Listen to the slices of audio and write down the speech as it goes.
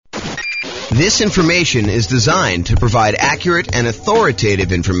This information is designed to provide accurate and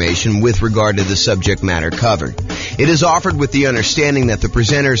authoritative information with regard to the subject matter covered. It is offered with the understanding that the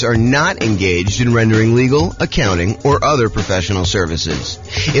presenters are not engaged in rendering legal, accounting, or other professional services.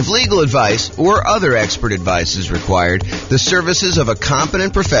 If legal advice or other expert advice is required, the services of a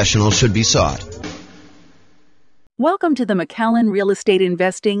competent professional should be sought. Welcome to the Macallan Real Estate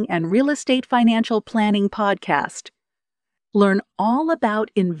Investing and Real Estate Financial Planning Podcast. Learn all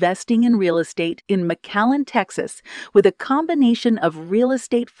about investing in real estate in McAllen, Texas, with a combination of real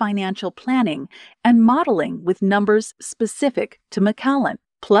estate financial planning and modeling with numbers specific to McAllen,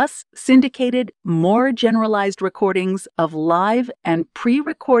 plus syndicated, more generalized recordings of live and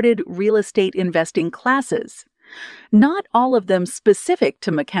pre-recorded real estate investing classes. Not all of them specific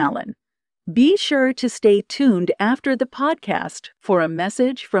to McAllen. Be sure to stay tuned after the podcast for a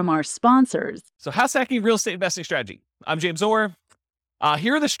message from our sponsors. So, house hacking real estate investing strategy. I'm James Orr.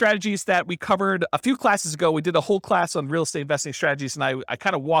 Here are the strategies that we covered a few classes ago. We did a whole class on real estate investing strategies, and I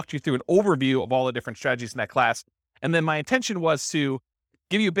kind of walked you through an overview of all the different strategies in that class. And then my intention was to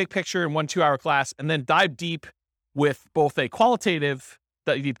give you a big picture in 1 2-hour class and then dive deep with both a qualitative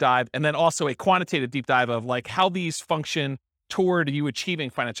deep dive and then also a quantitative deep dive of like how these function toward you achieving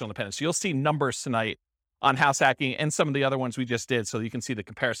financial independence. So you'll see numbers tonight on house hacking and some of the other ones we just did so you can see the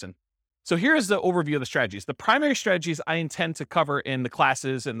comparison. So here's the overview of the strategies. The primary strategies I intend to cover in the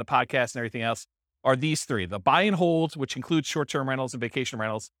classes and the podcast and everything else are these three: the buy and hold, which includes short-term rentals and vacation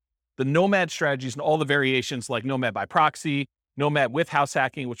rentals, the nomad strategies and all the variations like nomad by proxy, nomad with house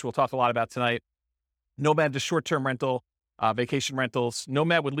hacking, which we'll talk a lot about tonight, nomad to short-term rental, vacation rentals,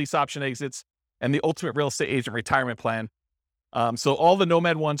 nomad with lease option exits, and the ultimate real estate agent retirement plan. So all the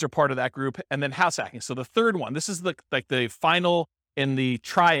nomad ones are part of that group, and then house hacking. So the third one, this is the final in the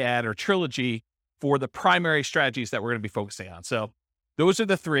triad or trilogy for the primary strategies that we're going to be focusing on. So those are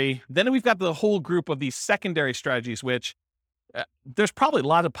the three. Then we've got the whole group of these secondary strategies, which there's probably a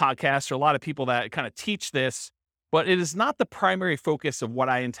lot of podcasts or a lot of people that kind of teach this, but it is not the primary focus of what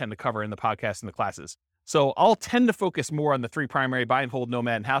I intend to cover in the podcast and the classes. So I'll tend to focus more on the three primary: buy and hold,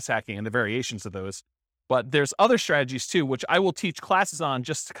 nomad, and house hacking, and the variations of those. But there's other strategies too, which I will teach classes on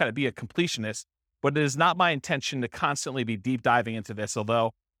just to kind of be a completionist. But it is not my intention to constantly be deep diving into this,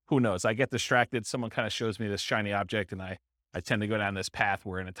 although who knows, I get distracted. Someone kind of shows me this shiny object and I tend to go down this path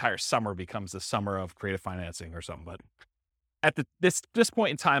where an entire summer becomes the summer of creative financing or something. But at this point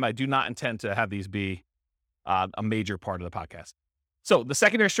in time, I do not intend to have these be a major part of the podcast. So the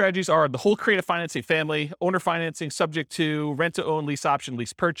secondary strategies are the whole creative financing family, owner financing subject to rent to own, lease option,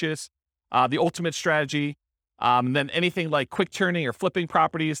 lease purchase, the ultimate strategy, and then anything like quick turning or flipping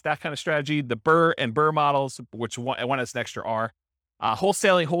properties, that kind of strategy, the BRRRR and BRRRR models, which one has an extra R,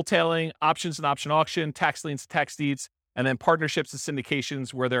 wholesaling, wholetailing, options and option auction, tax liens, tax deeds, and then partnerships and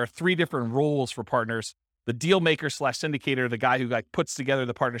syndications, where there are 3 different roles for partners: the deal maker / syndicator, the guy who like puts together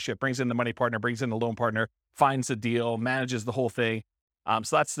the partnership, brings in the money partner, brings in the loan partner, finds the deal, manages the whole thing.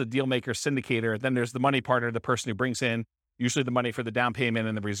 So that's the deal maker syndicator. Then there's the money partner, the person who brings in usually the money for the down payment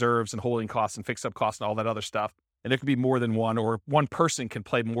and the reserves and holding costs and fixed up costs and all that other stuff. And there could be more than one, or one person can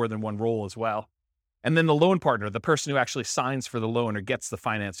play more than one role as well. And then the loan partner, the person who actually signs for the loan or gets the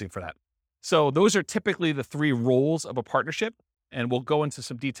financing for that. So those are typically the 3 roles of a partnership. And we'll go into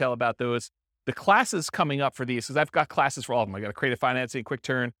some detail about those. The classes coming up for these, because I've got classes for all of them. I got a creative financing, quick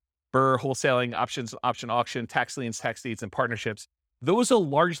turn, BRRRR, wholesaling, options, option auction, tax liens, tax deeds, and partnerships. Those will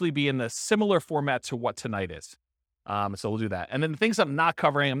largely be in the similar format to what tonight is. So we'll do that. And then the things I'm not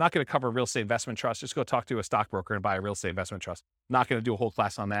covering, I'm not going to cover real estate investment trust. Just go talk to a stockbroker and buy a real estate investment trust. I'm not going to do a whole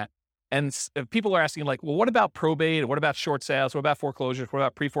class on that. And if people are asking like, well, what about probate? What about short sales? What about foreclosures? What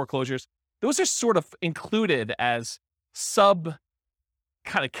about pre-foreclosures? Those are sort of included as sub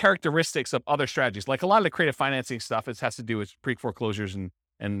kind of characteristics of other strategies. Like a lot of the creative financing stuff, it has to do with pre-foreclosures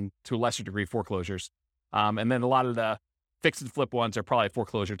and to a lesser degree foreclosures. And then a lot of the fix and flip ones are probably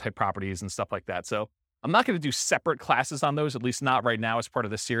foreclosure type properties and stuff like that. So I'm not going to do separate classes on those, at least not right now as part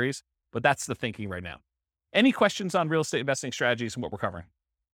of this series, but that's the thinking right now. Any questions on real estate investing strategies and what we're covering?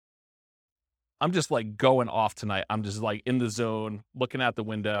 I'm just like going off tonight. I'm just like in the zone, looking out the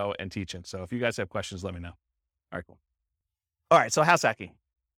window and teaching. So if you guys have questions, let me know. All right, cool. All right, so house hacking.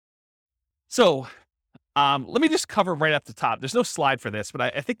 So let me just cover right off the top. There's no slide for this, but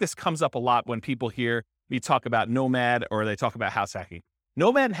I think this comes up a lot when people hear me talk about nomad or they talk about house hacking.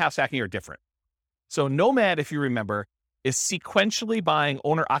 Nomad and house hacking are different. So nomad, if you remember, is sequentially buying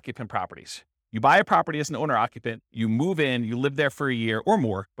owner-occupant properties. You buy a property as an owner-occupant, you move in, you live there for a year or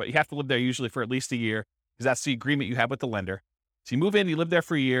more, but you have to live there usually for at least a year because that's the agreement you have with the lender. So you move in, you live there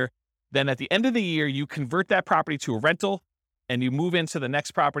for a year. Then at the end of the year, you convert that property to a rental and you move into the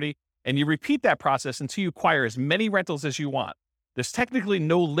next property. And you repeat that process until you acquire as many rentals as you want. There's technically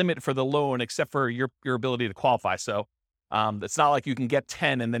no limit for the loan except for your ability to qualify. So it's not like you can get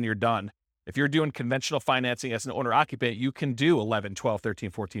 10 and then you're done. If you're doing conventional financing as an owner occupant, you can do 11, 12,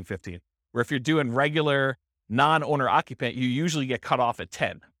 13, 14, 15. Where if you're doing regular non-owner occupant, you usually get cut off at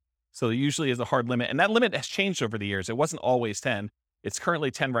 10. So there usually is a hard limit. And that limit has changed over the years. It wasn't always 10. It's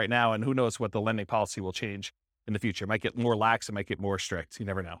currently 10 right now. And who knows what the lending policy will change in the future. It might get more lax. It might get more strict. You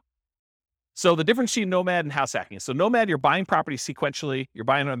never know. So the difference between nomad and house hacking. So nomad, you're buying property sequentially. You're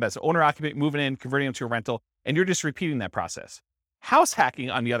buying them as an owner occupant, moving in, converting them to a rental, and you're just repeating that process. House hacking,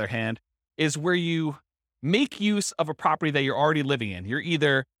 on the other hand, is where you make use of a property that you're already living in. You're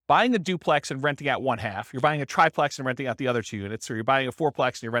either buying a duplex and renting out one half, you're buying a triplex and renting out the other 2 units, or you're buying a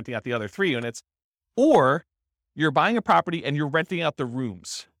fourplex and you're renting out the other 3 units, or you're buying a property and you're renting out the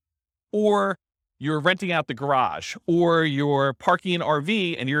rooms, or you're renting out the garage, or you're parking an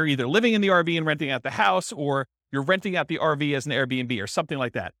RV and you're either living in the RV and renting out the house, or you're renting out the RV as an Airbnb or something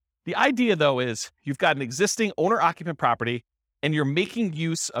like that. The idea, though, is you've got an existing owner-occupant property and you're making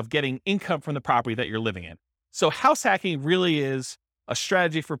use of getting income from the property that you're living in. So house hacking really is a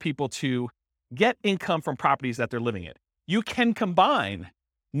strategy for people to get income from properties that they're living in. You can combine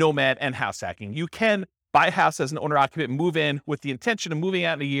nomad and house hacking. You can buy a house as an owner-occupant, move in with the intention of moving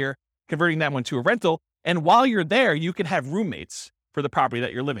out in a year, converting that one to a rental. And while you're there, you can have roommates for the property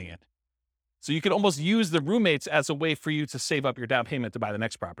that you're living in. So you can almost use the roommates as a way for you to save up your down payment to buy the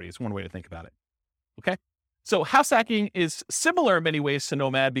next property. It's one way to think about it. Okay. So house hacking is similar in many ways to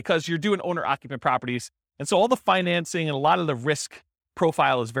nomad because you're doing owner occupant properties. And so all the financing and a lot of the risk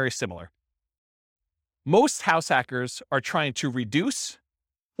profile is very similar. Most house hackers are trying to reduce,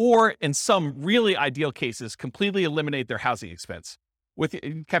 or in some really ideal cases, completely eliminate their housing expense. With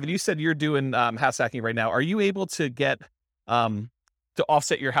Kevin, you said you're doing house hacking right now. Are you able to get to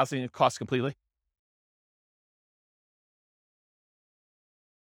offset your housing costs completely?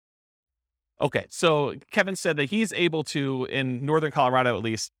 Okay, so Kevin said that he's able to, in Northern Colorado at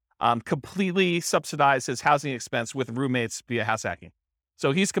least, completely subsidize his housing expense with roommates via house hacking.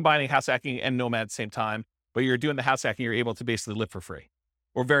 So he's combining house hacking and nomad at the same time, but you're doing the house hacking, you're able to basically live for free,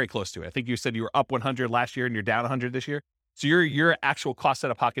 or very close to it. I think you said you were up 100 last year and you're down 100 this year. So your actual cost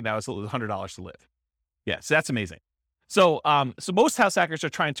out of pocket now is $100 to live. Yeah, so that's amazing. So most house hackers are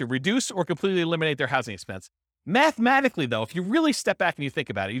trying to reduce or completely eliminate their housing expense. Mathematically, though, if you really step back and you think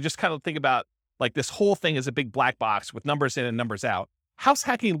about it, you just kind of think about like this whole thing is a big black box with numbers in and numbers out. House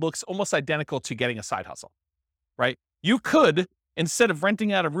hacking looks almost identical to getting a side hustle, right? You could, instead of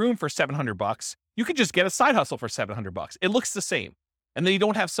renting out a room for $700, you could just get a side hustle for $700. It looks the same. And then you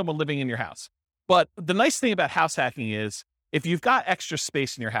don't have someone living in your house. But the nice thing about house hacking is if you've got extra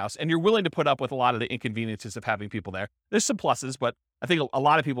space in your house and you're willing to put up with a lot of the inconveniences of having people there, there's some pluses, but I think a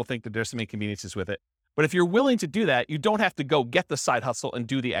lot of people think that there's some inconveniences with it. But if you're willing to do that, you don't have to go get the side hustle and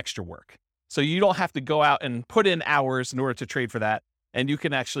do the extra work. So you don't have to go out and put in hours in order to trade for that. And you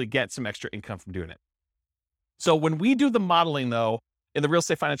can actually get some extra income from doing it. So when we do the modeling, though, in the Real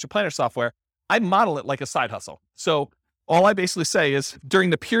Estate Financial Planner software, I model it like a side hustle. So all I basically say is during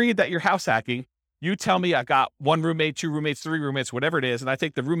the period that you're house hacking, you tell me I got 1 roommate, 2 roommates, 3 roommates, whatever it is. And I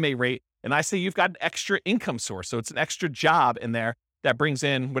take the roommate rate and I say you've got an extra income source. So it's an extra job in there that brings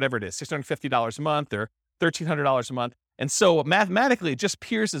in whatever it is, $650 a month or $1,300 a month. And so mathematically, it just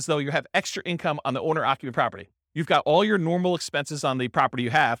appears as though you have extra income on the owner occupant property. You've got all your normal expenses on the property you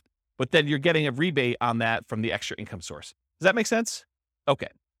have, but then you're getting a rebate on that from the extra income source. Does that make sense? Okay.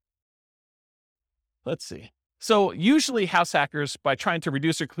 Let's see. So usually house hackers, by trying to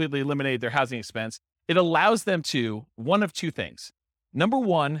reduce or completely eliminate their housing expense, it allows them to, one of two things. Number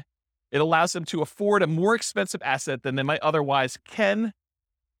one, it allows them to afford a more expensive asset than they might otherwise can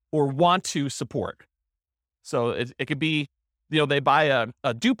or want to support. So it could be, they buy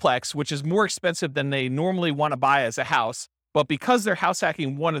a duplex, which is more expensive than they normally want to buy as a house. But because they're house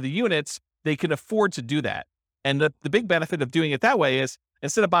hacking one of the units, they can afford to do that. And the big benefit of doing it that way is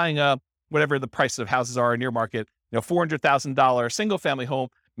instead of buying whatever the price of houses are in your market, $400,000 single family home,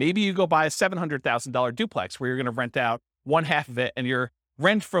 maybe you go buy a $700,000 duplex where you're going to rent out one half of it and your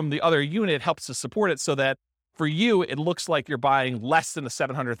rent from the other unit helps to support it so that for you, it looks like you're buying less than a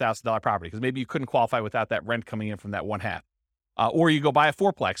 $700,000 property because maybe you couldn't qualify without that rent coming in from that one half. Or you go buy a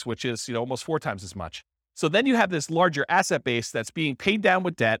fourplex, which is almost 4 times as much. So then you have this larger asset base that's being paid down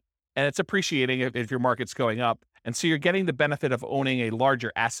with debt and it's appreciating if your market's going up. And so you're getting the benefit of owning a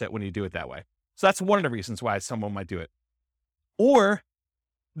larger asset when you do it that way. So that's one of the reasons why someone might do it. Or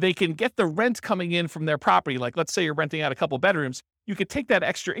they can get the rent coming in from their property. Like let's say you're renting out a couple bedrooms, you could take that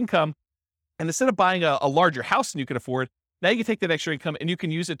extra income and instead of buying a larger house than you can afford, Now you can take that extra income and you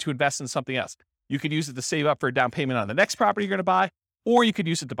can use it to invest in something else. You could use it to save up for a down payment on the next property you're going to buy, or you could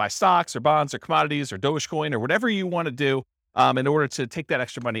use it to buy stocks or bonds or commodities or Dogecoin or whatever you want to do in order to take that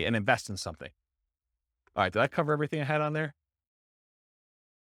extra money and invest in something. All right, did I cover everything I had on there?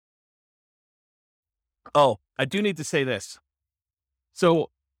 Oh, I do need to say this. So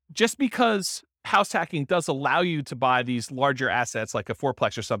just because house hacking does allow you to buy these larger assets like a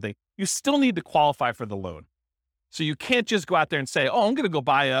fourplex or something, you still need to qualify for the loan. So you can't just go out there and say, oh, I'm going to go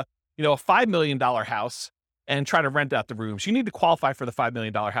buy a $5 million house and try to rent out the rooms. You need to qualify for the $5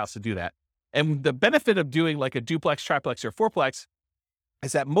 million house to do that. And the benefit of doing like a duplex, triplex, or fourplex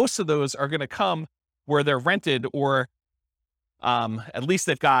is that most of those are going to come where they're rented, or at least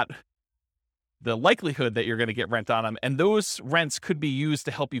they've got the likelihood that you're going to get rent on them. And those rents could be used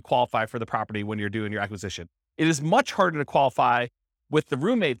to help you qualify for the property when you're doing your acquisition. It is much harder to qualify with the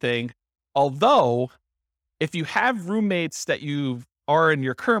roommate thing. Although if you have roommates that you are in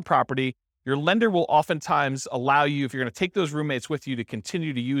your current property, your lender will oftentimes allow you, if you're going to take those roommates with you, to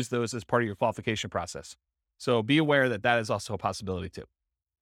continue to use those as part of your qualification process. So be aware that that is also a possibility too.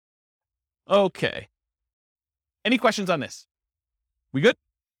 Okay. Any questions on this? We good?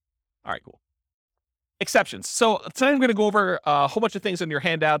 All right, cool. Exceptions. So tonight I'm going to go over a whole bunch of things on your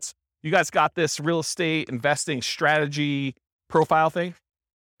handouts. You guys got this real estate investing strategy profile thing.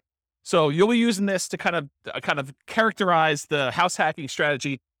 So you'll be using this to kind of characterize the house hacking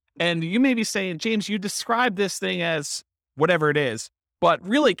strategy. And you may be saying, James, you described this thing as whatever it is, but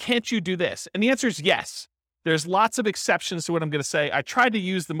really, can't you do this? And the answer is yes. There's lots of exceptions to what I'm going to say. I tried to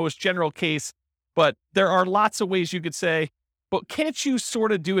use the most general case, but there are lots of ways you could say, but can't you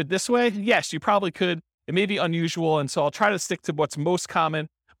sort of do it this way? Yes, you probably could. It may be unusual, and so I'll try to stick to what's most common,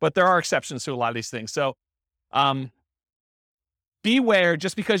 but there are exceptions to a lot of these things. So beware,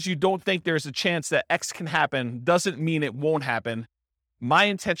 just because you don't think there's a chance that X can happen doesn't mean it won't happen. My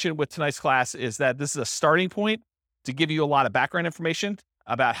intention with tonight's class is that this is a starting point to give you a lot of background information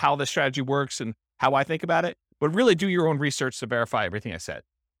about how the strategy works and how I think about it, but really do your own research to verify everything I said.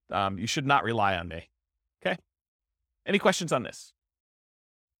 You should not rely on me. Okay? Any questions on this?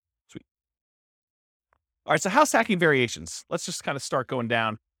 Sweet. All right, so house hacking variations. Let's just kind of start going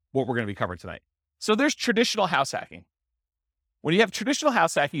down what we're going to be covering tonight. So there's traditional house hacking. When you have traditional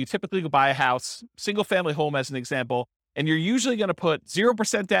house hacking, you typically go buy a house, single family home as an example, and you're usually going to put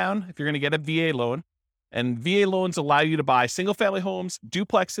 0% down if you're going to get a VA loan. And VA loans allow you to buy single family homes,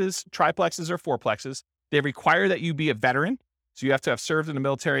 duplexes, triplexes, or fourplexes. They require that you be a veteran. So you have to have served in the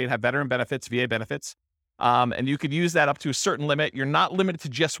military and have veteran benefits, VA benefits. And you could use that up to a certain limit. You're not limited to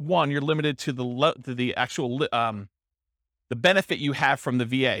just one. You're limited to the actual the benefit you have from the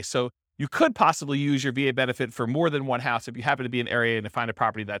VA. So you could possibly use your VA benefit for more than one house if you happen to be in an area and to find a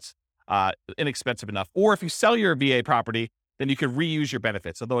property that's inexpensive enough. Or if you sell your VA property, then you can reuse your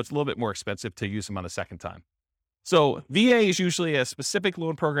benefits, although it's a little bit more expensive to use them on a second time. So VA is usually a specific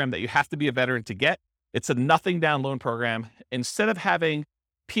loan program that you have to be a veteran to get. It's a nothing down loan program. Instead of having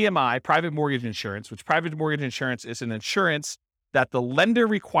PMI, private mortgage insurance, which private mortgage insurance is an insurance that the lender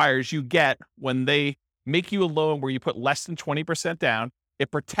requires you get when they make you a loan where you put less than 20% down,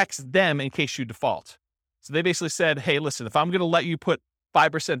 it protects them in case you default. So they basically said, hey, listen, if I'm going to let you put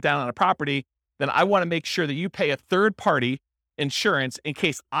 5% down on a property, then I want to make sure that you pay a third party insurance in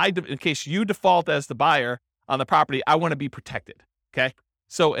case you default as the buyer on the property. I want to be protected. Okay.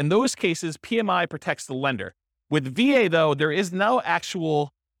 So in those cases, PMI protects the lender. With VA though, there is no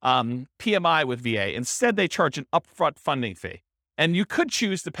actual PMI with VA. Instead, they charge an upfront funding fee. And you could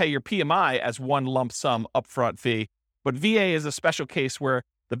choose to pay your PMI as one lump sum upfront fee, but VA is a special case where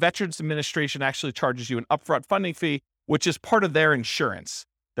the Veterans Administration actually charges you an upfront funding fee, which is part of their insurance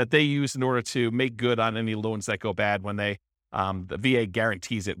that they use in order to make good on any loans that go bad when the VA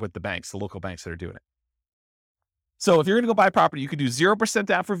guarantees it with the banks, the local banks that are doing it. So if you're going to go buy property, you could do 0%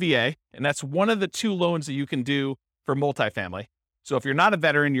 down for VA, and that's one of the two loans that you can do for multifamily. So if you're not a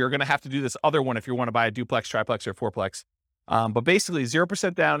veteran, you're going to have to do this other one if you want to buy a duplex, triplex, or fourplex. But basically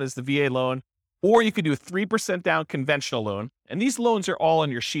 0% down is the VA loan, or you could do a 3% down conventional loan. And these loans are all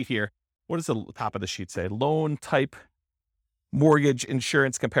on your sheet here. What does the top of the sheet say? Loan type mortgage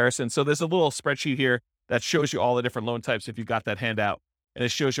insurance comparison. So there's a little spreadsheet here that shows you all the different loan types if you got that handout, and it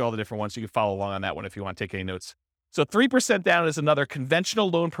shows you all the different ones. So you can follow along on that one if you want to take any notes. So 3% down is another conventional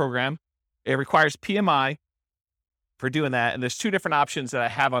loan program. It requires PMI for doing that. And there's two different options that I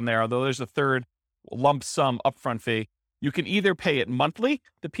have on there, although there's a third lump sum upfront fee. You can either pay it monthly,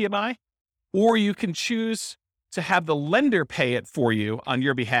 the PMI, or you can choose to have the lender pay it for you on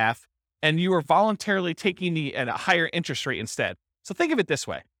your behalf, and you are voluntarily taking at a higher interest rate instead. So think of it this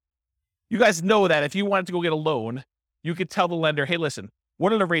way. You guys know that if you wanted to go get a loan, you could tell the lender, hey, listen,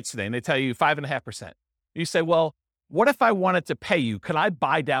 what are the rates today? And they tell you 5.5%. You say, well, what if I wanted to pay you? Could I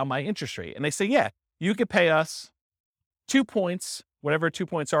buy down my interest rate? And they say, yeah, you could pay us 2 points, whatever 2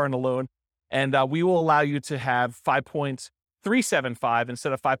 points are in the loan, and we will allow you to have 5.375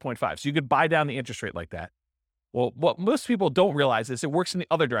 instead of 5.5. So you could buy down the interest rate like that. Well, what most people don't realize is it works in the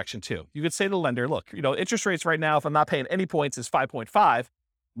other direction too. You could say to the lender, look, interest rates right now, if I'm not paying any points, is 5.5.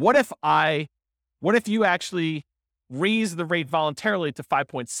 What if you actually raise the rate voluntarily to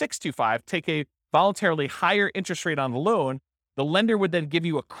 5.625, take a voluntarily higher interest rate on the loan? The lender would then give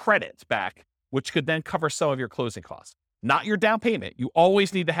you a credit back, which could then cover some of your closing costs. Not your down payment. You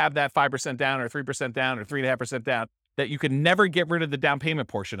always need to have that 5% down or 3% down or 3.5% down, that you can never get rid of the down payment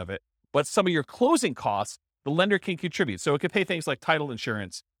portion of it. But some of your closing costs, the lender can contribute. So it could pay things like title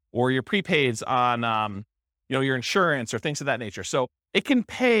insurance or your prepaids on, your insurance or things of that nature. So it can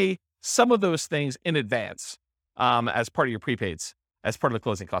pay some of those things in advance as part of your prepaids, as part of the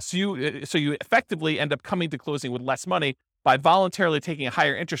closing costs. So you effectively end up coming to closing with less money by voluntarily taking a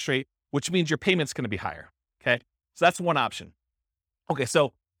higher interest rate, which means your payment's going to be higher. Okay, so that's one option. Okay,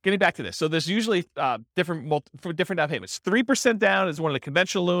 so getting back to this, so there's usually different down payments. 3% down is one of the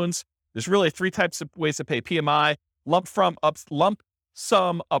conventional loans. There's really 3 types of ways to pay PMI: lump sum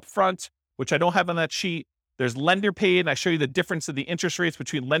upfront, which I don't have on that sheet. There's lender paid, and I show you the difference of the interest rates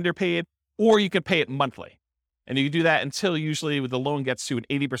between lender paid, or you can pay it monthly. And you can do that until usually the loan gets to an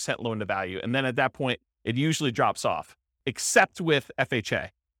 80% loan to value. And then at that point, it usually drops off, except with FHA.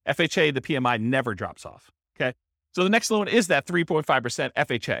 FHA, the PMI never drops off. Okay. So the next loan is that 3.5%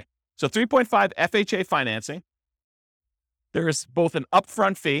 FHA. So 3.5 FHA financing. There is both an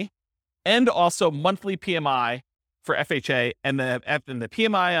upfront fee and also monthly PMI for FHA, and the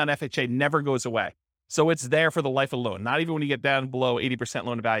PMI on FHA never goes away. So it's there for the life of the loan. Not even when you get down below 80%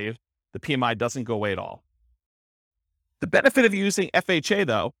 loan to value, the PMI doesn't go away at all. The benefit of using FHA,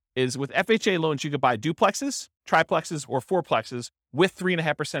 though, is with FHA loans, you could buy duplexes, triplexes, or fourplexes with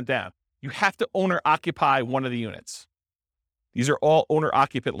 3.5% down. You have to owner-occupy one of the units. These are all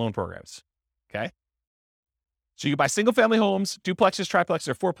owner-occupant loan programs, okay? So you can buy single-family homes, duplexes, triplexes,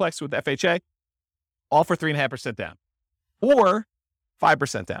 or fourplex with FHA, all for 3.5% down, or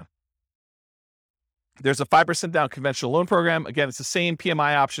 5% down. There's a 5% down conventional loan program. Again, it's the same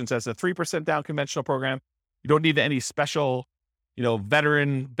PMI options as a 3% down conventional program. You don't need any special,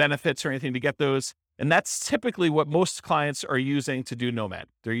 veteran benefits or anything to get those. And that's typically what most clients are using to do Nomad.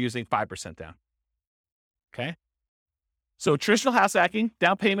 They're using 5% down. Okay. So traditional house hacking,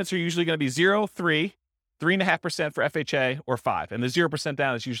 down payments are usually going to be 0, 3, 3.5% for FHA, or 5. And the 0%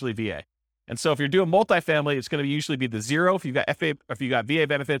 down is usually VA. And so if you're doing multifamily, it's going to usually be the 0 if you got VA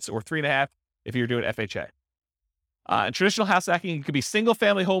benefits, or 3.5 if you're doing FHA. In traditional house hacking, it could be single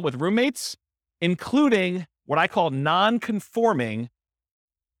family home with roommates, including what I call non-conforming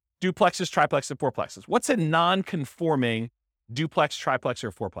duplexes, triplexes, and fourplexes. What's a non-conforming duplex, triplex,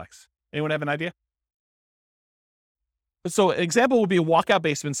 or fourplex? Anyone have an idea? So an example would be a walkout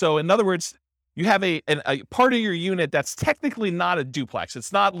basement. So in other words, you have a part of your unit that's technically not a duplex.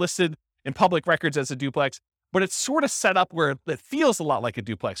 It's not listed in public records as a duplex, but it's sort of set up where it feels a lot like a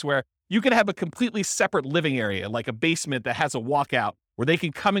duplex, where you could have a completely separate living area, like a basement that has a walkout where they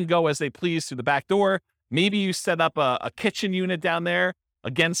can come and go as they please through the back door. Maybe you set up a kitchen unit down there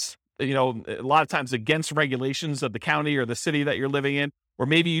against, a lot of times against regulations of the county or the city that you're living in. Or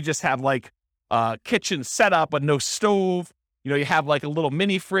maybe you just have like a kitchen set up, but no stove. You have like a little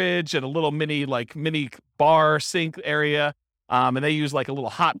mini fridge and a little mini bar sink area. And they use like a little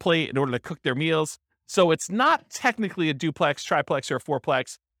hot plate in order to cook their meals. So it's not technically a duplex, triplex, or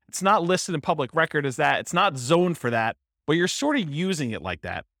fourplex. It's not listed in public record as that. It's not zoned for that, but you're sort of using it like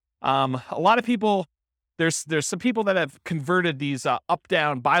that. A lot of people, there's some people that have converted these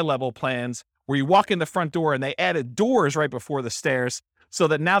up-down bi-level plans where you walk in the front door and they added doors right before the stairs so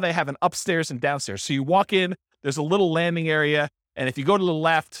that now they have an upstairs and downstairs. So you walk in, there's a little landing area, and if you go to the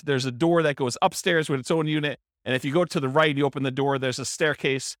left, there's a door that goes upstairs with its own unit. And if you go to the right, you open the door, there's a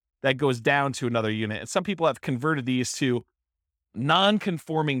staircase that goes down to another unit. And some people have converted these to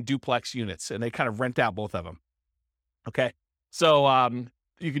non-conforming duplex units, and they kind of rent out both of them. Okay. So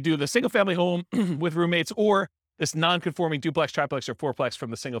you could do the single family home with roommates, or this non-conforming duplex, triplex, or fourplex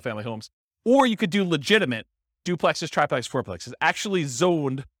from the single family homes. Or you could do legitimate duplexes, triplexes, fourplexes, actually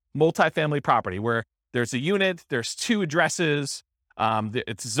zoned multifamily property where there's a unit, there's 2 addresses,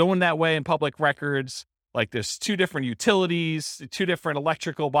 it's zoned that way in public records. Like there's 2 different utilities, 2 different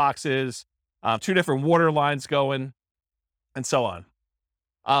electrical boxes, 2 different water lines going, and so on.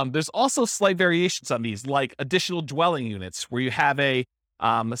 There's also slight variations on these, like additional dwelling units, where you have a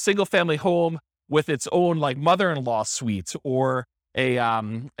single family home with its own like mother-in-law suite or a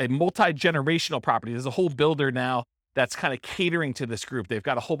multi-generational property. There's a whole builder now that's kind of catering to this group. They've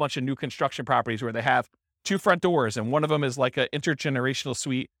got a whole bunch of new construction properties where they have 2 front doors, and one of them is like an intergenerational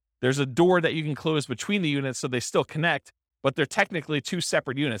suite. There's a door that you can close between the units so they still connect, but they're technically 2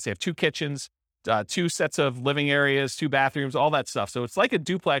 separate units. They have 2 kitchens, 2 sets of living areas, 2 bathrooms, all that stuff. So it's like a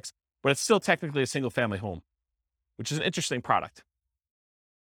duplex, but it's still technically a single family home, which is an interesting product.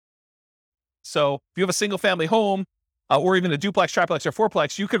 So if you have a single family home, or even a duplex, triplex, or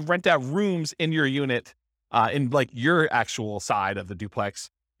fourplex, you could rent out rooms in your unit, in like your actual side of the duplex.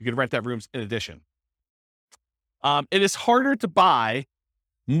 You could rent out rooms in addition. It is harder to buy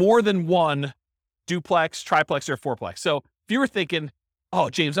more than one duplex, triplex, or fourplex. So if you were thinking, oh,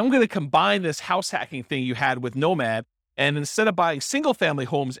 James, I'm going to combine this house hacking thing you had with Nomad, and instead of buying single family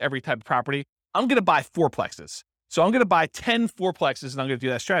homes, every type of property, I'm going to buy fourplexes. So I'm going to buy 10 fourplexes, and I'm going to do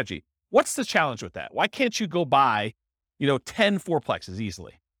that strategy. What's the challenge with that? Why can't you go buy 10 fourplexes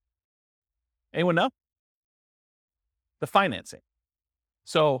easily? Anyone know? The financing.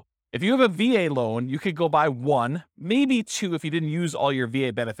 So if you have a VA loan, you could go buy 1, maybe 2 if you didn't use all your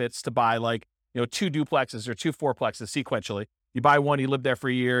VA benefits to buy 2 duplexes or 2 fourplexes sequentially. You buy 1, you live there for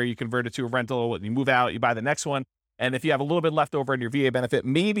a year, you convert it to a rental, you move out, you buy the next one. And if you have a little bit left over in your VA benefit,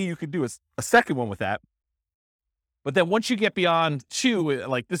 maybe you could do a second one with that. But then once you get beyond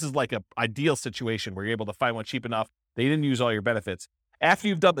 2, this is like an ideal situation where you're able to find one cheap enough that you didn't use all your benefits. After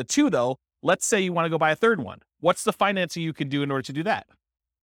you've done the 2 though, let's say you want to go buy a third one. What's the financing you can do in order to do that?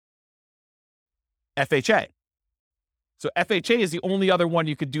 FHA. So FHA is the only other one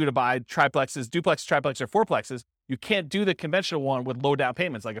you could do to buy triplexes, duplexes, triplexes, or fourplexes. You can't do the conventional one with low down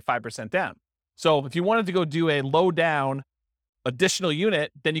payments, like a 5% down. So if you wanted to go do a low down additional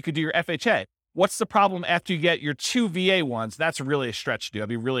unit, then you could do your FHA. What's the problem after you get your 2 VA ones? That's really a stretch to do. That'd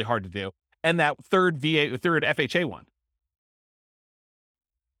be really hard to do. And that third FHA one.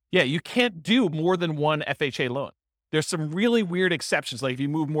 Yeah, you can't do more than 1 FHA loan. There's some really weird exceptions, like if you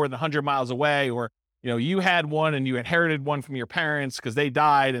move more than 100 miles away, or you had one and you inherited one from your parents because they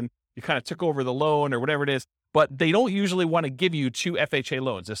died and you kind of took over the loan or whatever it is. But they don't usually want to give you 2 FHA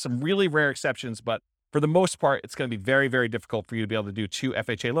loans. There's some really rare exceptions, but for the most part, it's going to be very, very difficult for you to be able to do 2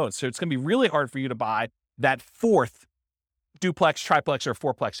 FHA loans. So it's going to be really hard for you to buy that 4th duplex, triplex, or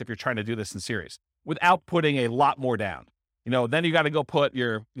fourplex if you're trying to do this in series without putting a lot more down. Then you got to go put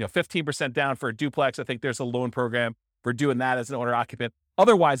your 15% down for a duplex. I think there's a loan program for doing that as an owner occupant.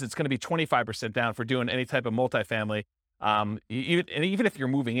 Otherwise, it's going to be 25% down for doing any type of multifamily. Even if you're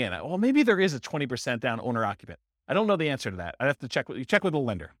moving in, well, maybe there is a 20% down owner occupant. I don't know the answer to that. I'd have to check with a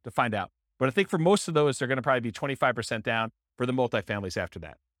lender to find out. But I think for most of those, they're going to probably be 25% down for the multifamilies after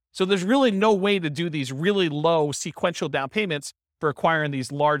that. So there's really no way to do these really low sequential down payments for acquiring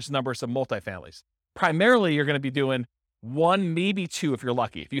these large numbers of multifamilies. Primarily, you're going to be doing 1, maybe 2 if you're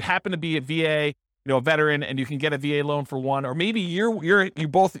lucky. If you happen to be a VA, a veteran, and you can get a VA loan for 1, or maybe you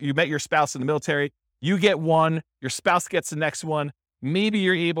met your spouse in the military, you get 1, your spouse gets the next one. Maybe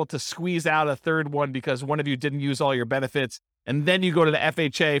you're able to squeeze out a third one because one of you didn't use all your benefits, and then you go to the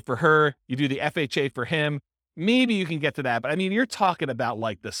FHA for her, you do the FHA for him. Maybe you can get to that. But you're talking about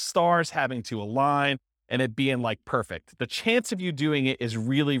like the stars having to align and it being like perfect. The chance of you doing it is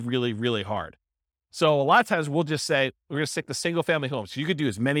really, really, really hard. So a lot of times we'll just say, we're going to stick to single family homes. So you could do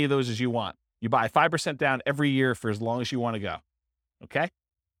as many of those as you want. You buy 5% down every year for as long as you want to go. Okay.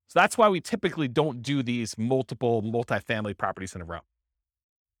 So that's why we typically don't do these multiple multifamily properties in a row.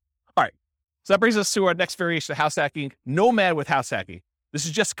 All right. So that brings us to our next variation of house hacking, Nomad with house hacking. This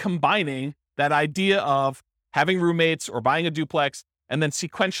is just combining that idea of having roommates or buying a duplex and then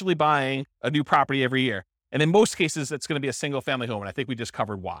sequentially buying a new property every year. And in most cases, it's going to be a single family home. And I think we just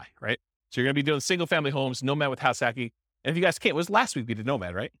covered why, right? So you're going to be doing single family homes, Nomad with house hacking. And if you guys can't, it was last week we did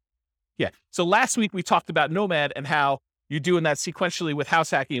Nomad, right? Yeah. So last week we talked about Nomad and how you're doing that sequentially with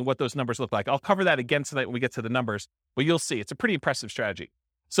house hacking and what those numbers look like. I'll cover that again tonight when we get to the numbers, but you'll see it's a pretty impressive strategy.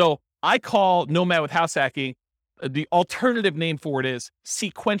 So I call Nomad with house hacking, the alternative name for it is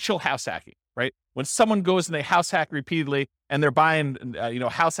sequential house hacking, right? When someone goes and they house hack repeatedly and they're buying,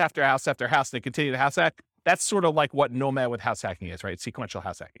 house after house after house, they continue to house hack. That's sort of like what Nomad with house hacking is, right? Sequential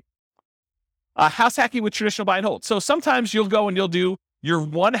house hacking. House hacking with traditional buy and hold. So sometimes you'll go and you'll do your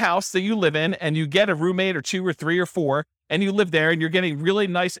one house that you live in and you get a roommate or 2 or 3 or 4 and you live there and you're getting really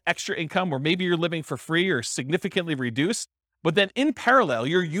nice extra income, or maybe you're living for free or significantly reduced. But then in parallel,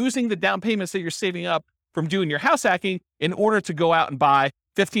 you're using the down payments that you're saving up from doing your house hacking in order to go out and buy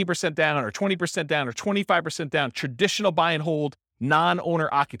 15% down or 20% down or 25% down traditional buy and hold non-owner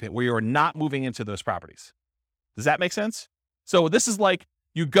occupant where you're not moving into those properties. Does that make sense? So this is like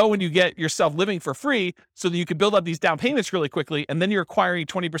you go and you get yourself living for free so that you can build up these down payments really quickly. And then you're acquiring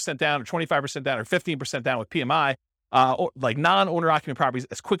 20% down or 25% down or 15% down with PMI, like non-owner occupant properties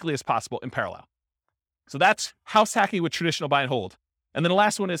as quickly as possible in parallel. So that's house hacking with traditional buy and hold. And then the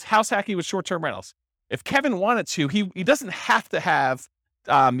last one is house hacking with short-term rentals. If Kevin wanted to, he doesn't have to have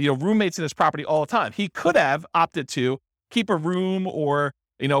roommates in his property all the time. He could have opted to keep a room or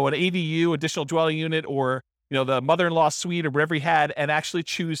an ADU, additional dwelling unit, or the mother-in-law suite or whatever he had, and actually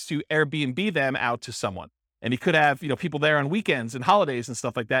choose to Airbnb them out to someone. And he could have people there on weekends and holidays and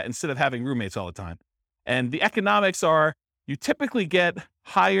stuff like that instead of having roommates all the time. And the economics are you typically get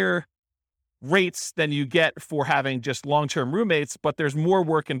higher rates than you get for having just long-term roommates, but there's more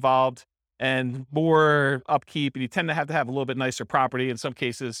work involved and more upkeep, and you tend to have a little bit nicer property in some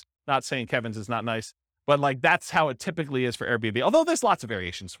cases. Not saying Kevin's is not nice, but like that's how it typically is for Airbnb. Although there's lots of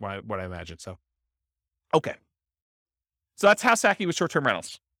variations from what I imagine. So, okay. So that's house hacking with short-term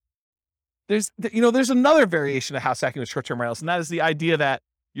rentals. There's another variation of house hacking with short-term rentals, and that is the idea that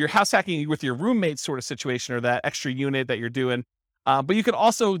you're house hacking with your roommate sort of situation or that extra unit that you're doing. But you could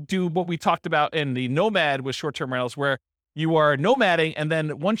also do what we talked about in the nomad with short-term rentals, where you are nomading, and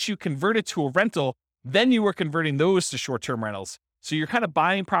then once you convert it to a rental, then you are converting those to short-term rentals. So you're kind of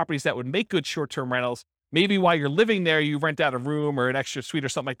buying properties that would make good short-term rentals. Maybe while you're living there, you rent out a room or an extra suite or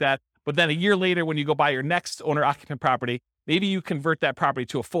something like that. But then a year later, when you go buy your next owner-occupant property, maybe you convert that property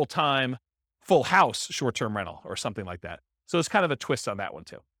to a full-time, full house short-term rental or something like that. So it's kind of a twist on that one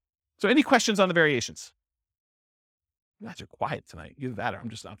too. So any questions on the variations? You guys are quiet tonight. Either that or I'm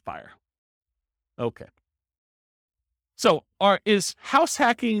just on fire. Okay. So is house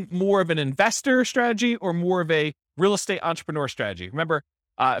hacking more of an investor strategy or more of a real estate entrepreneur strategy? Remember,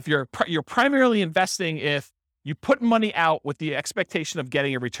 if you're primarily investing if you put money out with the expectation of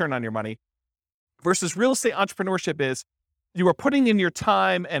getting a return on your money, versus real estate entrepreneurship is you are putting in your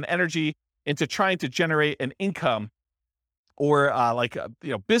time and energy into trying to generate an income or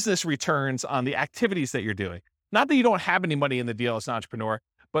business returns on the activities that you're doing. Not that you don't have any money in the deal as an entrepreneur,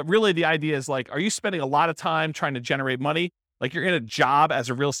 but really the idea is like, are you spending a lot of time trying to generate money? Like you're in a job as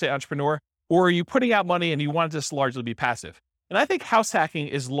a real estate entrepreneur, or are you putting out money and you want it to just largely be passive? And I think house hacking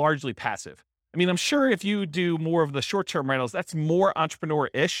is largely passive. I mean, I'm sure if you do more of the short-term rentals, that's more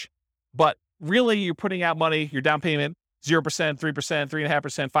entrepreneur-ish, but really you're putting out money, your down payment, 0%, 3%,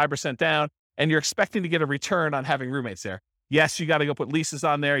 3.5%, 5% down, and you're expecting to get a return on having roommates there. Yes, you got to go put leases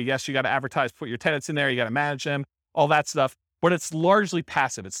on there. Yes, you got to advertise, put your tenants in there. You got to manage them, all that stuff. But it's largely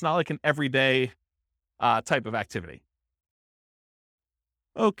passive. It's not like an everyday type of activity.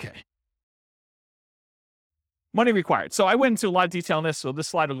 Okay. Money required. So I went into a lot of detail on this, so this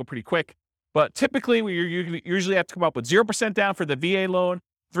slide will go pretty quick. But typically, you usually have to come up with 0% down for the VA loan,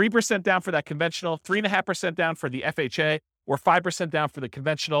 3% down for that conventional, 3.5% down for the FHA, or 5% down for the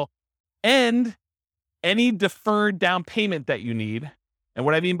conventional, and any deferred down payment that you need. And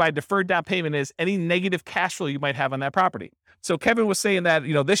what I mean by deferred down payment is any negative cash flow you might have on that property. So Kevin was saying that,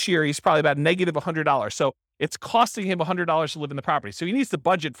 this year he's probably about negative $100. So it's costing him $100 to live in the property. So he needs to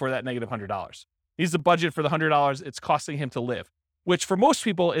budget for that negative $100. He needs to budget for the $100 it's costing him to live, which for most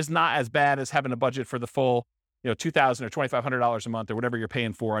people is not as bad as having a budget for the full, $2,000 or $2,500 a month or whatever you're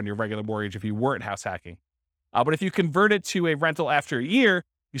paying for on your regular mortgage if you weren't house hacking. But if you convert it to a rental after a year,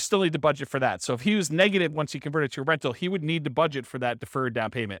 you still need to budget for that. So if he was negative once he converted to a rental, he would need to budget for that deferred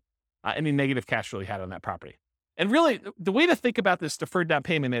down payment, any negative cash flow he had on that property. And really, the way to think about this deferred down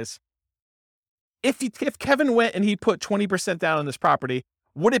payment is, if Kevin went and he put 20% down on this property,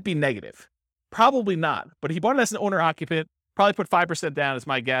 would it be negative? Probably not. But he bought it as an owner occupant, probably put 5% down is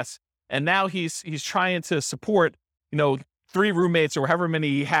my guess. And now he's trying to support, 3 roommates or however many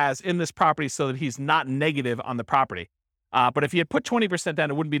he has in this property so that he's not negative on the property. But if he had put 20% down,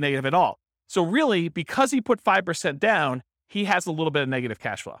 it wouldn't be negative at all. So really, because he put 5% down, he has a little bit of negative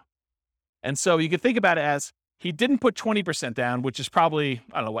cash flow. And so you could think about it as he didn't put 20% down, which is probably,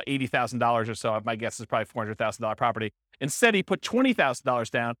 $80,000 or so. My guess is probably $400,000 property. Instead, he put $20,000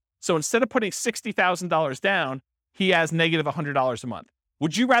 down. So instead of putting $60,000 down, he has negative $100 a month.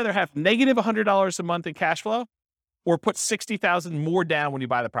 Would you rather have negative $100 a month in cash flow or put $60,000 more down when you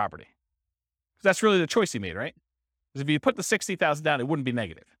buy the property? Because that's really the choice he made, right? Because if you put the $60,000 down, it wouldn't be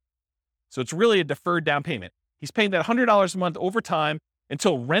negative. So it's really a deferred down payment. He's paying that $100 a month over time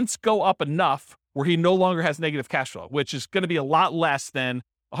until rents go up enough where he no longer has negative cash flow, which is going to be a lot less than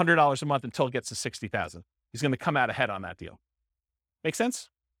 $100 a month until it gets to $60,000. He's going to come out ahead on that deal. Make sense?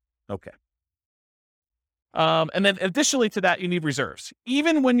 Okay. And then additionally to that, you need reserves.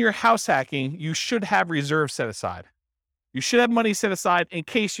 Even when you're house hacking, you should have reserves set aside. You should have money set aside in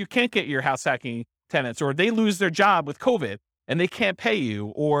case you can't get your house hacking tenants or they lose their job with COVID and they can't pay you,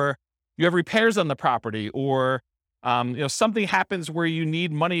 or you have repairs on the property, or something happens where you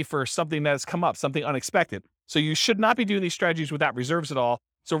need money for something that's come up, something unexpected. So you should not be doing these strategies without reserves at all.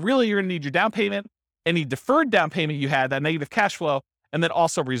 So really, you're going to need your down payment, any deferred down payment you had, that negative cash flow, and then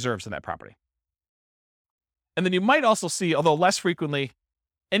also reserves in that property. And then you might also see, although less frequently,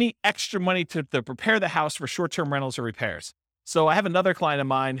 any extra money to prepare the house for short-term rentals or repairs. So I have another client of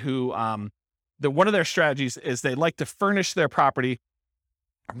mine who, one of their strategies is they like to furnish their property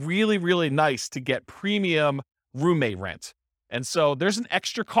really, really nice to get premium roommate rent. And so there's an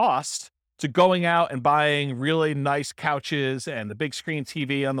extra cost to going out and buying really nice couches and the big screen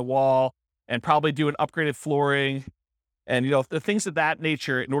TV on the wall, and probably doing upgraded flooring and, the things of that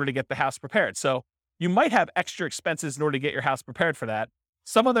nature in order to get the house prepared. So you might have extra expenses in order to get your house prepared for that.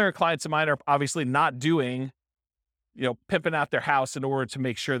 Some other clients of mine are obviously not doing, pimping out their house in order to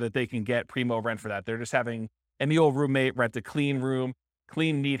make sure that they can get primo rent for that. They're just having any old roommate rent a clean room,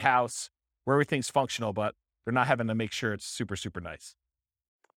 clean, neat house where everything's functional, but they're not having to make sure it's super, super nice.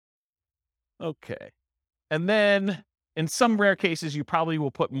 Okay. And then in some rare cases, you probably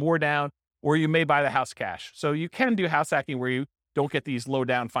will put more down, or you may buy the house cash. So you can do house hacking where you don't get these low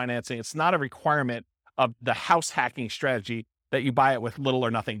down financing. It's not a requirement of the house hacking strategy that you buy it with little or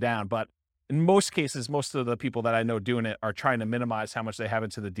nothing down. But in most cases, most of the people that I know doing it are trying to minimize how much they have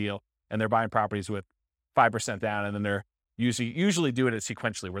into the deal, and they're buying properties with 5% down, and then they're usually doing it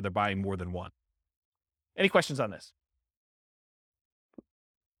sequentially where they're buying more than one. Any questions on this?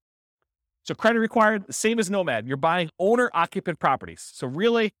 So credit required, the same as Nomad. You're buying owner-occupant properties. So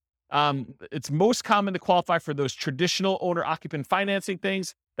really, it's most common to qualify for those traditional owner-occupant financing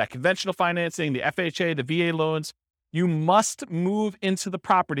things, that conventional financing, the FHA, the VA loans. You must move into the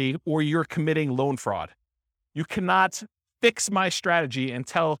property or you're committing loan fraud. You cannot fix my strategy and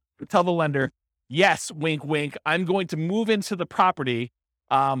tell the lender, yes, wink, wink, I'm going to move into the property,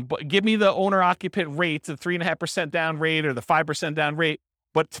 but give me the owner-occupant rate, the 3.5% down rate or the 5% down rate,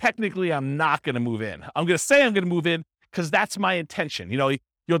 but technically I'm not going to move in. I'm going to say I'm going to move in because that's my intention.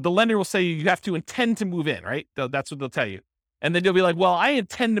 The lender will say you have to intend to move in, right? That's what they'll tell you. And then you'll be like, well, I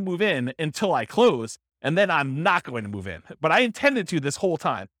intend to move in until I close, and then I'm not going to move in. But I intended to this whole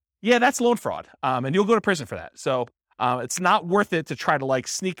time. Yeah, that's loan fraud. And you'll go to prison for that. So it's not worth it to try to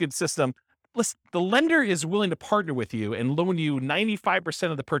sneak in system. Listen, the lender is willing to partner with you and loan you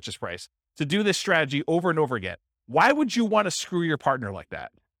 95% of the purchase price to do this strategy over and over again. Why would you want to screw your partner like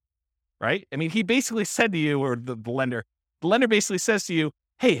that? Right? I mean, he basically said to you, or the lender basically says to you,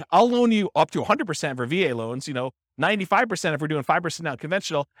 hey, I'll loan you up to 100% for VA loans, 95% if we're doing 5% now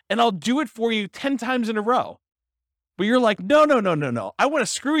conventional, and I'll do it for you 10 times in a row. But you're like, no. I want to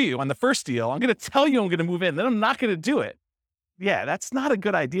screw you on the first deal. I'm going to tell you I'm going to move in, then I'm not going to do it. Yeah, that's not a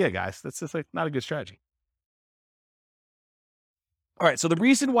good idea, guys. That's just not a good strategy. All right, so the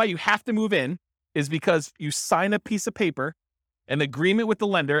reason why you have to move in is because you sign a piece of paper, an agreement with the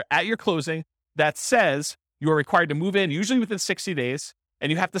lender at your closing that says you are required to move in, usually within 60 days,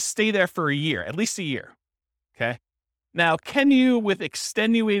 and you have to stay there for a year, at least a year. Okay. Now, can you, with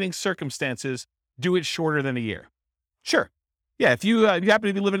extenuating circumstances, do it shorter than a year? Sure. Yeah. If you happen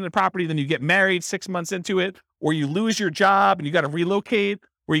to be living in a property, then you get married 6 months into it, or you lose your job and you got to relocate,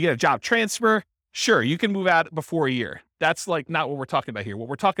 or you get a job transfer. Sure. You can move out before a year. That's not what we're talking about here. What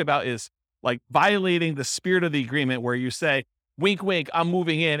we're talking about is violating the spirit of the agreement where you say, wink, wink, I'm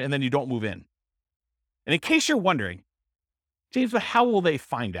moving in, and then you don't move in. And in case you're wondering, James, but how will they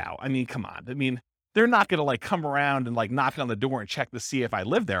find out? I mean, come on. I mean, they're not going to come around and knock on the door and check to see if I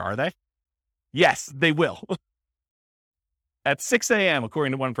live there, are they? Yes, they will. At 6 a.m.,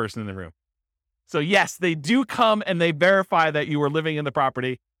 according to one person in the room. So yes, they do come and they verify that you are living in the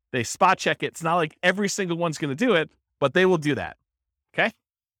property. They spot check it. It's not like every single one's going to do it, but they will do that. Okay.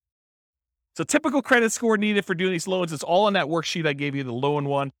 So typical credit score needed for doing these loans. It's all on that worksheet I gave you, the loan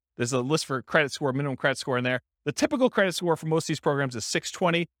one. There's a list for credit score, minimum credit score in there. The typical credit score for most of these programs is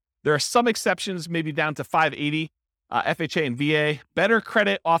 620. There are some exceptions, maybe down to 580, FHA and VA. Better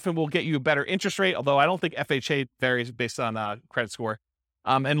credit often will get you a better interest rate, although I don't think FHA varies based on credit score,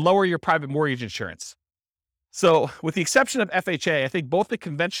 and lower your private mortgage insurance. So with the exception of FHA, I think both the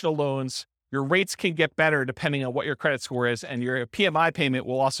conventional loans, your rates can get better depending on what your credit score is, and your PMI payment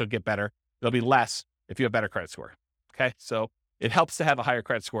will also get better. It'll be less if you have better credit score. Okay. So it helps to have a higher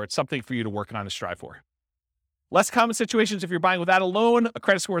credit score. It's something for you to work on and strive for. Less common situations, if you're buying without a loan, a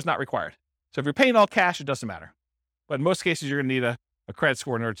credit score is not required. So if you're paying all cash, it doesn't matter. But in most cases, you're going to need a credit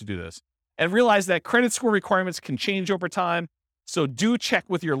score in order to do this. And realize that credit score requirements can change over time. So do check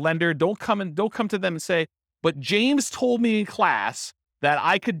with your lender. Don't come to them and say, but James told me in class that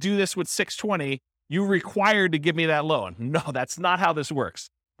I could do this with 620. you're required to give me that loan. No, that's not how this works.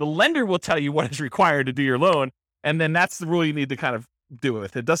 The lender will tell you what is required to do your loan, and then that's the rule you need to kind of do it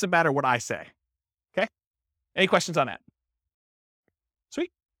with. It doesn't matter what I say. Okay? Any questions on that?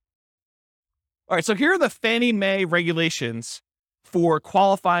 Sweet. All right, so here are the Fannie Mae regulations for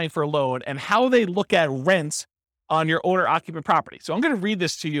qualifying for a loan and how they look at rents on your owner-occupant property. So I'm going to read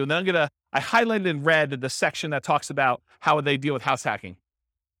this to you, and then I highlighted in red the section that talks about how they deal with house hacking.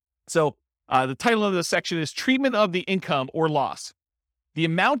 So the title of the section is Treatment of the Income or Loss. The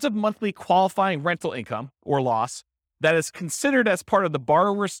amount of monthly qualifying rental income or loss that is considered as part of the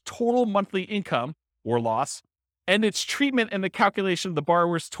borrower's total monthly income or loss, and its treatment in the calculation of the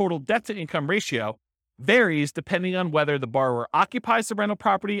borrower's total debt-to-income ratio varies depending on whether the borrower occupies the rental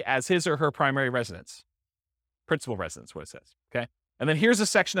property as his or her primary residence. Principal residence, what it says, okay? And then here's a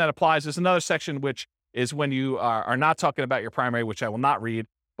section that applies. There's another section which is when you are not talking about your primary, which I will not read.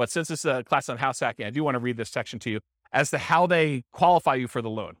 But since it's a class on house hacking, I do want to read this section to you as to how they qualify you for the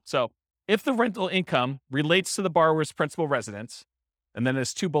loan. So if the rental income relates to the borrower's principal residence, and then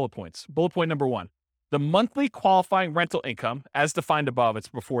there's 2 bullet points. Bullet point number 1, the monthly qualifying rental income, as defined above, it's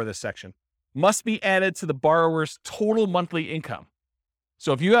before this section, must be added to the borrower's total monthly income.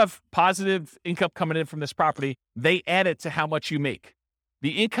 So if you have positive income coming in from this property, they add it to how much you make.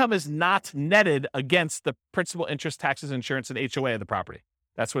 The income is not netted against the principal, interest, taxes, insurance, and HOA of the property.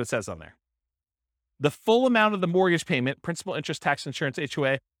 That's what it says on there. The full amount of the mortgage payment, principal, interest, tax, insurance,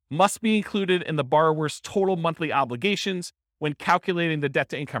 HOA, must be included in the borrower's total monthly obligations when calculating the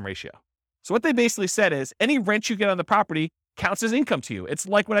debt-to-income ratio. So what they basically said is any rent you get on the property counts as income to you. It's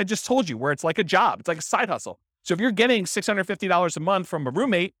like what I just told you, where it's like a job. It's like a side hustle. So if you're getting $650 a month from a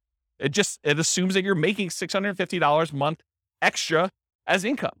roommate, it assumes that you're making $650 a month extra as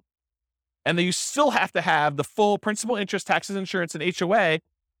income. And then you still have to have the full principal, interest, taxes, insurance, and HOA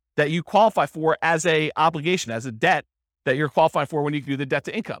that you qualify for as a obligation, as a debt that you're qualifying for when you do the debt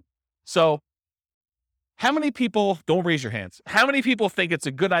to income. So how many people, don't raise your hands, how many people think it's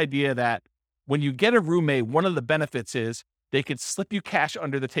a good idea that when you get a roommate, one of the benefits is they can slip you cash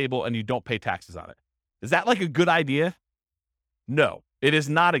under the table and you don't pay taxes on it? Is that like a good idea? No, it is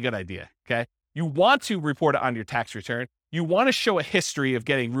not a good idea, okay? You want to report it on your tax return. You want to show a history of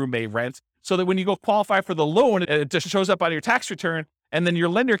getting roommate rent so that when you go qualify for the loan, it just shows up on your tax return and then your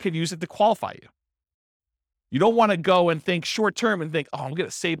lender can use it to qualify you. You don't want to go and think short term and think, oh, I'm going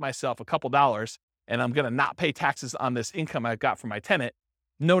to save myself a couple dollars and I'm going to not pay taxes on this income I got from my tenant.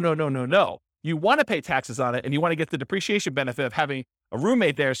 No. You want to pay taxes on it and you want to get the depreciation benefit of having a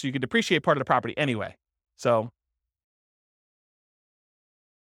roommate there so you can depreciate part of the property anyway. So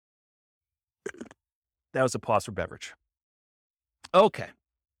that was a pause for beverage. Okay.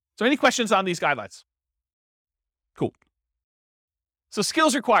 So any questions on these guidelines? Cool. So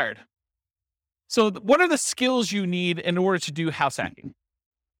skills required. So what are the skills you need in order to do house hacking?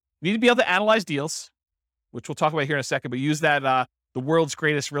 You need to be able to analyze deals, which we'll talk about here in a second, but use that the world's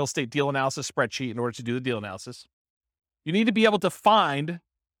greatest real estate deal analysis spreadsheet in order to do the deal analysis. You need to be able to find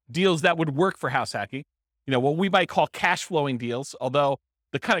deals that would work for house hacking. You know, what we might call cash flowing deals, although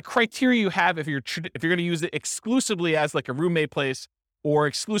the kind of criteria you have if you're going to use it exclusively as like a roommate place or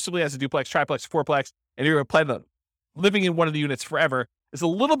exclusively as a duplex, triplex, fourplex, and you're planning on living in one of the units forever is a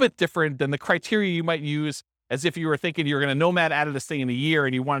little bit different than the criteria you might use as if you were thinking you're going to nomad out of this thing in a year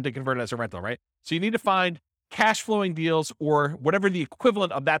and you wanted to convert it as a rental, right? So you need to find cash flowing deals or whatever the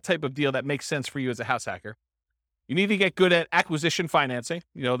equivalent of that type of deal that makes sense for you as a house hacker. You need to get good at acquisition financing,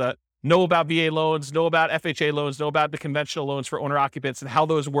 know about VA loans, know about FHA loans, know about the conventional loans for owner occupants and how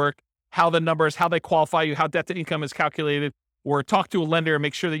those work, how the numbers, how they qualify you, how debt to income is calculated, or talk to a lender and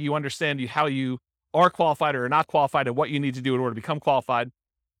make sure that you understand how you are qualified or not qualified and what you need to do in order to become qualified.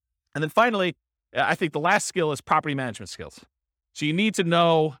 And then finally, I think the last skill is property management skills. So you need to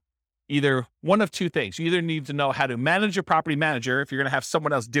know either one of two things. You either need to know how to manage your property manager if you're going to have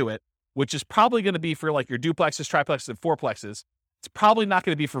someone else do it, which is probably going to be for like your duplexes, triplexes, and fourplexes. It's probably not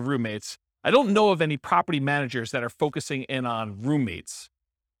going to be for roommates. I don't know of any property managers that are focusing in on roommates.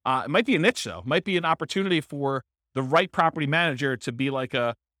 It might be a niche though. It might be an opportunity for the right property manager to be like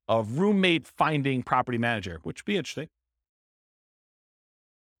a roommate finding property manager, which would be interesting.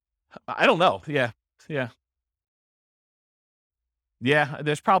 I don't know. Yeah.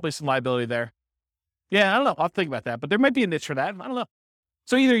 There's probably some liability there. Yeah, I don't know. I'll think about that, but there might be a niche for that. I don't know.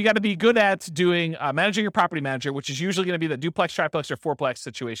 So either you got to be good at doing managing your property manager, which is usually going to be the duplex, triplex, or fourplex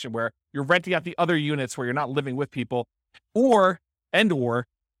situation where you're renting out the other units where you're not living with people, or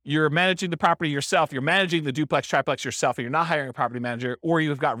you're managing the property yourself. You're managing the duplex, triplex yourself, and you're not hiring a property manager, or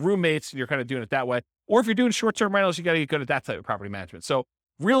you've got roommates and you're kind of doing it that way. Or if you're doing short-term rentals, you got to get good at that type of property management. So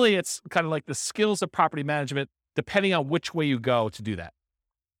really it's kind of like the skills of property management, depending on which way you go to do that.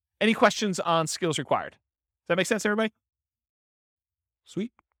 Any questions on skills required? Does that make sense, everybody?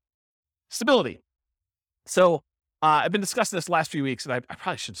 Sweet. Stability. So I've been discussing this last few weeks, and I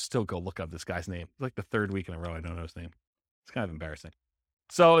probably should still go look up this guy's name. It's like the third week in a row I don't know his name. It's kind of embarrassing.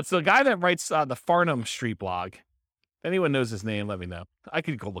 So it's the guy that writes the Farnham Street blog. If anyone knows his name, let me know. I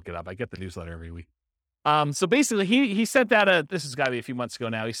could go look it up. I get the newsletter every week. So basically, he sent out this has got to be a few months ago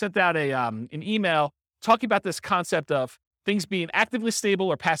now. He sent out an email talking about this concept of things being actively stable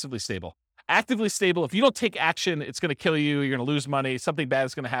or passively stable. Actively stable, if you don't take action, it's going to kill you. You're going to lose money. Something bad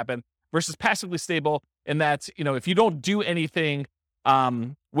is going to happen. Versus passively stable, in that, if you don't do anything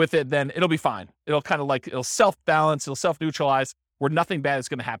with it, then it'll be fine. It'll kind of like, it'll self-balance, it'll self-neutralize, where nothing bad is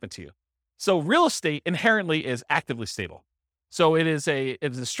going to happen to you. So real estate inherently is actively stable. So it's a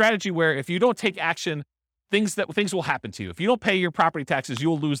strategy where if you don't take action, things will happen to you. If you don't pay your property taxes,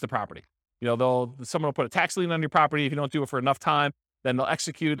 you'll lose the property. Someone will put a tax lien on your property. If you don't do it for enough time, then they'll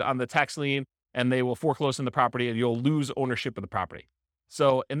execute on the tax lien and they will foreclose on the property and you'll lose ownership of the property.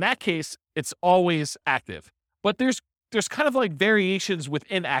 So in that case, it's always active. But there's kind of like variations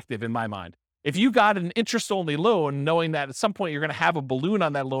within active in my mind. If you got an interest-only loan, knowing that at some point you're going to have a balloon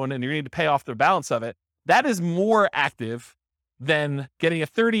on that loan and you need to pay off the balance of it, that is more active than getting a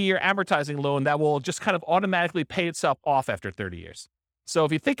 30-year amortizing loan that will just kind of automatically pay itself off after 30 years. So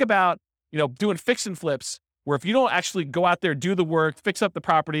if you think about, doing fix and flips, where if you don't actually go out there, do the work, fix up the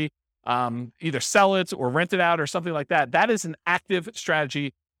property, either sell it or rent it out or something like that, that is an active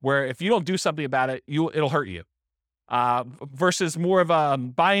strategy where if you don't do something about it, it'll hurt you. Versus more of a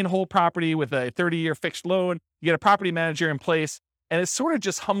buy and hold property with a 30-year fixed loan, you get a property manager in place, and it sort of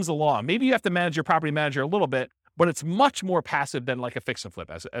just hums along. Maybe you have to manage your property manager a little bit, but it's much more passive than like a fix and flip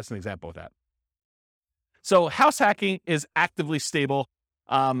as an example of that. So house hacking is actively stable.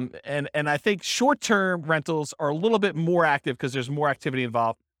 And I think short-term rentals are a little bit more active because there's more activity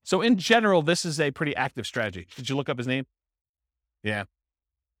involved. So in general, this is a pretty active strategy. Did you look up his name? Yeah,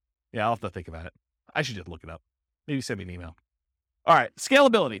 I'll have to think about it. I should just look it up. Maybe send me an email. All right,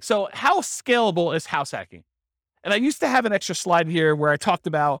 scalability. So how scalable is house hacking? And I used to have an extra slide here where I talked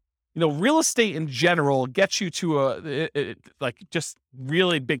about, real estate in general gets you to just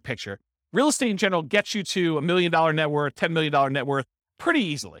really big picture. Real estate in general gets you to $1 million net worth, $10 million net worth pretty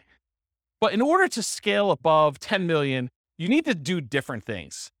easily. But in order to scale above 10 million, you need to do different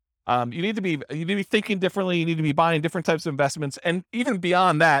things. You need to be thinking differently. You need to be buying different types of investments. And even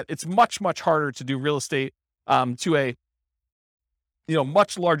beyond that, it's much, much harder to do real estate to a,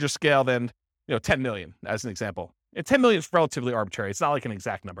 much larger scale than, 10 million as an example. And 10 million is relatively arbitrary. It's not like an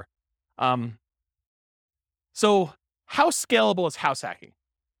exact number. So how scalable is house hacking?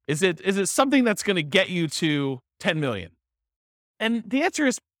 Is it something that's going to get you to 10 million? And the answer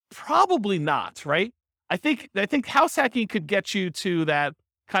is probably not, right? I think house hacking could get you to that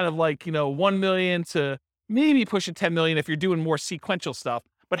kind of like, 1 million to maybe pushing 10 million if you're doing more sequential stuff.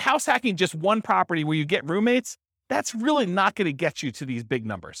 But house hacking just one property where you get roommates, that's really not going to get you to these big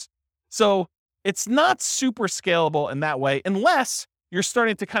numbers. So it's not super scalable in that way, unless you're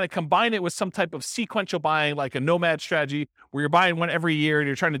starting to kind of combine it with some type of sequential buying, like a nomad strategy where you're buying one every year and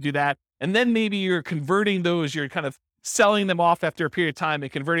you're trying to do that. And then maybe you're converting those, you're kind of selling them off after a period of time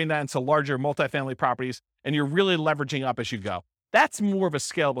and converting that into larger multifamily properties. And you're really leveraging up as you go. That's more of a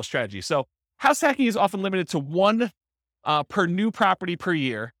scalable strategy. So house hacking is often limited to one per new property per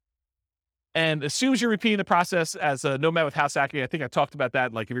year. And as soon as you're repeating the process as a nomad with house hacking, I think I talked about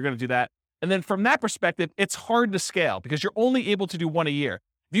that, like if you're going to do that. And then from that perspective, it's hard to scale because you're only able to do one a year.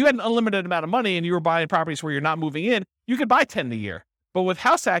 If you had an unlimited amount of money and you were buying properties where you're not moving in, you could buy 10 a year. But with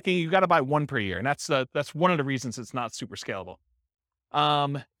house hacking, you got to buy one per year. And that's one of the reasons it's not super scalable.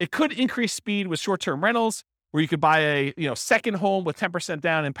 It could increase speed with short-term rentals where you could buy a second home with 10%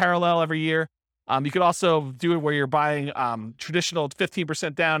 down in parallel every year. You could also do it where you're buying traditional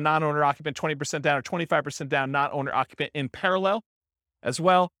 15% down, non-owner occupant, 20% down, or 25% down, non-owner occupant in parallel as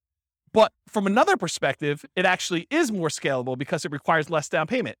well. But from another perspective, it actually is more scalable because it requires less down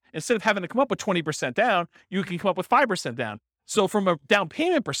payment. Instead of having to come up with 20% down, you can come up with 5% down. So from a down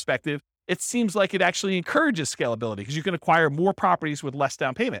payment perspective, it seems like it actually encourages scalability because you can acquire more properties with less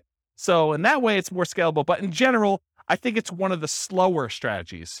down payment. So in that way, it's more scalable. But in general, I think it's one of the slower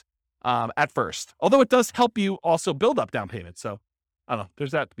strategies at first, although it does help you also build up down payment. So I don't know,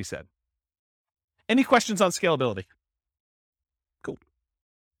 there's that to be said. Any questions on scalability? Cool.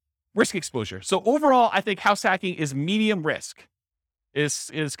 Risk exposure. So overall, I think house hacking is medium risk,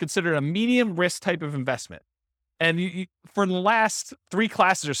 is considered a medium risk type of investment. And for the last 3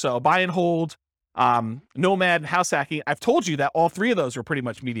 classes or so, buy and hold, Nomad, and house hacking, I've told you that all three of those are pretty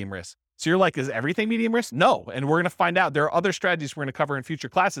much medium risk. So you're like, is everything medium risk? No. And we're going to find out. There are other strategies we're going to cover in future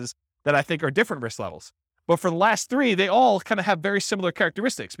classes that I think are different risk levels. But for the last three, they all kind of have very similar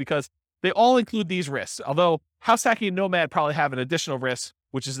characteristics because they all include these risks. Although house hacking and Nomad probably have an additional risk,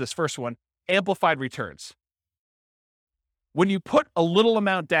 which is this first one, amplified returns. When you put a little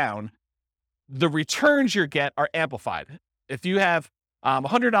amount down, the returns you get are amplified. If you have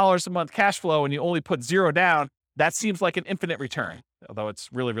 $100 a month cash flow and you only put $0 down, that seems like an infinite return, although it's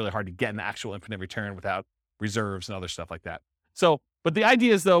really, really hard to get an actual infinite return without reserves and other stuff like that. So, but the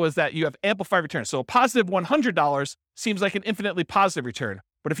idea is that you have amplified returns. So a positive $100 seems like an infinitely positive return.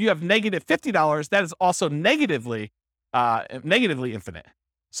 But if you have negative $50, that is also negatively infinite.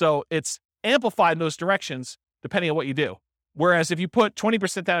 So it's amplified in those directions depending on what you do. Whereas if you put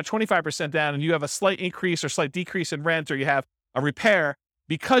 20% down or 25% down and you have a slight increase or slight decrease in rent, or you have a repair,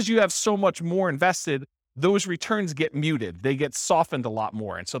 because you have so much more invested, those returns get muted. They get softened a lot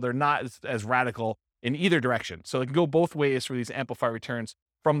more. And so they're not as radical in either direction. So it can go both ways for these amplified returns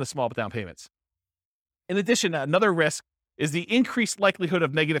from the small down payments. In addition, another risk is the increased likelihood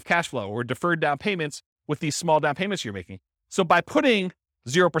of negative cash flow or deferred down payments with these small down payments you're making. So by putting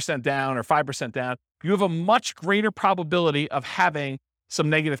 0% down or 5% down, you have a much greater probability of having some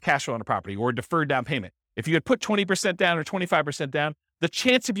negative cash flow on a property or deferred down payment. If you had put 20% down or 25% down, the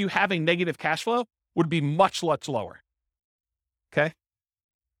chance of you having negative cash flow would be much, much lower. Okay.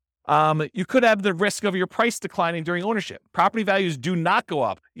 You could have the risk of your price declining during ownership. Property values do not go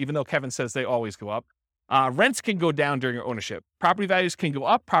up, even though Kevin says they always go up. Rents can go down during your ownership. Property values can go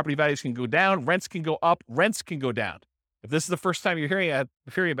up, property values can go down, rents can go up, rents can go down. If this is the first time you're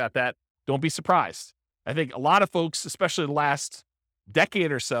hearing about that, don't be surprised. I think a lot of folks, especially the last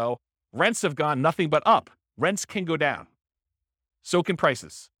decade or so, rents have gone nothing but up. Rents can go down. So can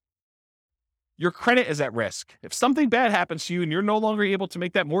prices. Your credit is at risk. If something bad happens to you and you're no longer able to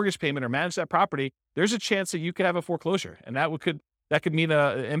make that mortgage payment or manage that property, there's a chance that you could have a foreclosure, and that could mean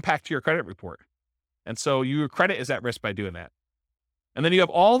an impact to your credit report. And so your credit is at risk by doing that. And then you have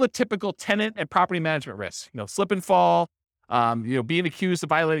all the typical tenant and property management risks, slip and fall, being accused of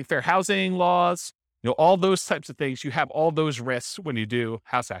violating fair housing laws, all those types of things. You have all those risks when you do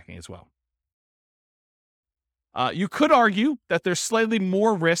house hacking as well. You could argue that there's slightly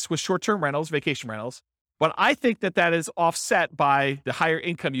more risk with short-term rentals, vacation rentals, but I think that is offset by the higher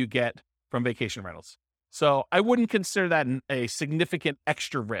income you get from vacation rentals. So I wouldn't consider that a significant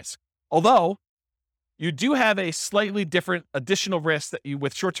extra risk. Although you do have a slightly different additional risk that you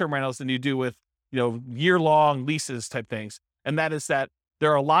with short-term rentals than you do with, year-long leases type things. And that is that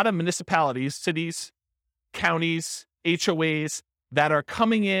there are a lot of municipalities, cities, counties, HOAs that are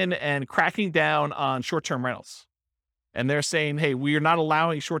coming in and cracking down on short-term rentals. And they're saying, hey, we are not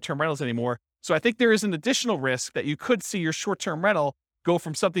allowing short-term rentals anymore. So I think there is an additional risk that you could see your short-term rental go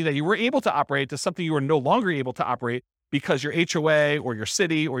from something that you were able to operate to something you are no longer able to operate because your HOA or your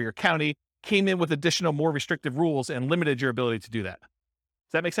city or your county came in with additional, more restrictive rules and limited your ability to do that.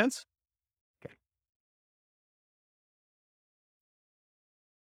 Does that make sense? Okay.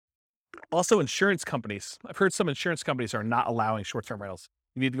 Also, insurance companies. I've heard some insurance companies are not allowing short-term rentals.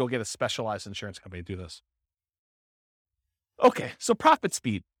 You need to go get a specialized insurance company to do this. Okay, so profit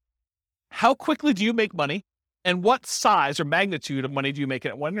speed. How quickly do you make money? And what size or magnitude of money do you make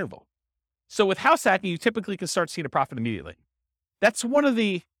at one interval? So with house hacking, you typically can start seeing a profit immediately. That's one of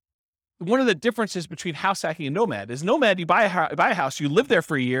the differences between house hacking and nomad. Is nomad, you buy a house, you live there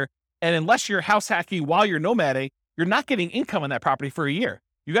for a year, and unless you're house hacking while you're nomading, you're not getting income on that property for a year.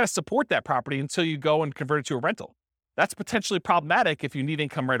 You got to support that property until you go and convert it to a rental. That's potentially problematic if you need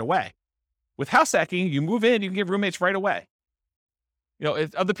income right away. With house hacking, you move in, you can get roommates right away.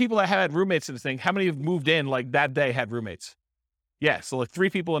 Of the people that had roommates in this thing, how many have moved in like that day had roommates? Yeah, so like 3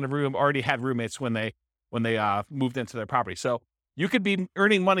 people in the room already had roommates when they moved into their property. So you could be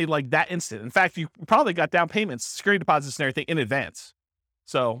earning money like that instant. In fact, you probably got down payments, security deposits and everything in advance.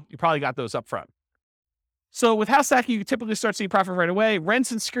 So you probably got those up front. So with house hacking, you typically start seeing profit right away.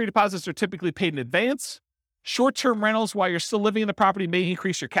 Rents and security deposits are typically paid in advance. Short-term rentals while you're still living in the property may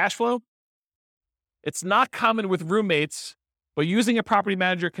increase your cash flow. It's not common with roommates, but using a property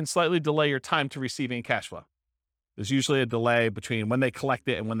manager can slightly delay your time to receiving cash flow. There's usually a delay between when they collect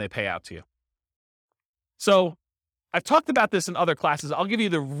it and when they pay out to you. So I've talked about this in other classes. I'll give you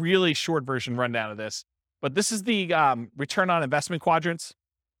the really short version rundown of this, but this is the return on investment quadrants.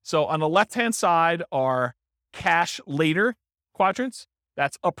 So on the left-hand side are cash later quadrants.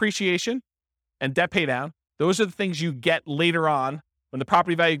 That's appreciation and debt pay down. Those are the things you get later on when the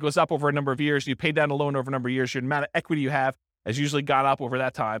property value goes up over a number of years. You pay down a loan over a number of years. Your amount of equity you have has usually gone up over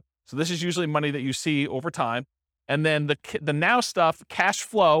that time. So this is usually money that you see over time. And then the now stuff, cash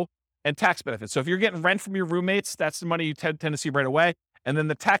flow and tax benefits. So if you're getting rent from your roommates, that's the money you tend to see right away. And then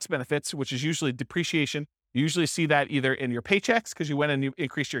the tax benefits, which is usually depreciation, you usually see that either in your paychecks because you went and you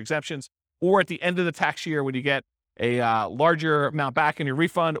increased your exemptions, or at the end of the tax year when you get a larger amount back in your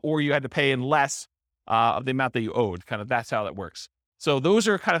refund, or you had to pay in less of the amount that you owed. Kind of that's how that works. So those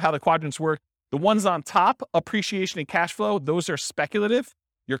are kind of how the quadrants work. The ones on top, appreciation and cash flow, those are speculative.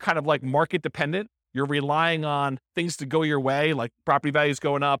 You're kind of like market dependent. You're relying on things to go your way, like property values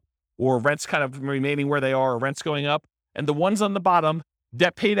going up or rents kind of remaining where they are or rents going up. And the ones on the bottom,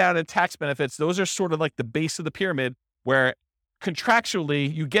 debt pay down and tax benefits, those are sort of like the base of the pyramid where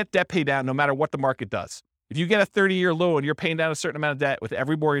contractually you get debt pay down no matter what the market does. If you get a 30-year loan, you're paying down a certain amount of debt with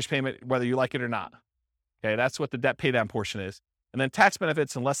every mortgage payment, whether you like it or not. Okay, that's what the debt pay down portion is. And then tax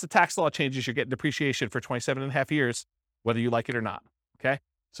benefits, unless the tax law changes, you're getting depreciation for 27 and a half years, whether you like it or not. Okay,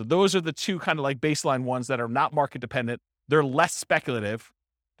 so those are the two kind of like baseline ones that are not market dependent. They're less speculative.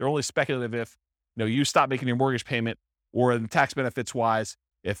 They're only speculative if you stop making your mortgage payment, or in tax benefits wise,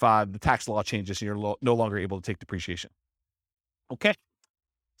 if the tax law changes and you're no longer able to take depreciation. Okay,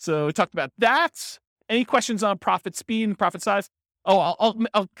 so we talked about that. Any questions on profit speed and profit size? Oh,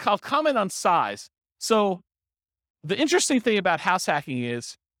 I'll comment on size. So the interesting thing about house hacking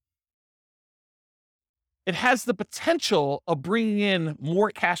is it has the potential of bringing in more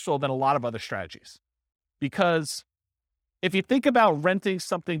cash flow than a lot of other strategies. Because if you think about renting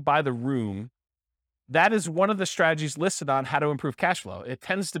something by the room, that is one of the strategies listed on how to improve cash flow. It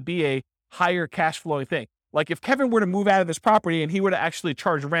tends to be a higher cash flowing thing. Like if Kevin were to move out of his property and he were to actually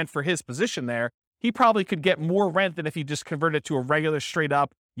charge rent for his position there, he probably could get more rent than if he just converted it to a regular straight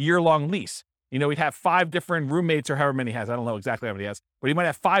up year-long lease. He'd have 5 different roommates or however many he has. I don't know exactly how many he has, but he might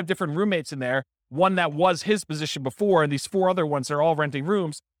have 5 different roommates in there. One that was his position before, and these 4 other ones are all renting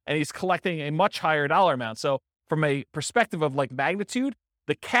rooms, and he's collecting a much higher dollar amount. So from a perspective of like magnitude,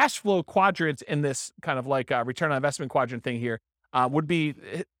 the cash flow quadrant in this kind of like return on investment quadrant thing here would be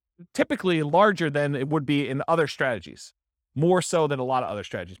typically larger than it would be in other strategies, more so than a lot of other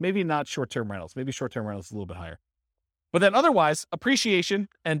strategies. Maybe not short-term rentals. Maybe short-term rentals is a little bit higher. But then otherwise, appreciation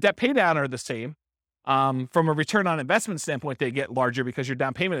and debt pay down are the same. From a return on investment standpoint, they get larger because your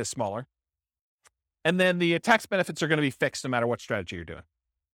down payment is smaller. And then the tax benefits are going to be fixed no matter what strategy you're doing.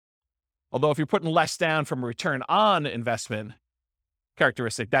 Although if you're putting less down from a return on investment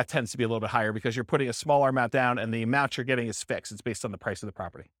characteristic, that tends to be a little bit higher because you're putting a smaller amount down and the amount you're getting is fixed. It's based on the price of the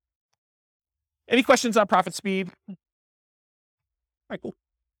property. Any questions on profit speed? All right, cool.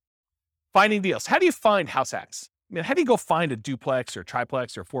 Finding deals. How do you find house hacks? How do you go find a duplex or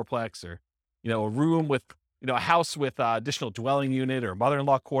triplex or fourplex or, a room with, a house with additional dwelling unit or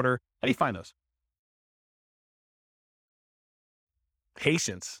mother-in-law quarter? How do you find those?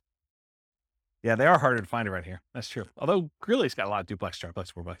 Patience. Yeah, they are harder to find around here. That's true. Although Greeley's got a lot of duplex,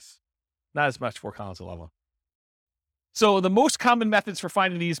 triplex, fourplex. Not as much Fort Collins, a lot of them. So the most common methods for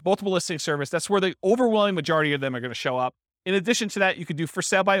finding these, multiple listing service, that's where the overwhelming majority of them are going to show up. In addition to that, you could do for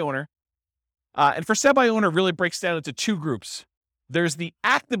sale by owner. And for sale by owner really breaks down into 2 groups. There's the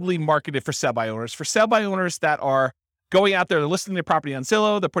actively marketed for sale by owners that are going out there, they're listing their property on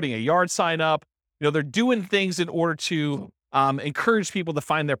Zillow, they're putting a yard sign up, they're doing things in order to encourage people to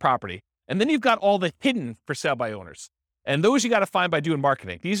find their property. And then you've got all the hidden for sale by owners. And those you got to find by doing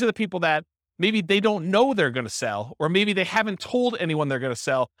marketing. These are the people that maybe they don't know they're going to sell, or maybe they haven't told anyone they're going to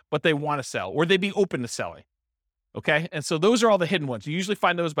sell, but they want to sell, or they'd be open to selling. Okay. And so those are all the hidden ones. You usually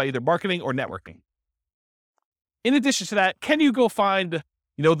find those by either marketing or networking. In addition to that, can you go find,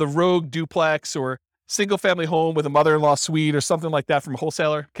 the rogue duplex or single family home with a mother-in-law suite or something like that from a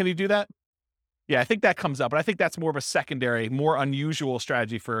wholesaler? Can you do that? Yeah, I think that comes up, but I think that's more of a secondary, more unusual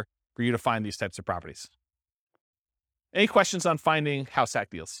strategy for you to find these types of properties. Any questions on finding house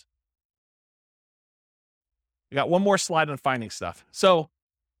hack deals? We got one more slide on finding stuff. So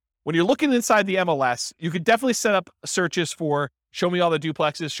when you're looking inside the MLS, you could definitely set up searches for show me all the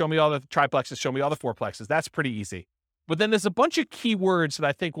duplexes, show me all the triplexes, show me all the fourplexes. That's pretty easy. But then there's a bunch of keywords that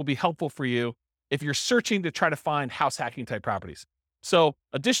I think will be helpful for you if you're searching to try to find house hacking type properties. So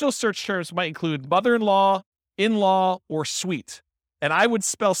additional search terms might include mother-in-law, in-law, or suite. And I would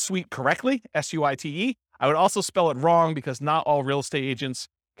spell suite correctly, S-U-I-T-E. I would also spell it wrong because not all real estate agents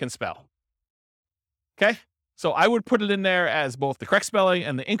can spell. Okay? So I would put it in there as both the correct spelling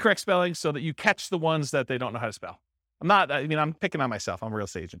and the incorrect spelling so that you catch the ones that they don't know how to spell. I'm picking on myself. I'm a real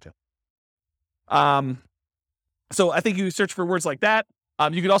estate agent too. So I think you search for words like that.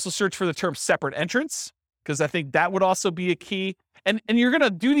 You could also search for the term separate entrance, because I think that would also be a key. And you're going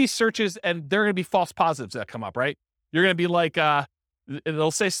to do these searches and there are going to be false positives that come up, right? You're going to be like,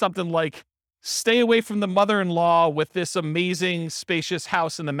 It'll say something like, stay away from the mother-in-law with this amazing spacious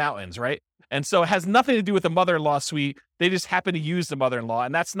house in the mountains, right? And so it has nothing to do with the mother-in-law suite. They just happen to use the mother-in-law,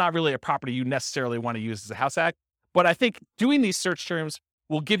 and that's not really a property you necessarily want to use as a house hack. But I think doing these search terms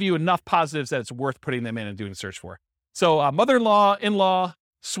will give you enough positives that it's worth putting them in and doing a search for. So mother-in-law, in-law,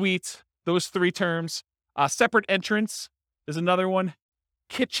 suite, those three terms. Separate entrance is another one.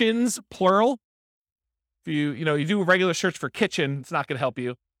 Kitchens, plural. If you do a regular search for kitchen, it's not going to help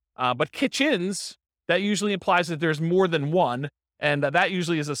you. But kitchens, that usually implies that there's more than one, and that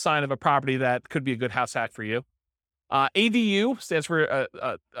usually is a sign of a property that could be a good house hack for you. ADU stands for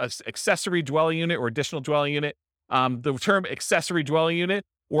accessory dwelling unit or additional dwelling unit. The term accessory dwelling unit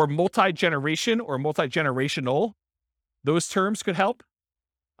or multi-generation or multi-generational, those terms could help.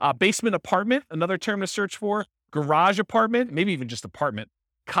 Basement apartment, another term to search for. Garage apartment, maybe even just apartment.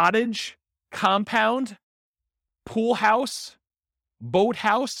 Cottage, compound, pool house, boat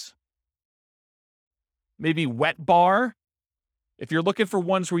house, maybe wet bar. If you're looking for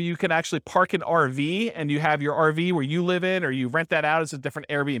ones where you can actually park an RV and you have your RV where you live in, or you rent that out as a different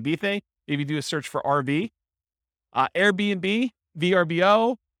Airbnb thing, if you do a search for RV. Airbnb,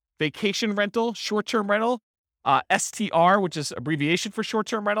 VRBO, vacation rental, short-term rental, STR, which is abbreviation for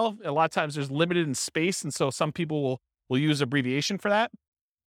short-term rental. A lot of times there's limited in space, and so some people will use abbreviation for that.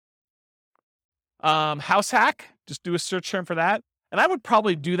 House hack, just do a search term for that. And I would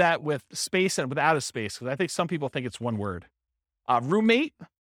probably do that with space and without a space, because I think some people think it's one word. Roommate,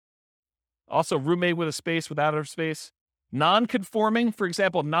 also roommate with a space, without a space. Non-conforming, for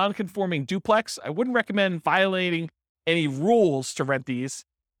example, non-conforming duplex. I wouldn't recommend violating any rules to rent these,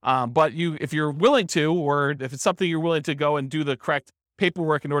 but if you're willing to, or if it's something you're willing to go and do the correct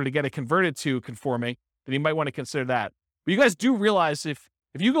paperwork in order to get it converted to conforming, then you might want to consider that. But you guys do realize if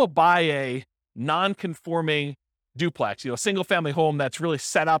you go buy a non-conforming duplex, a single family home that's really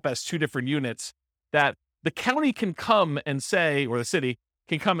set up as two different units, that the county can come and say, or the city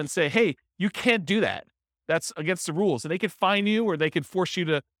can come and say, hey, you can't do that. That's against the rules. And they could fine you, or they could force you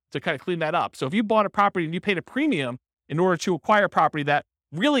to kind of clean that up. So if you bought a property and you paid a premium in order to acquire a property that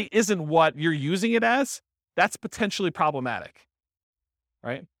really isn't what you're using it as, that's potentially problematic,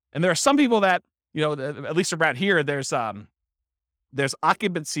 right? And there are some people that, at least around here, there's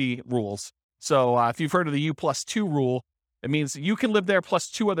occupancy rules. So if you've heard of the U+2 rule, it means you can live there plus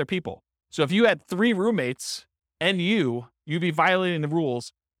two other people. So if you had 3 roommates and you'd be violating the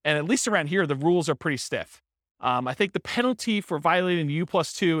rules. And at least around here, the rules are pretty stiff. I think the penalty for violating the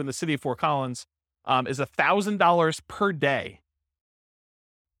U+2 in the city of Fort Collins is $1,000 per day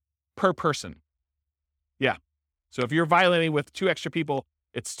per person. Yeah. So if you're violating with 2 extra people,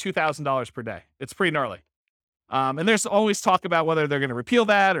 it's $2,000 per day. It's pretty gnarly. And there's always talk about whether they're going to repeal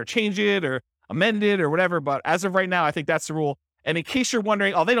that or change it or amend it or whatever. But as of right now, I think that's the rule. And in case you're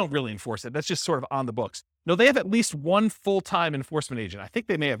wondering, they don't really enforce it. That's just sort of on the books. No, they have at least one full-time enforcement agent. I think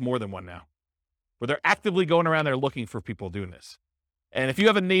they may have more than one now, where they're actively going around there looking for people doing this. And if you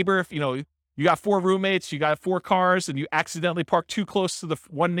have a neighbor, if you got 4 roommates, you got 4 cars, and you accidentally park too close to the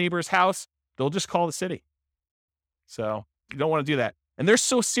one neighbor's house, they'll just call the city. So you don't want to do that. And they're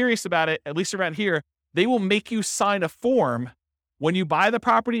so serious about it, at least around here, they will make you sign a form when you buy the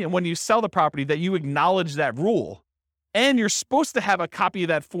property and when you sell the property that you acknowledge that rule. And you're supposed to have a copy of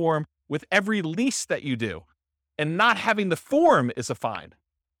that form with every lease that you do. And not having the form is a fine.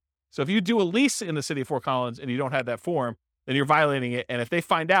 So if you do a lease in the city of Fort Collins and you don't have that form, then you're violating it. And if they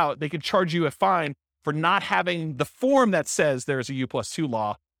find out, they can charge you a fine for not having the form that says there's a U+2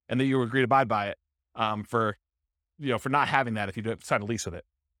 law and that you agree to abide by it, for not having that if you don't sign a lease with it.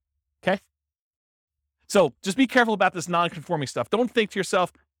 Okay? So just be careful about this non-conforming stuff. Don't think to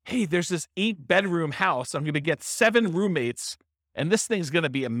yourself, hey, there's this 8-bedroom house. I'm going to get 7 roommates, and this thing's going to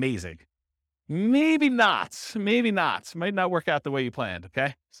be amazing. Maybe not. Maybe not. Might not work out the way you planned,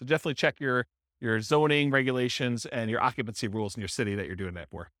 okay? So definitely check your zoning regulations and your occupancy rules in your city that you're doing that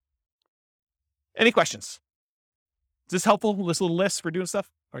for. Any questions? Is this helpful, this little list for doing stuff?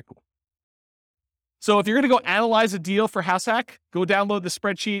 All right, cool. So if you're going to go analyze a deal for House Hack, go download the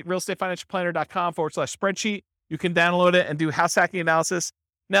spreadsheet, realestatefinancialplanner.com/spreadsheet. You can download it and do house hacking analysis.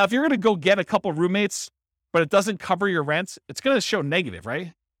 Now, if you're going to go get a couple roommates, but it doesn't cover your rent, it's going to show negative,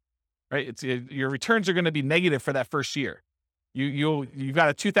 right? Right? Your returns are going to be negative for that first year. You've got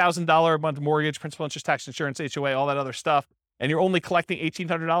a $2,000 a month mortgage, principal, interest, tax, insurance, HOA, all that other stuff, and you're only collecting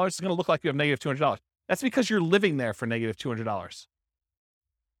 $1,800. It's going to look like you have negative $200. That's because you're living there for negative $200.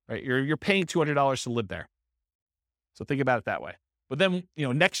 Right? You're paying $200 to live there. So think about it that way. But then,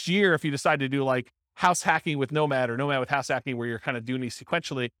 next year, if you decide to do like house hacking with Nomad or Nomad with house hacking, where you're kind of doing these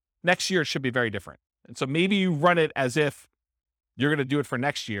sequentially, next year it should be very different. And so maybe you run it as if you're going to do it for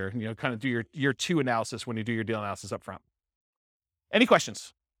next year, kind of do your year 2 analysis when you do your deal analysis up front. Any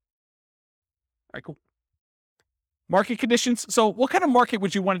questions? All right, cool. Market conditions. So what kind of market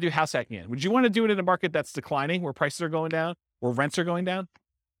would you want to do house hacking in? Would you want to do it in a market that's declining, where prices are going down, where rents are going down?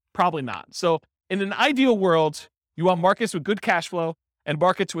 Probably not. So in an ideal world, you want markets with good cash flow and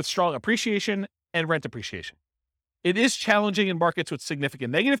markets with strong appreciation and rent appreciation. It is challenging in markets with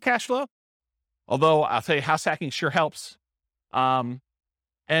significant negative cash flow, although I'll tell you, house hacking sure helps. And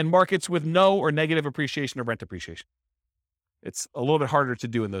markets with no or negative appreciation or rent appreciation. It's a little bit harder to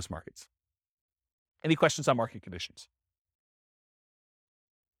do in those markets. Any questions on market conditions?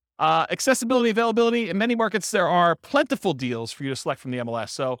 Accessibility, availability. In many markets, there are plentiful deals for you to select from the MLS.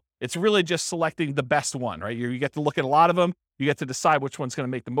 So it's really just selecting the best one, right? You get to look at a lot of them. You get to decide which one's going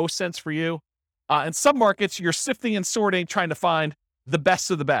to make the most sense for you. In some markets, you're sifting and sorting, trying to find the best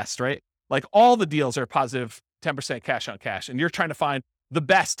of the best, right? Like all the deals are positive 10% cash on cash, and you're trying to find the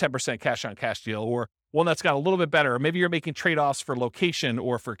best 10% cash on cash deal, or one that's got a little bit better. Or maybe you're making trade-offs for location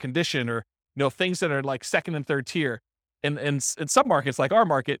or for condition, or things that are like second and third tier. And in some markets, like our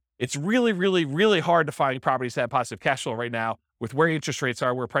market, it's really, really, really hard to find properties that have positive cash flow right now with where interest rates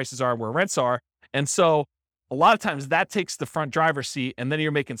are, where prices are, where rents are. And so a lot of times that takes the front driver's seat, and then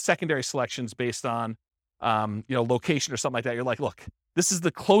you're making secondary selections based on, location or something like that. You're like, look, this is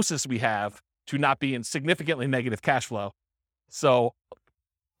the closest we have to not being significantly negative cash flow. So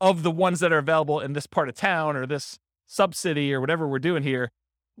of the ones that are available in this part of town or this sub-city or whatever we're doing here,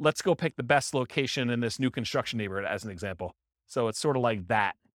 let's go pick the best location in this new construction neighborhood as an example. So it's sort of like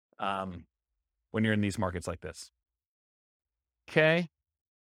that when you're in these markets like this. Okay.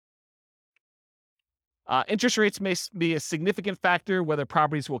 Interest rates may be a significant factor whether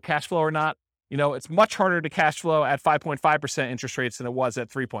properties will cash flow or not. It's much harder to cash flow at 5.5% interest rates than it was at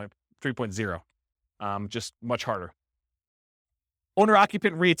 3.0. Just much harder.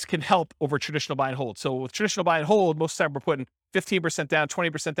 Owner-occupant REITs can help over traditional buy and hold. So with traditional buy and hold, most of the time we're putting 15% down,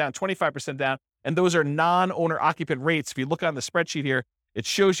 20% down, 25% down, and those are non-owner-occupant rates. If you look on the spreadsheet here, it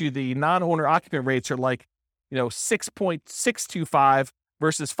shows you the non-owner-occupant rates are like, 6.625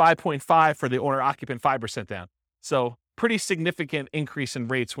 versus 5.5 for the owner-occupant 5% down. So pretty significant increase in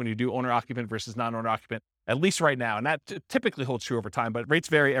rates when you do owner-occupant versus non-owner-occupant, at least right now. And that typically holds true over time, but rates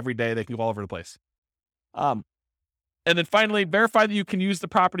vary every day. They can go all over the place. And then finally, verify that you can use the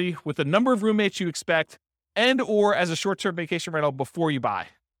property with the number of roommates you expect and or as a short-term vacation rental before you buy.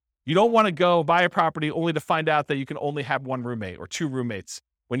 You don't want to go buy a property only to find out that you can only have one roommate or two roommates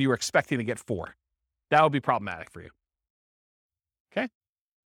when you were expecting to get 4. That would be problematic for you. Okay?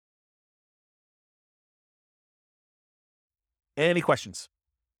 Any questions?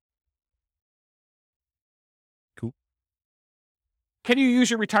 Cool. Can you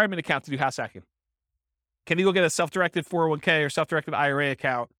use your retirement account to do house hacking? Can you go get a self-directed 401k or self-directed IRA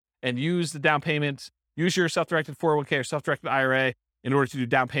account and use the down payments, use your self-directed 401k or self-directed IRA in order to do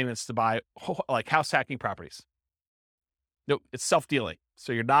down payments to buy like house hacking properties? Nope, it's self-dealing.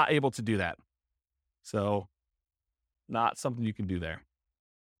 So you're not able to do that. So not something you can do there.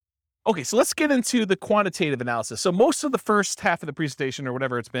 Okay, so let's get into the quantitative analysis. So most of the first half of the presentation or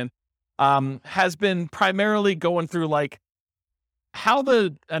whatever it's been has been primarily going through like how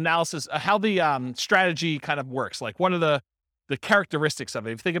the analysis, how the strategy kind of works. Like what are the characteristics of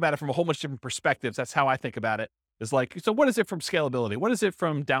it? If you think about it from a whole bunch of different perspectives, that's how I think about it. Is like, so what is it from scalability? What is it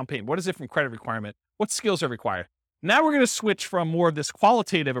from down payment? What is it from credit requirement? What skills are required? Now we're going to switch from more of this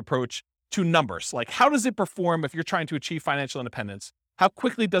qualitative approach to numbers. Like how does it perform if you're trying to achieve financial independence? How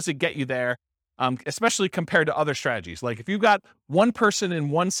quickly does it get you there? Especially compared to other strategies. Like if you've got one person in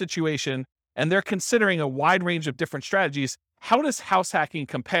one situation and they're considering a wide range of different strategies, how does house hacking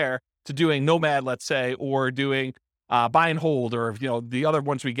compare to doing Nomad, let's say, or doing buy and hold, or the other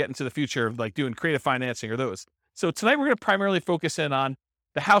ones we get into the future, like doing creative financing or those? So tonight we're going to primarily focus in on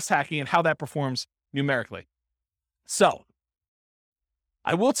the house hacking and how that performs numerically. So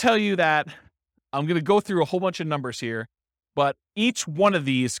I will tell you that I'm going to go through a whole bunch of numbers here, but each one of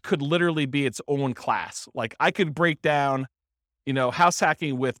these could literally be its own class. Like I could break down, house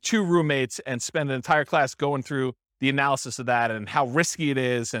hacking with 2 roommates and spend an entire class going through the analysis of that and how risky it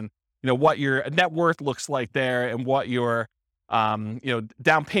is and, what your net worth looks like there and what your,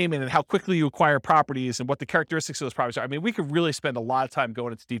 down payment and how quickly you acquire properties and what the characteristics of those properties are. I mean, we could really spend a lot of time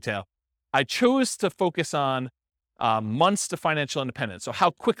going into detail. I chose to focus on months to financial independence. So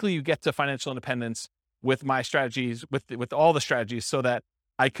how quickly you get to financial independence with my strategies, with all the strategies, so that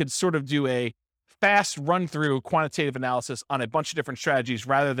I could sort of do a fast run through quantitative analysis on a bunch of different strategies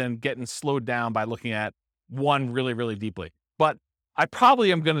rather than getting slowed down by looking at one really, really deeply. But I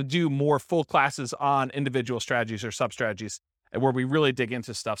probably am going to do more full classes on individual strategies or sub-strategies and where we really dig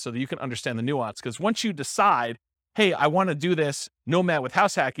into stuff so that you can understand the nuance. Because once you decide, hey, I want to do this nomad with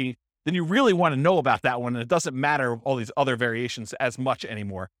house hacking, then you really want to know about that one. And it doesn't matter all these other variations as much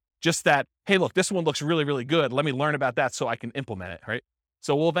anymore. Just that, hey, look, this one looks really, really good. Let me learn about that so I can implement it, right?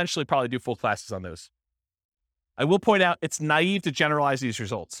 So we'll eventually probably do full classes on those. I will point out it's naive to generalize these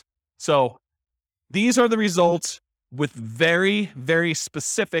results. So these are the results with very, very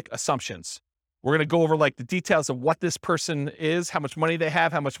specific assumptions. We're going to go over like the details of what this person is, how much money they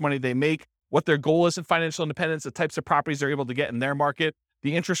have, how much money they make, what their goal is in financial independence, the types of properties they're able to get in their market,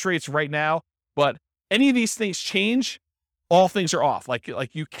 the interest rates right now. But any of these things change, all things are off. Like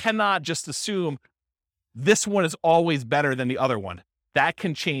you cannot just assume this one is always better than the other one. That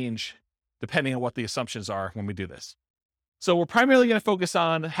can change depending on what the assumptions are when we do this. So we're primarily going to focus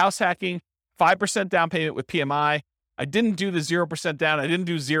on house hacking, 5% down payment with PMI. I didn't do the 0% down. I didn't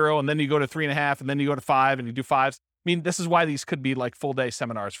do 0. And then you go to 3.5 and then you go to 5 and you do 5s. I mean, this is why these could be like full day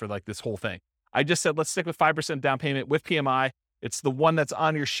seminars for like this whole thing. I just said, let's stick with 5% down payment with PMI. It's the one that's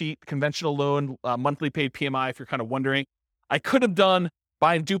on your sheet, conventional loan, monthly paid PMI, if you're kind of wondering. I could have done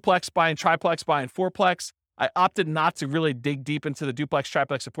buying duplex, buying triplex, buying fourplex. I opted not to really dig deep into the duplex,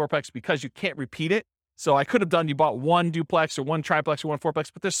 triplex, and fourplex because you can't repeat it. So I could have done, you bought one duplex or one triplex or one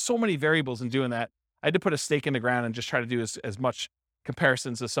fourplex, but there's so many variables in doing that. I had to put a stake in the ground and just try to do as much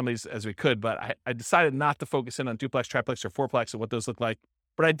comparisons of some of these as we could. But I decided not to focus in on duplex, triplex, or fourplex and what those look like.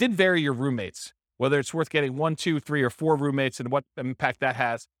 But I did vary your roommates, whether it's worth getting 1, 2, 3, or 4 roommates and what impact that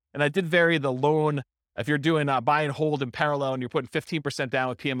has. And I did vary the loan. If you're doing buy and hold in parallel and you're putting 15% down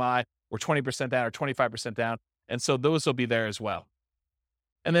with PMI or 20% down or 25% down. And so those will be there as well.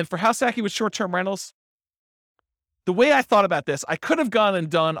 And then for house hacking with short-term rentals, the way I thought about this, I could have gone and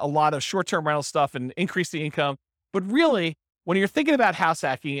done a lot of short-term rental stuff and increased the income. But really, when you're thinking about house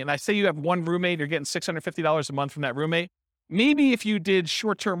hacking, and I say you have one roommate, you're getting $650 a month from that roommate, maybe if you did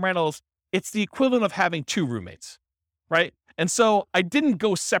short-term rentals, it's the equivalent of having 2 roommates, right? And so I didn't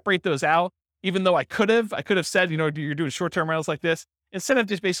go separate those out, even though I could have said, you're doing short-term rentals like this. Instead of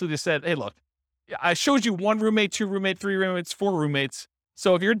just basically just said, hey, look, I showed you 1 roommate, 2 roommate, 3 roommates, 4 roommates.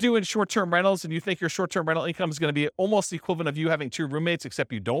 So if you're doing short-term rentals and you think your short-term rental income is going to be almost the equivalent of you having 2 roommates,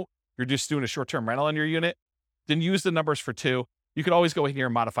 except you don't, you're just doing a short-term rental on your unit, then use the numbers for 2. You can always go in here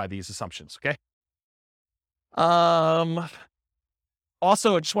and modify these assumptions, okay?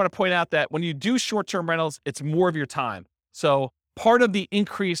 Also, I just want to point out that when you do short-term rentals, it's more of your time. So part of the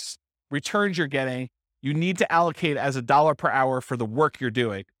increased returns you're getting, you need to allocate as $1 per hour for the work you're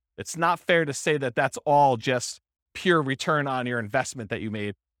doing. It's not fair to say that that's all just pure return on your investment that you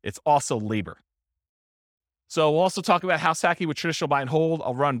made. It's also labor. So we'll also talk about house hacking with traditional buy and hold.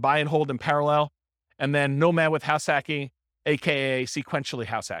 I'll run buy and hold in parallel. And then nomad with house hacking, AKA sequentially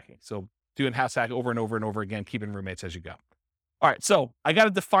house hacking. So doing house hack over and over and over again, keeping roommates as you go. All right, so I got to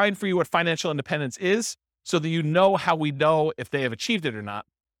define for you what financial independence is so that you know how we know if they have achieved it or not.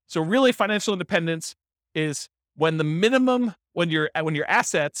 So really, financial independence is when your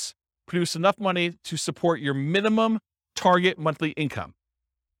assets produce enough money to support your minimum target monthly income.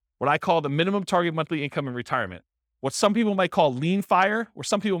 What I call the minimum target monthly income in retirement. What some people might call lean fire, or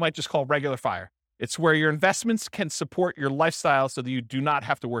some people might just call regular fire. It's where your investments can support your lifestyle so that you do not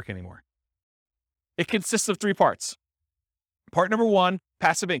have to work anymore. It consists of 3 parts. Part number 1,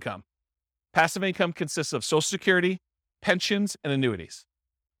 passive income. Passive income consists of Social Security, pensions, and annuities.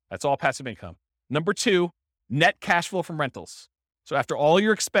 That's all passive income. Number 2, net cash flow from rentals. So after all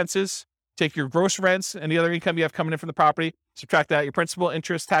your expenses, take your gross rents and the other income you have coming in from the property, subtract out your principal,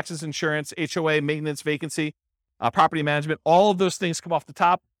 interest, taxes, insurance, HOA, maintenance, vacancy, property management, all of those things come off the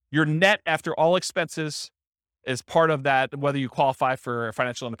top. Your net after all expenses is part of that, whether you qualify for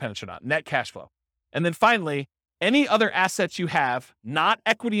financial independence or not, net cash flow. And then finally, any other assets you have, not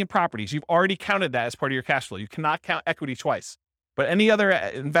equity in properties, you've already counted that as part of your cash flow. You cannot count equity twice. But any other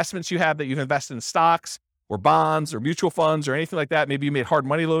investments you have that you've invested in stocks or bonds or mutual funds or anything like that, maybe you made hard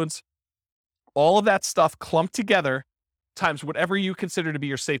money loans, all of that stuff clumped together times whatever you consider to be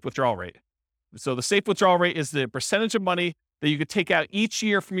your safe withdrawal rate. So the safe withdrawal rate is the percentage of money that you could take out each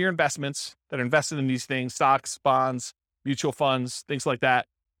year from your investments that are invested in these things, stocks, bonds, mutual funds, things like that,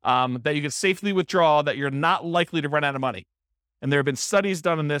 that you can safely withdraw that you're not likely to run out of money. And there have been studies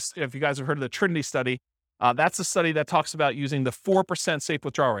done on this. If you guys have heard of the Trinity study, that's a study that talks about using the 4% safe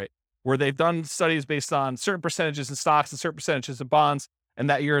withdrawal rate, where they've done studies based on certain percentages in stocks and certain percentages in bonds, and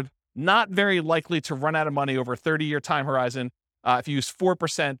that you're not very likely to run out of money over a 30-year time horizon if you use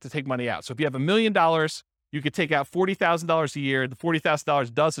 4% to take money out. So if you have $1 million, you could take out $40,000 a year. The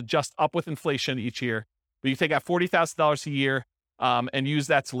 $40,000 does adjust up with inflation each year, but you take out $40,000 a year and use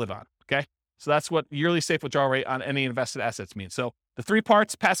that to live on, okay? So that's what yearly safe withdrawal rate on any invested assets means. So the three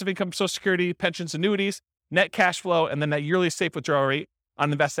parts: passive income, Social Security, pensions, annuities, net cash flow, and then that yearly safe withdrawal rate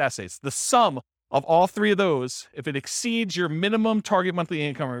on invested assets. The sum of all three of those, if it exceeds your minimum target monthly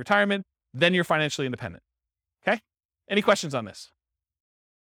income in retirement, then you're financially independent. Okay? Any questions on this?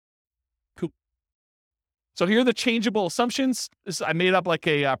 Cool. So here are the changeable assumptions. I made up like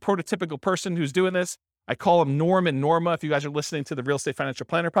a prototypical person who's doing this. I call them Norm and Norma if you guys are listening to the Real Estate Financial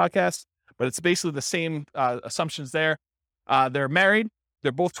Planner podcast, but it's basically the same assumptions there. They're married.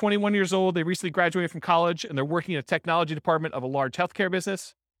 They're both 21 years old. They recently graduated from college, and they're working in a technology department of a large healthcare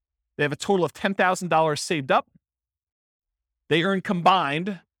business. They have a total of $10,000 saved up. They earn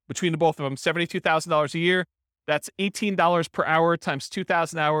combined between the both of them $72,000 a year. That's $18 per hour times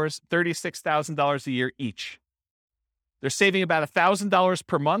 2,000 hours, $36,000 a year each. They're saving about $1,000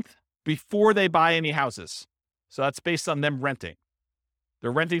 per month before they buy any houses. So that's based on them renting.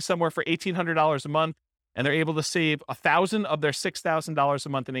 They're renting somewhere for $1,800 a month, and they're able to save $1,000 of their $6,000 a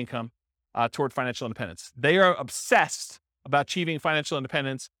month in income toward financial independence. They are obsessed about achieving financial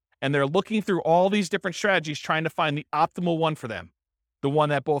independence, and they're looking through all these different strategies, trying to find the optimal one for them, the one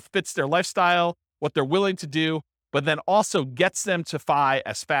that both fits their lifestyle, what they're willing to do, but then also gets them to FI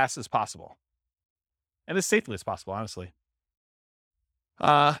as fast as possible and as safely as possible, honestly.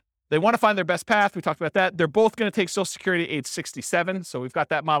 They want to find their best path. We talked about that. They're both going to take Social Security at age 67. So we've got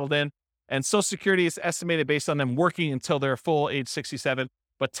that modeled in. And Social Security is estimated based on them working until they're full age 67.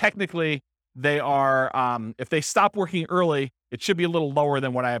 But technically, they are, if they stop working early, it should be a little lower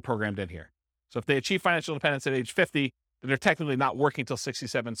than what I have programmed in here. So if they achieve financial independence at age 50, then they're technically not working until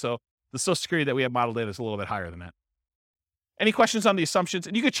 67. So the Social Security that we have modeled in is a little bit higher than that. Any questions on the assumptions?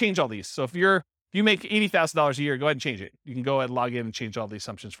 And you could change all these. So if you make $80,000 a year, go ahead and change it. You can go ahead and log in and change all the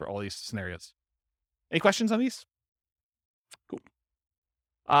assumptions for all these scenarios. Any questions on these? Cool.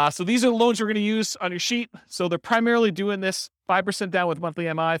 So these are the loans we're going to use on your sheet. So they're primarily doing this 5% down with monthly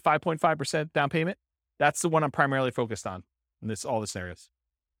MI, 5.5% down payment. That's the one I'm primarily focused on in all the scenarios.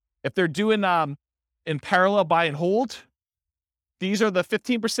 If they're doing in parallel buy and hold, these are the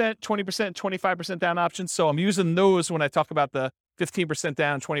 15%, 20%, 25% down options. So I'm using those when I talk about the 15%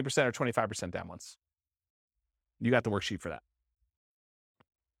 down, 20% or 25% down ones. You got the worksheet for that.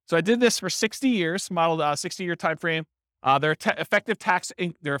 So I did this for 60 years, modeled 60-year time frame. Their effective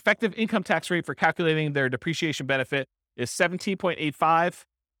income tax rate for calculating their depreciation benefit is 17.85.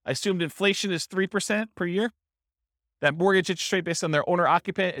 I assumed inflation is 3% per year. That mortgage interest rate based on their owner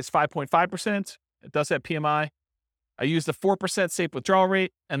occupant is 5.5%. It does have PMI. I used the 4% safe withdrawal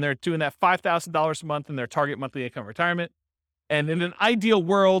rate, and they're doing that $5,000 a month in their target monthly income retirement. And in an ideal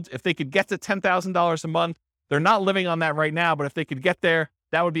world, if they could get to $10,000 a month, they're not living on that right now, but if they could get there,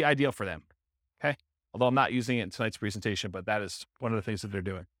 that would be ideal for them. Okay. Although I'm not using it in tonight's presentation, but that is one of the things that they're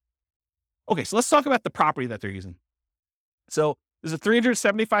doing. Okay. So let's talk about the property that they're using. So there's a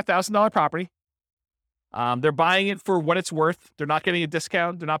 $375,000 property. They're buying it for what it's worth. They're not getting a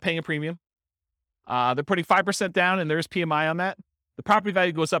discount. They're not paying a premium. They're putting 5% down, and there's PMI on that. The property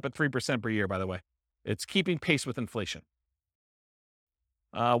value goes up at 3% per year, by the way. It's keeping pace with inflation.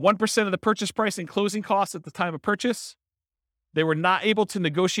 1% of the purchase price and closing costs at the time of purchase. They were not able to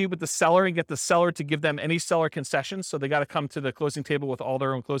negotiate with the seller and get the seller to give them any seller concessions, so they got to come to the closing table with all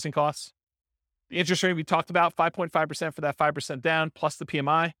their own closing costs. The interest rate we talked about, 5.5% for that 5% down, plus the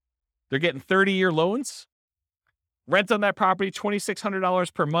PMI. They're getting 30-year loans. Rent on that property,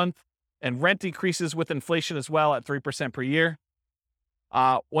 $2,600 per month, and rent increases with inflation as well at 3% per year.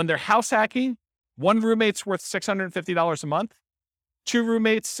 When they're house hacking, one roommate's worth $650 a month. Two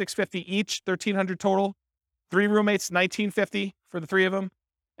roommates, $650 each, $1,300 total. Three roommates, $1,950 for the three of them.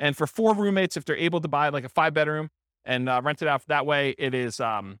 And for four roommates, if they're able to buy like a 5-bedroom and rent it out that way, it is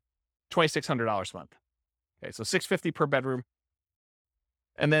 $2,600 a month. Okay, so $650 per bedroom.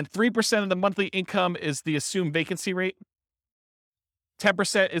 And then 3% of the monthly income is the assumed vacancy rate.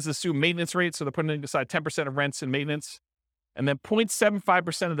 10% is assumed maintenance rate, so they're putting aside 10% of rents and maintenance. And then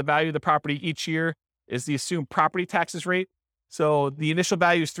 0.75% of the value of the property each year is the assumed property taxes rate. So the initial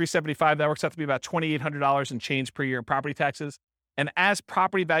value is $375. That works out to be about $2,800 and change per year in property taxes. And as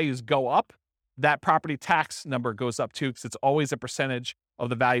property values go up, that property tax number goes up too, because it's always a percentage of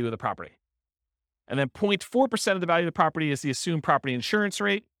the value of the property. And then 0.4% of the value of the property is the assumed property insurance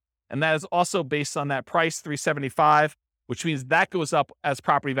rate. And that is also based on that price, $375, which means that goes up as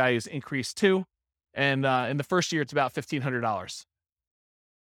property values increase too. And in the first year, it's about $1,500.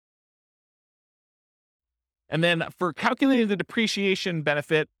 And then for calculating the depreciation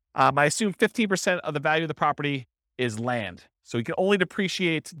benefit, I assume 15% of the value of the property is land. So you can only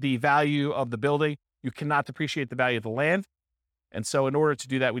depreciate the value of the building. You cannot depreciate the value of the land. And so in order to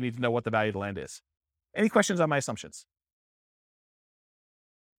do that, we need to know what the value of the land is. Any questions on my assumptions?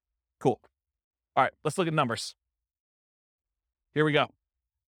 Cool. All right, let's look at numbers. Here we go.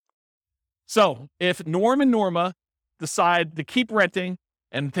 So if Norm and Norma decide to keep renting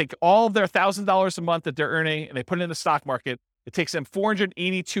and take all of their $1,000 a month that they're earning and they put it in the stock market, it takes them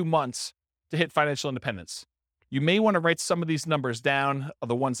 482 months to hit financial independence. You may want to write some of these numbers down, of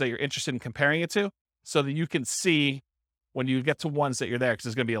the ones that you're interested in comparing it to, so that you can see when you get to ones that you're there, because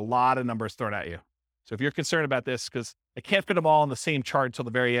there's going to be a lot of numbers thrown at you. So if you're concerned about this, because I can't fit them all in the same chart until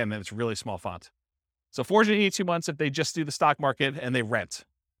the very end, and it's really small font. So 482 months if they just do the stock market and they rent.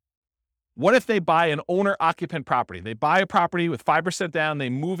 What if they buy an owner-occupant property? They buy a property with 5% down, they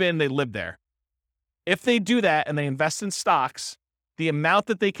move in, they live there. If they do that and they invest in stocks, the amount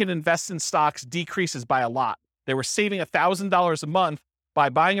that they can invest in stocks decreases by a lot. They were saving $1,000 a month by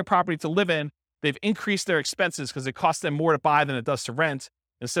buying a property to live in. They've increased their expenses because it costs them more to buy than it does to rent.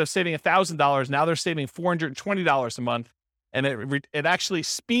 Instead of saving $1,000, now they're saving $420 a month. And it actually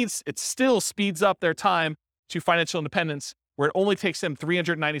still speeds up their time to financial independence, where it only takes them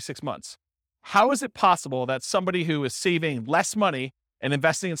 396 months. How is it possible that somebody who is saving less money and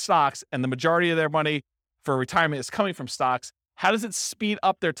investing in stocks, and the majority of their money for retirement is coming from stocks, how does it speed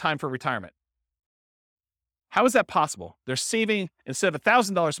up their time for retirement? How is that possible? They're saving, instead of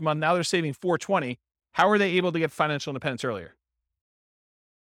 $1,000 a month, now they're saving $420. How are they able to get financial independence earlier?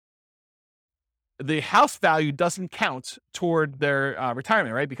 The house value doesn't count toward their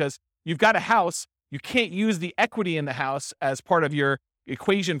retirement, right? Because you've got a house, you can't use the equity in the house as part of your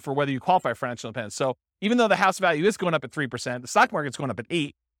equation for whether you qualify for financial independence. So even though the house value is going up at 3%, the stock market's going up at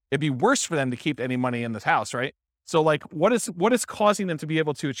 8%, it'd be worse for them to keep any money in this house, right? So like, what is causing them to be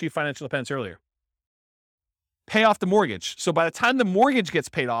able to achieve financial independence earlier? Pay off the mortgage. So by the time the mortgage gets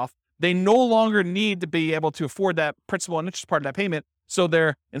paid off, they no longer need to be able to afford that principal and interest part of that payment. So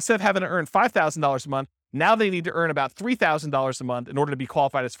they're, instead of having to earn $5,000 a month, now they need to earn about $3,000 a month in order to be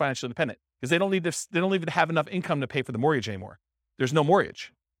qualified as financially independent, because they don't even have enough income to pay for the mortgage anymore. There's no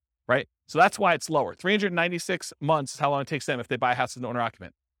mortgage, right? So that's why it's lower. 396 months is how long it takes them if they buy a house as an owner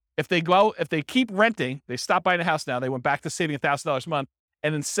occupant. If they keep renting, they stop buying a house now, they went back to saving $1,000 a month,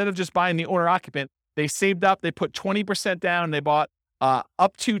 and instead of just buying the owner occupant, they saved up, they put 20% down, and they bought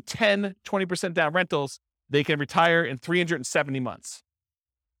up to 20% down rentals. They can retire in 370 months.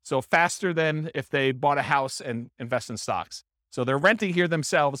 So faster than if they bought a house and invest in stocks. So they're renting here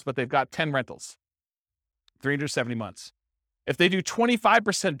themselves, but they've got 10 rentals, 370 months. If they do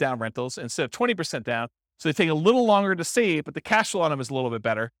 25% down rentals instead of 20% down, so they take a little longer to save, but the cash flow on them is a little bit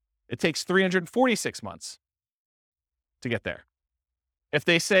better, it takes 346 months to get there. If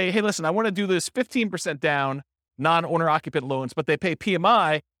they say, hey, listen, I want to do this 15% down non-owner occupant loans, but they pay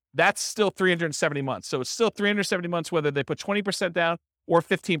PMI, that's still 370 months. So it's still 370 months whether they put 20% down or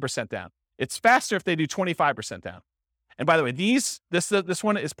 15% down. It's faster if they do 25% down. And by the way, this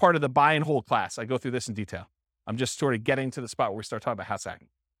one is part of the buy and hold class. I go through this in detail. I'm just sort of getting to the spot where we start talking about house hacking.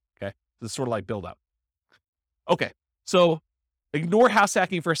 Okay. This is sort of like build up. Okay. So ignore house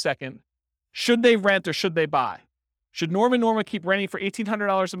hacking for a second. Should they rent or should they buy? Should Norm and Norma keep renting for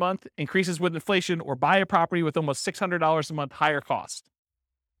 $1,800 a month, increases with inflation, or buy a property with almost $600 a month higher cost?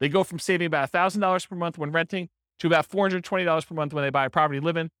 They go from saving about $1,000 per month when renting to about $420 per month when they buy a property to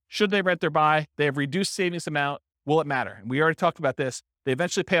live in. Should they rent or buy? They have reduced savings amount. Will it matter? And we already talked about this. They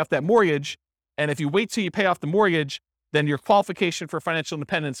eventually pay off that mortgage. And if you wait till you pay off the mortgage, then your qualification for financial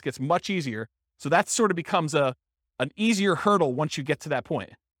independence gets much easier. So that sort of becomes an easier hurdle once you get to that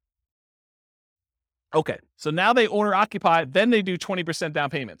point. Okay, so now they owner occupy, then they do 20% down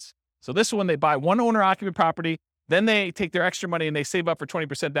payments. So this one, they buy one owner occupant property, then they take their extra money and they save up for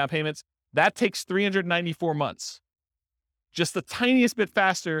 20% down payments. That takes 394 months. Just the tiniest bit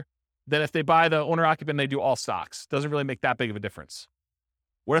faster than if they buy the owner occupant and they do all stocks. Doesn't really make that big of a difference.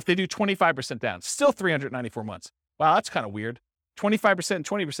 What if they do 25% down? Still 394 months. Wow, that's kind of weird. 25% and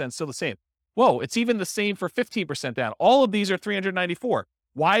 20% is still the same. Whoa, it's even the same for 15% down. All of these are 394.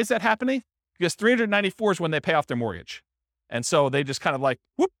 Why is that happening? Because 394 is when they pay off their mortgage. And so they just kind of like,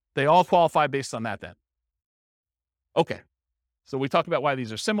 whoop, they all qualify based on that then. Okay, so we talked about why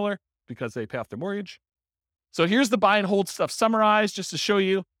these are similar, because they pay off their mortgage. So here's the buy and hold stuff summarized just to show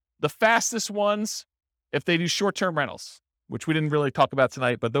you the fastest ones if they do short-term rentals, which we didn't really talk about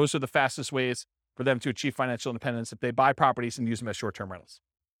tonight, but those are the fastest ways for them to achieve financial independence if they buy properties and use them as short-term rentals.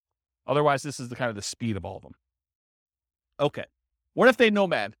 Otherwise, this is the kind of the speed of all of them. Okay, what if they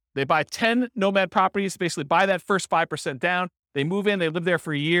nomad? They buy 10 nomad properties, basically buy that first 5% down. They move in, they live there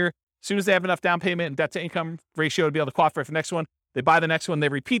for a year. As soon as they have enough down payment and debt to income ratio to be able to qualify for the next one, they buy the next one. They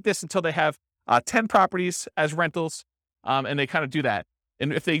repeat this until they have 10 properties as rentals. And they kind of do that.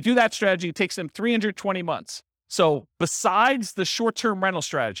 And if they do that strategy, it takes them 320 months. So besides the short-term rental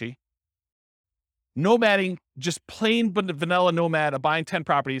strategy, nomading, just plain vanilla nomad of buying 10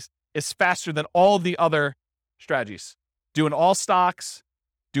 properties, is faster than all the other strategies. Doing all stocks,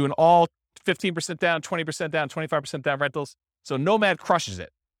 doing all 15% down, 20% down, 25% down rentals. So nomad crushes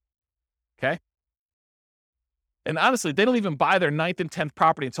it. Okay? And honestly, they don't even buy their 9th and 10th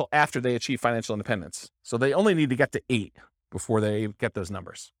property until after they achieve financial independence. So they only need to get to 8 before they get those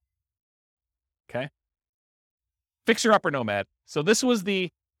numbers. Okay? Fixer Upper Nomad. So this was the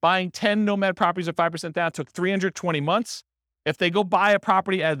buying 10 nomad properties at 5% down, took 320 months. If they go buy a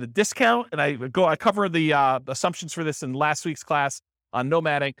property at the discount, and I cover the assumptions for this in last week's class on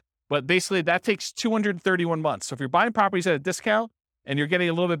nomading, but basically that takes 231 months. So if you're buying properties at a discount and you're getting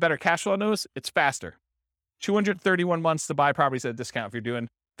a little bit better cash flow on those, it's faster. 231 months to buy properties at a discount if you're doing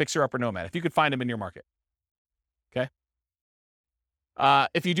Fixer Upper Nomad, if you could find them in your market. Okay.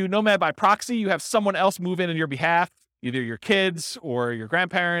 If you do nomad by proxy, you have someone else move in on your behalf, either your kids or your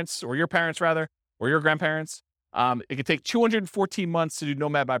grandparents, or your parents rather, or your grandparents. It could take 214 months to do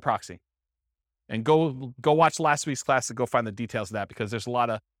nomad by proxy. And go watch last week's class and go find the details of that, because there's a lot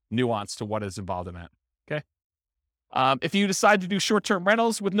of nuance to what is involved in that. Okay. If you decide to do short-term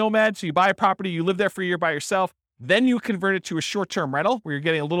rentals with nomad, so you buy a property, you live there for a year by yourself, then you convert it to a short-term rental where you're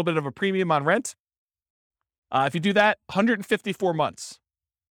getting a little bit of a premium on rent. If you do that, 154 months.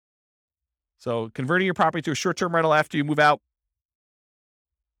 So converting your property to a short-term rental after you move out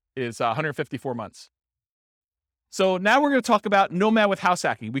is 154 months. So now we're going to talk about nomad with house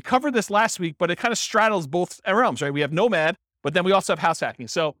hacking. We covered this last week, but it kind of straddles both realms, right? We have nomad, but then we also have house hacking.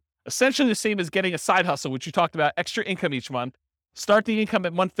 So essentially the same as getting a side hustle, which you talked about, extra income each month. Start the income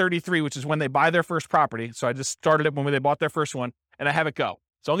at month 33, which is when they buy their first property. So I just started it when they bought their first one, and I have it go.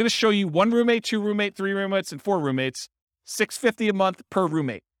 So I'm going to show you 1 roommate, 2 roommate, 3 roommates, and 4 roommates, $650 a month per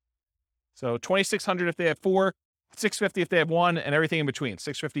roommate. So $2,600 if they have 4, $650 if they have 1, and everything in between,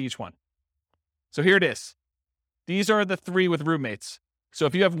 $650 each one. So here it is. These are the 3 with roommates. So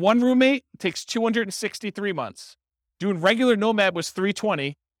if you have 1 roommate, it takes 263 months. Doing regular nomad was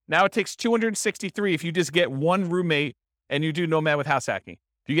 320. Now it takes 263 if you just get 1 roommate and you do nomad with house hacking.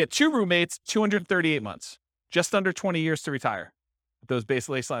 If you get 2 roommates, 238 months, just under 20 years to retire with those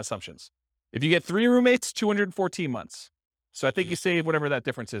baseline assumptions. If you get 3 roommates, 214 months. So I think you save whatever that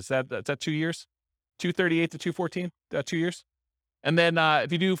difference is. That's 2 years, 238 to 214, 2 years. And then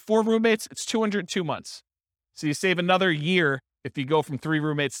if you do 4 roommates, it's 202 months. So you save another year if you go from 3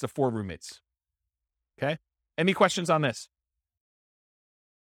 roommates to 4 roommates. Okay. Any questions on this?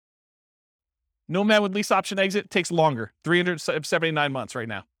 Nomad with lease option exit takes longer, 379 months right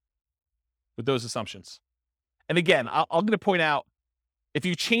now with those assumptions. And again, I'm going to point out, if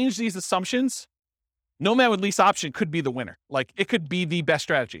you change these assumptions, nomad with lease option could be the winner. Like, it could be the best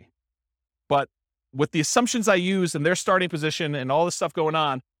strategy. But with the assumptions I use and their starting position and all this stuff going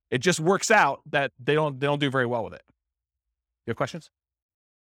on, it just works out that they don't do very well with it. You have questions?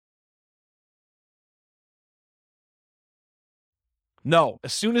 No.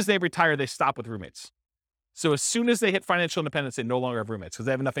 As soon as they retire, they stop with roommates. So as soon as they hit financial independence, they no longer have roommates because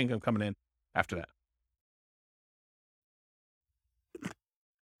they have enough income coming in after that.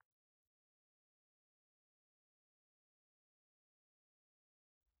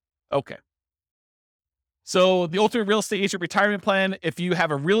 Okay. So the ultimate real estate agent retirement plan, if you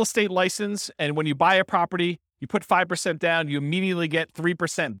have a real estate license and when you buy a property, you put 5% down, you immediately get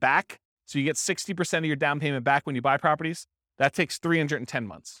 3% back. So you get 60% of your down payment back when you buy properties. That takes 310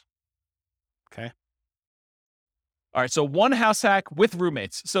 months. Okay. All right. So 1 house hack with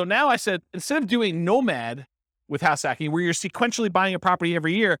roommates. So now I said, instead of doing nomad with house hacking, where you're sequentially buying a property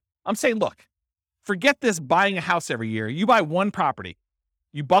every year, I'm saying, look, forget this buying a house every year. You buy 1 property.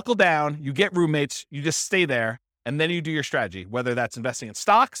 You buckle down, you get roommates, you just stay there, and then you do your strategy, whether that's investing in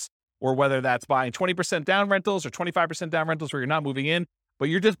stocks or whether that's buying 20% down rentals or 25% down rentals where you're not moving in, but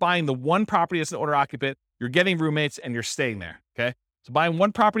you're just buying the 1 property as an owner occupant, you're getting roommates, and you're staying there, okay? So buying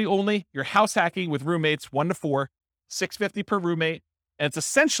 1 property only, you're house hacking with roommates, 1 to 4, $650 per roommate, and it's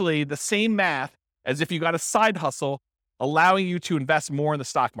essentially the same math as if you got a side hustle allowing you to invest more in the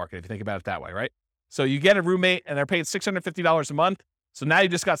stock market, if you think about it that way, right? So you get a roommate and they're paying $650 a month. So now you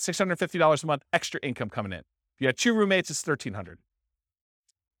just got $650 a month extra income coming in. If you had 2 roommates, it's $1,300.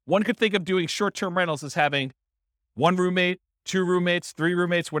 One could think of doing short-term rentals as having 1 roommate, 2 roommates, 3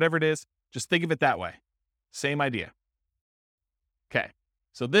 roommates, whatever it is. Just think of it that way. Same idea. Okay.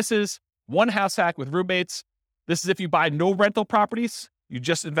 So this is 1 house hack with roommates. This is if you buy no rental properties, you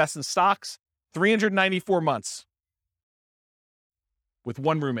just invest in stocks, 394 months with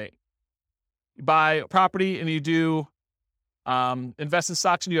 1 roommate. You buy a property and you do Invest in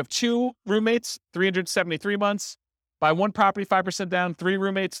stocks and you have 2 roommates, 373 months. Buy 1 property, 5% down, 3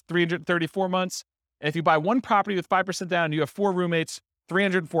 roommates, 334 months. And if you buy 1 property with 5% down, you have 4 roommates,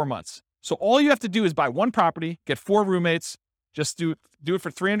 304 months. So all you have to do is buy 1 property, get 4 roommates, just do it for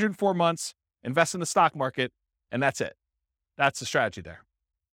 304 months, invest in the stock market, and that's it. That's the strategy there.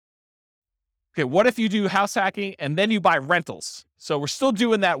 Okay, what if you do house hacking and then you buy rentals? So we're still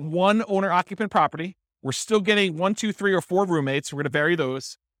doing that 1 owner-occupant property. We're still getting 1, 2, 3, or 4 roommates. We're going to vary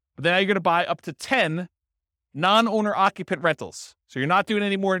those. But then you're going to buy up to 10 non-owner occupant rentals. So you're not doing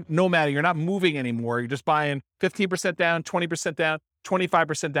any more nomading. You're not moving anymore. You're just buying 15% down, 20% down,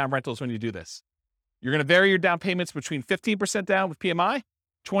 25% down rentals when you do this. You're going to vary your down payments between 15% down with PMI,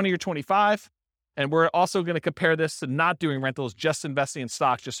 20 or 25. And we're also going to compare this to not doing rentals, just investing in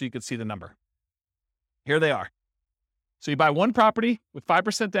stocks, just so you can see the number. Here they are. So you buy 1 property with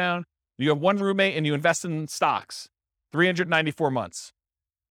 5% down. You have 1 roommate and you invest in stocks, 394 months.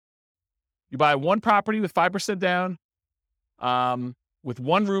 You buy 1 property with 5% down, with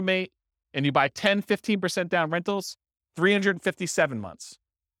 1 roommate, and you buy 10, 15% down rentals, 357 months.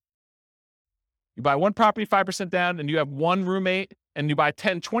 You buy 1 property, 5% down, and you have 1 roommate, and you buy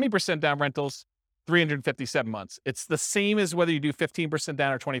 10, 20% down rentals, 357 months. It's the same as whether you do 15%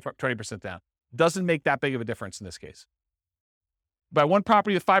 down or 20% down. Doesn't make that big of a difference in this case. Buy 1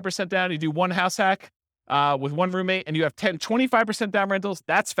 property with 5% down, you do 1 house hack with 1 roommate, and you have 10, 25% down rentals.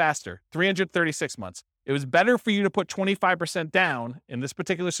 That's faster, 336 months. It was better for you to put 25% down in this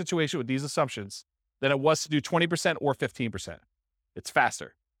particular situation with these assumptions than it was to do 20% or 15%. It's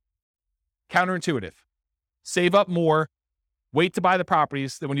faster. Counterintuitive. Save up more, wait to buy the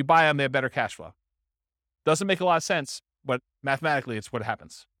properties, then when you buy them, they have better cash flow. Doesn't make a lot of sense, but mathematically, it's what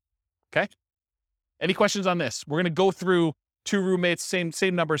happens. Okay? Any questions on this? We're going to go through 2 roommates, same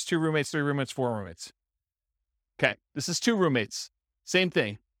numbers, 2 roommates, 3 roommates, 4 roommates. Okay, this is 2 roommates. Same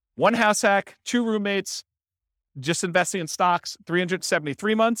thing. 1 house hack, 2 roommates, just investing in stocks,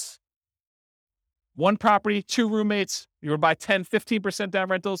 373 months. 1 property, 2 roommates, you would buy 10, 15% down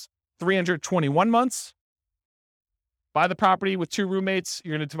rentals, 321 months. Buy the property with 2 roommates,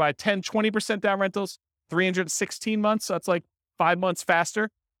 you're going to buy 10, 20% down rentals, 316 months. So that's like 5 months faster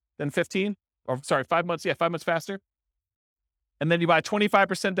than 15. Or sorry, 5 months. Yeah, 5 months faster. And then you buy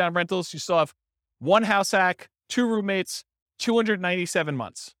 25% down rentals. You still have 1 house hack, 2 roommates, 297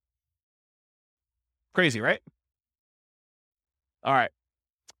 months. Crazy, right? All right.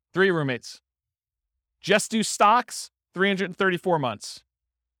 3 roommates. Just do stocks, 334 months.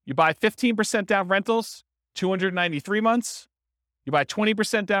 You buy 15% down rentals, 293 months. You buy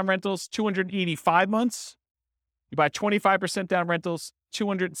 20% down rentals, 285 months. You buy 25% down rentals,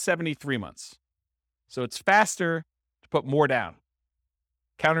 273 months. So it's faster to put more down.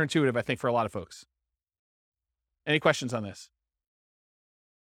 Counterintuitive, I think, for a lot of folks. Any questions on this?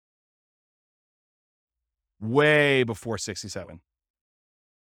 Way before 67.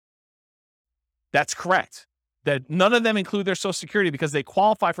 That's correct. That none of them include their Social Security because they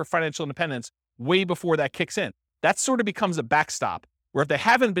qualify for financial independence way before that kicks in. That sort of becomes a backstop, where if they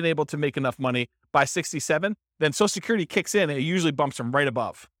haven't been able to make enough money by 67, then Social Security kicks in and it usually bumps them right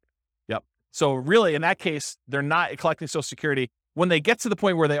above. Yep. So really, in that case, they're not collecting Social Security. When they get to the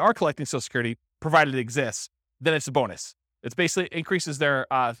point where they are collecting Social Security, provided it exists, then it's a bonus. It's basically increases their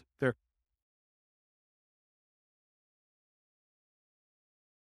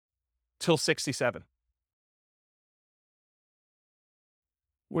till 67.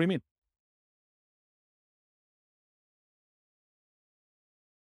 What do you mean?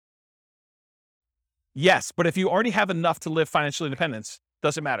 Yes, but if you already have enough to live financial independence,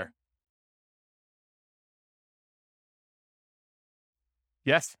 doesn't matter.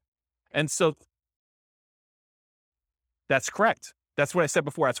 Yes. And so that's correct. That's what I said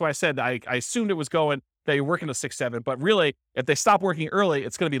before. That's why I said I assumed it was going that you're working to 6-7, but really, if they stop working early,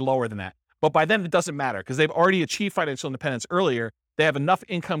 it's going to be lower than that. But by then, it doesn't matter because they've already achieved financial independence earlier. They have enough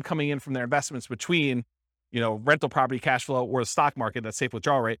income coming in from their investments between, rental property cash flow or the stock market, that safe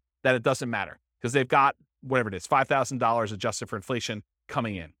withdrawal rate, that it doesn't matter because they've got whatever it is, $5,000 adjusted for inflation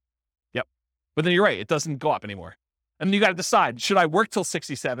coming in. Yep. But then you're right. It doesn't go up anymore. And then you got to decide, should I work till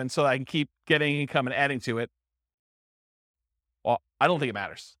 67 so that I can keep getting income and adding to it? Well, I don't think it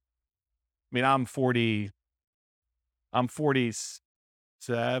matters. I mean, I'm 47.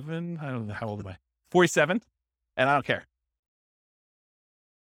 I don't know. How old am I? 47. And I don't care.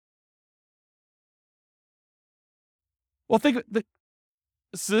 Well,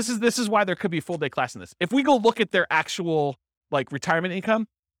 so this is why there could be a full day class in this. If we go look at their actual retirement income,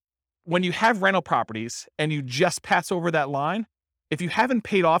 when you have rental properties and you just pass over that line, if you haven't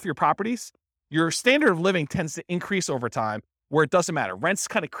paid off your properties, your standard of living tends to increase over time where it doesn't matter. Rents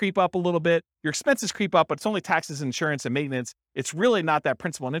kind of creep up a little bit. Your expenses creep up, but it's only taxes, insurance, and maintenance. It's really not that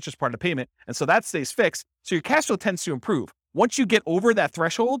principal and interest part of the payment. And so that stays fixed. So your cash flow tends to improve. Once you get over that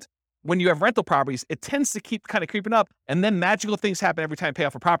threshold, when you have rental properties, it tends to keep kind of creeping up. And then magical things happen every time you pay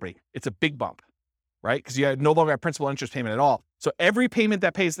off a property. It's a big bump, right? Because you no longer have principal and interest payment at all. So every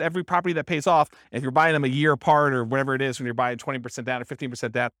property that pays off, if you're buying them a year apart or whatever it is, when you're buying 20% down or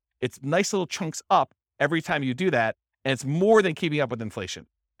 15% down, it's nice little chunks up every time you do that. And it's more than keeping up with inflation,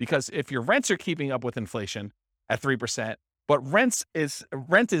 because if your rents are keeping up with inflation at 3%, but rent is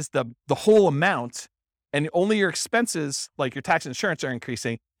the whole amount, and only your expenses like your tax and insurance are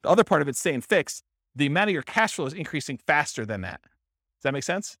increasing, the other part of it's staying fixed, the amount of your cash flow is increasing faster than that. Does that make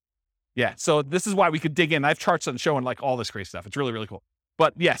sense? Yeah. So this is why we could dig in. I have charts on showing like all this great stuff. It's really, really cool.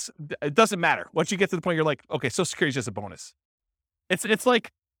 But yes, it doesn't matter. Once you get to the point, you're like, okay, Social Security is just a bonus. It's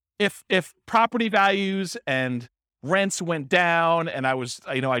like if property values and rents went down and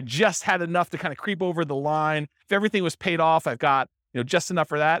I just had enough to kind of creep over the line. If everything was paid off, I've got, just enough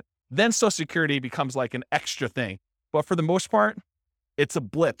for that. Then Social Security becomes like an extra thing. But for the most part, it's a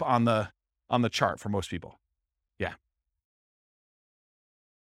blip on the chart for most people. Yeah.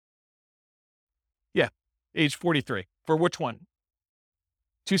 Yeah. Age 43. For which one?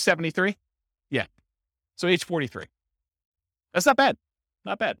 273? Yeah. So age 43. That's not bad.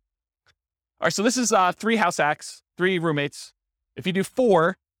 Not bad. All right, so this is 3 house hacks, 3 roommates. If you do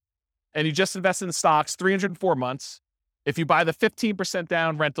 4 and you just invest in the stocks, 304 months. If you buy the 15%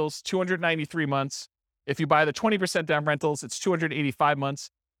 down rentals, 293 months. If you buy the 20% down rentals, it's 285 months.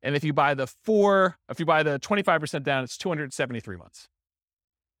 And if you buy the 25% down, it's 273 months.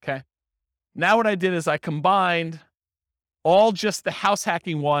 Okay. Now what I did is I combined all just the house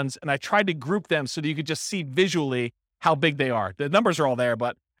hacking ones, and I tried to group them so that you could just see visually how big they are. The numbers are all there,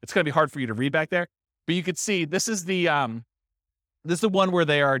 but it's going to be hard for you to read back there. But you could see this is the one where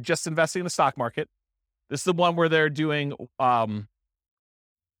they are just investing in the stock market. This is the one where they're doing one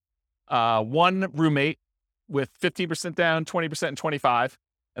roommate with 15% down, 20% and 25.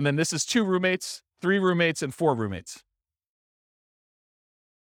 And then this is 2 roommates, 3 roommates, and 4 roommates.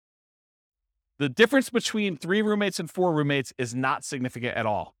 The difference between 3 roommates and 4 roommates is not significant at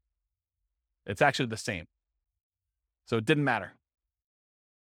all. It's actually the same. So it didn't matter.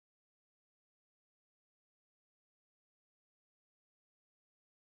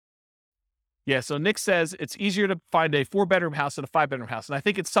 Yeah, so Nick says it's easier to find a 4-bedroom house than a 5-bedroom house. And I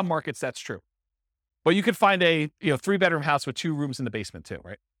think in some markets that's true. But you could find a 3-bedroom house with 2 rooms in the basement too,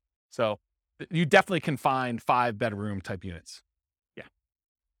 right? So you definitely can find 5-bedroom type units. Yeah.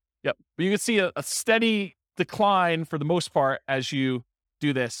 Yep. But you can see a steady decline for the most part as you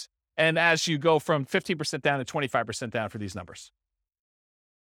do this. And as you go from 15% down to 25% down for these numbers.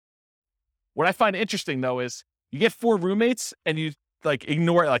 What I find interesting though is you get 4 roommates and you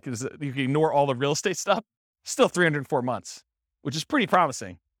ignore all the real estate stuff, still 304 months, which is pretty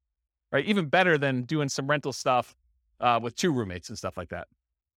promising, right? Even better than doing some rental stuff with 2 roommates and stuff like that.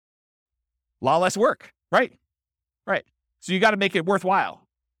 A lot less work, right? Right. So you got to make it worthwhile.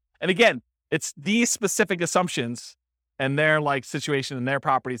 And again, it's these specific assumptions and their situation and their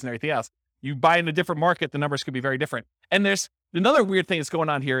properties and everything else. You buy in a different market, the numbers could be very different. And there's another weird thing that's going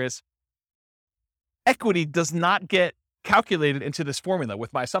on here is equity does not get calculated into this formula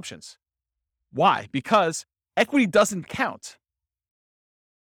with my assumptions. Why? Because equity doesn't count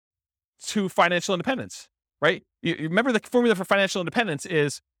to financial independence, right? You remember the formula for financial independence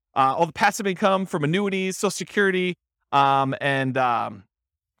is all the passive income from annuities, Social Security, and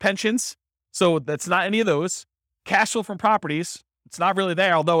pensions. So that's not any of those. Cash flow from properties, it's not really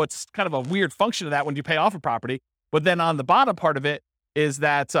there, although it's kind of a weird function of that when you pay off a property. But then on the bottom part of it is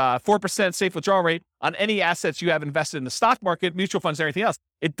that 4% safe withdrawal rate on any assets you have invested in the stock market, mutual funds, and everything else.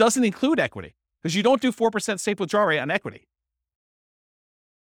 It doesn't include equity because you don't do 4% safe withdrawal rate on equity.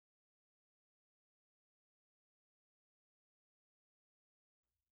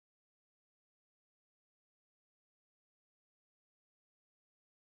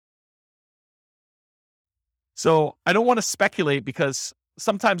 So I don't want to speculate because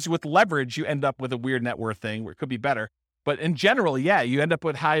sometimes with leverage, you end up with a weird net worth thing where it could be better. But in general, yeah, you end up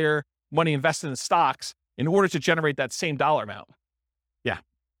with higher money invested in stocks in order to generate that same dollar amount. Yeah.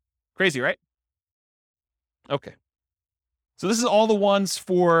 Crazy, right? Okay. So this is all the ones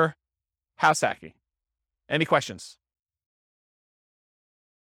for house hacking. Any questions?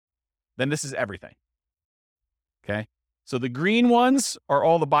 Then this is everything. Okay. So the green ones are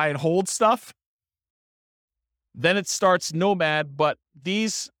all the buy and hold stuff. Then it starts Nomad, but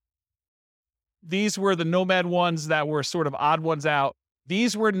these were the Nomad ones that were sort of odd ones out.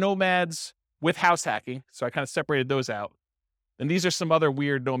 These were Nomads with house hacking. So I kind of separated those out. And these are some other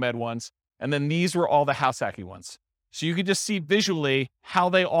weird Nomad ones. And then these were all the house hacking ones. So you could just see visually how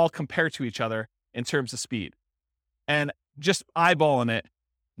they all compare to each other in terms of speed. And just eyeballing it,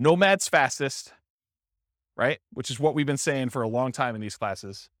 Nomad's fastest, right? Which is what we've been saying for a long time in these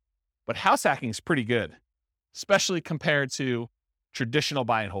classes. But house hacking is pretty good, especially compared to traditional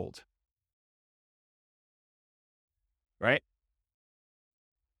buy and hold, right?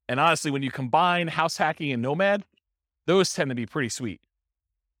 And honestly, when you combine house hacking and Nomad, those tend to be pretty sweet.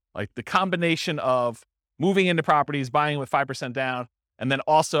 Like the combination of moving into properties, buying with 5% down, and then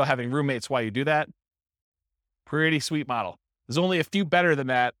also having roommates while you do that, pretty sweet model. There's only a few better than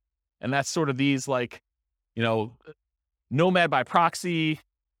that, and that's sort of these like, Nomad by proxy,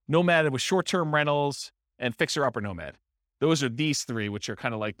 Nomad with short-term rentals, and fixer-upper Nomad. Those are these three, which are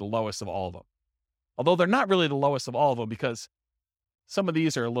kind of like the lowest of all of them. Although they're not really the lowest of all of them because some of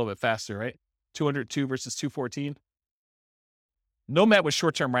these are a little bit faster, right? 202 versus 214. Nomad with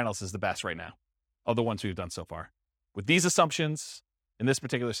short-term rentals is the best right now of the ones we've done so far. With these assumptions in this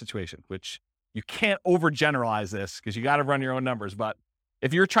particular situation, which you can't overgeneralize this because you got to run your own numbers. But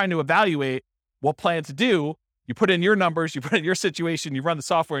if you're trying to evaluate what plan to do, you put in your numbers, you put in your situation, you run the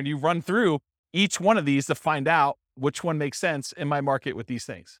software, and you run through each one of these to find out which one makes sense in my market with these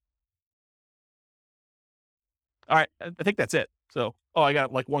things. All right, I think that's it. So, I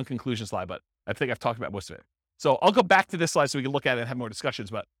got like one conclusion slide, but I think I've talked about most of it. So I'll go back to this slide so we can look at it and have more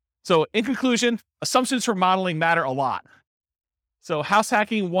discussions. But so in conclusion, assumptions for modeling matter a lot. So house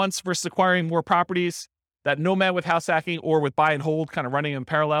hacking once versus acquiring more properties, that Nomad with house hacking or with buy and hold kind of running in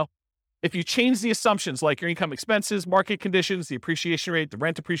parallel. If you change the assumptions like your income expenses, market conditions, the appreciation rate, the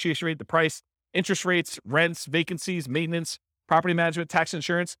rent appreciation rate, the price, interest rates, rents, vacancies, maintenance, property management, tax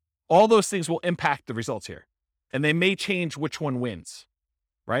insurance, all those things will impact the results here. And they may change which one wins,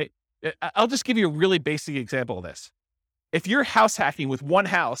 right? I'll just give you a really basic example of this. If you're house hacking with one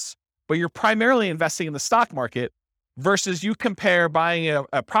house, but you're primarily investing in the stock market versus you compare buying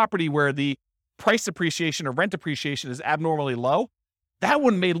a property where the price appreciation or rent appreciation is abnormally low, that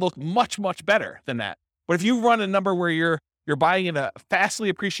one may look much, much better than that. But if you run a number where you're buying in a fastly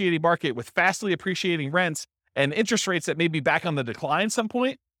appreciating market with fastly appreciating rents and interest rates that may be back on the decline at some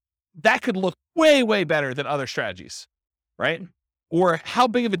point, that could look way, way better than other strategies, right? Or how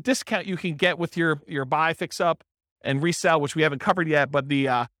big of a discount you can get with your buy, fix up, and resell, which we haven't covered yet, but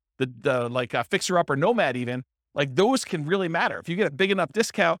the fixer up or Nomad even, like those can really matter. If you get a big enough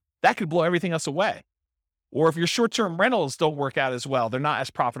discount, that could blow everything else away. Or if your short-term rentals don't work out as well, they're not as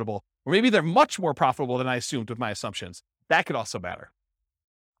profitable, or maybe they're much more profitable than I assumed with my assumptions. That could also matter.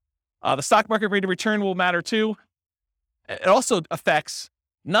 The stock market rate of return will matter too. It also affects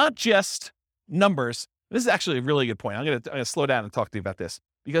not just numbers. This is actually a really good point. I'm going to slow down and talk to you about this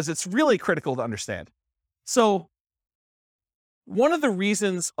because it's really critical to understand. So one of the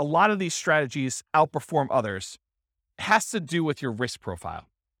reasons a lot of these strategies outperform others has to do with your risk profile.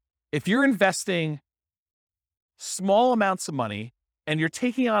 If you're investing small amounts of money and you're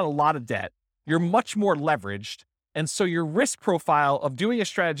taking on a lot of debt, you're much more leveraged. And so your risk profile of doing a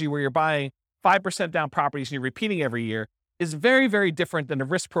strategy where you're buying 5% down properties and you're repeating every year is very, very different than the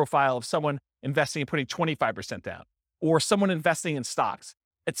risk profile of someone investing and putting 25% down or someone investing in stocks.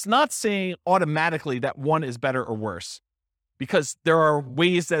 It's not saying automatically that one is better or worse because there are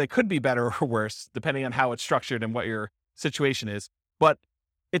ways that it could be better or worse depending on how it's structured and what your situation is, but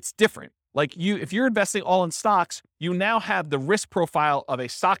it's different. Like if you're investing all in stocks, you now have the risk profile of a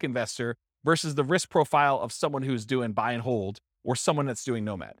stock investor versus the risk profile of someone who's doing buy and hold or someone that's doing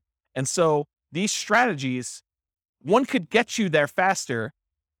Nomad. And so these strategies, one could get you there faster,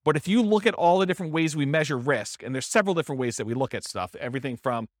 but if you look at all the different ways we measure risk, and there's several different ways that we look at stuff, everything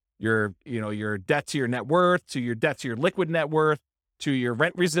from your debt to your net worth, to your debt to your liquid net worth, to your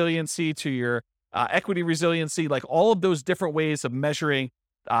rent resiliency, to your equity resiliency, like all of those different ways of measuring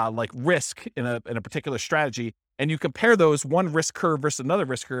like risk in a particular strategy, and you compare those one risk curve versus another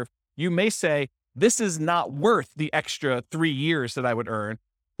risk curve, you may say, this is not worth the extra 3 years that I would earn.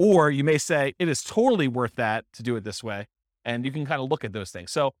 Or you may say, it is totally worth that to do it this way. And you can kind of look at those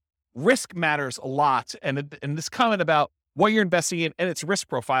things. So risk matters a lot. And this comment about what you're investing in and its risk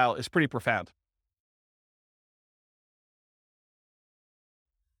profile is pretty profound.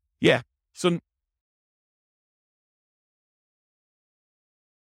 Yeah. So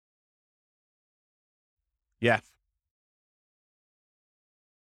yeah.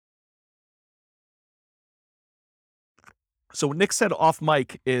 So what Nick said off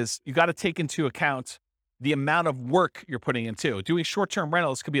mic is you got to take into account the amount of work you're putting into. Doing short-term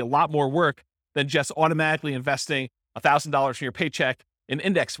rentals could be a lot more work than just automatically investing $1,000 from your paycheck in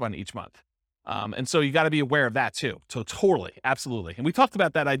index fund each month. And so you got to be aware of that too. So totally, absolutely. And we talked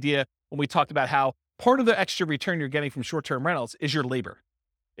about that idea when we talked about how part of the extra return you're getting from short-term rentals is your labor.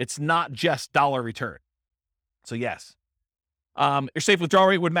 It's not just dollar return. So yes. Your safe withdrawal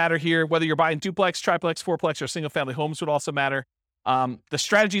rate would matter here. Whether you're buying duplex, triplex, fourplex, or single-family homes would also matter. The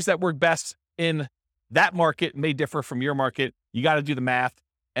strategies that work best in that market may differ from your market. You got to do the math.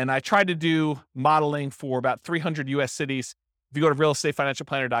 And I tried to do modeling for about 300 U.S. cities. If you go to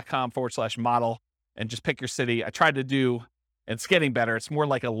realestatefinancialplanner.com/model and just pick your city, I tried to do, and it's getting better. It's more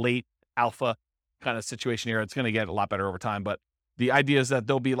like a late alpha kind of situation here. It's going to get a lot better over time. But the idea is that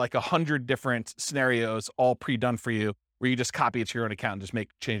there'll be like 100 different scenarios all pre-done for you where you just copy it to your own account and just make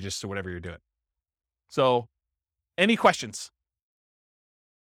changes to whatever you're doing. So any questions?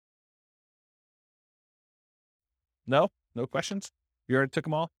 No questions? You already took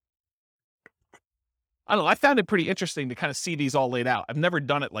them all? I don't know. I found it pretty interesting to kind of see these all laid out. I've never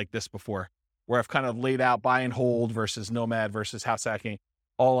done it like this before, where I've kind of laid out buy and hold versus nomad versus house hacking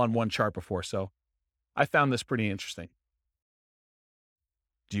all on one chart before. So I found this pretty interesting.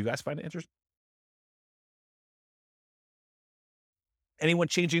 Do you guys find it interesting? Anyone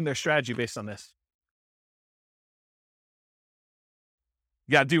changing their strategy based on this?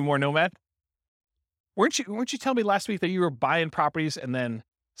 You got to do more nomad? Weren't you telling me last week that you were buying properties and then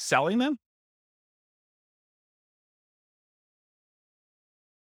selling them?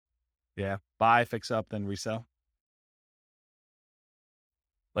 Yeah. Buy, fix up, then resell.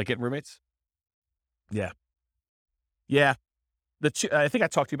 Like getting roommates? Yeah. Yeah. I think I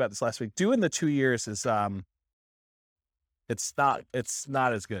talked to you about this last week. Doing the 2 years is, it's not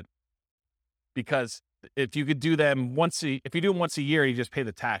as good, because if you could do them if you do them once a year, you just pay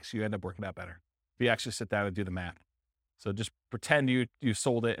the tax, you end up working out better. If you actually sit down and do the math. So just pretend you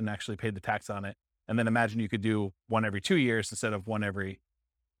sold it and actually paid the tax on it. And then imagine you could do one every 2 years instead of one every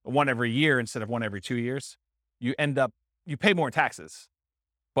year instead of one every 2 years. You pay more taxes,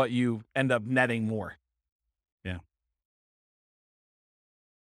 but you end up netting more. Yeah.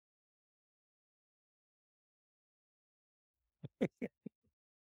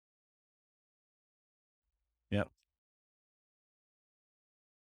 Yep.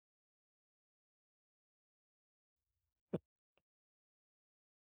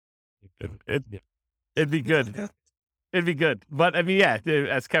 It'd be good. It'd be good. But I mean, yeah,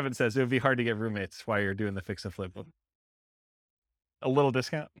 as Kevin says, it would be hard to get roommates while you're doing the fix and flip. A little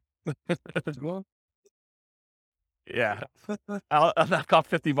discount. Yeah. I'll knock off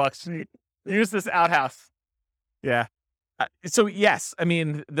 $50. Use this outhouse. Yeah. So yes, I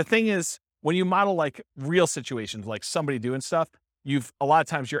mean, the thing is, when you model like real situations, like somebody doing stuff, a lot of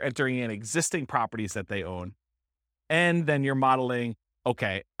times you're entering in existing properties that they own. And then you're modeling,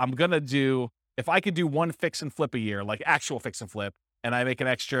 okay, if I could do one fix and flip a year, like actual fix and flip, and I make an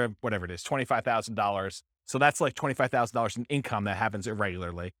extra, whatever it is, $25,000. So that's like $25,000 in income that happens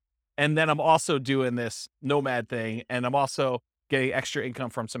irregularly. And then I'm also doing this nomad thing, and I'm also getting extra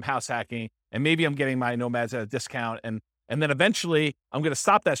income from some house hacking, and maybe I'm getting my nomads at a discount. And then eventually I'm going to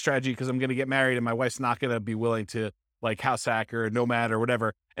stop that strategy because I'm going to get married and my wife's not going to be willing to like house hack or nomad or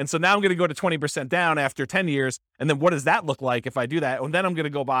whatever. And so now I'm going to go to 20% down after 10 years. And then what does that look like if I do that? And then I'm going to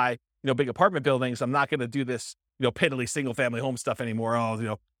go buy, big apartment buildings. I'm not going to do this, piddly single family home stuff anymore.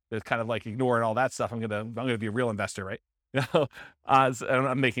 It's kind of like ignoring all that stuff. I'm going to be a real investor, right?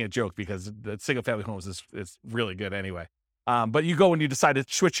 I'm making a joke because the single family homes is really good anyway. But you go and you decide to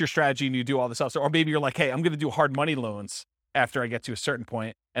switch your strategy and you do all this stuff. Or maybe you're like, hey, I'm going to do hard money loans after I get to a certain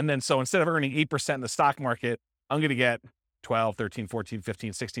point. And then so instead of earning 8% in the stock market, I'm going to get 12, 13, 14,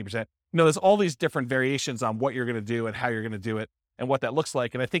 15, 16%. There's all these different variations on what you're going to do and how you're going to do it and what that looks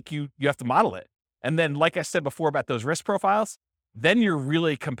like. And I think you have to model it. And then, like I said before about those risk profiles, then you're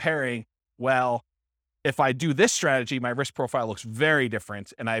really comparing, well, if I do this strategy, my risk profile looks very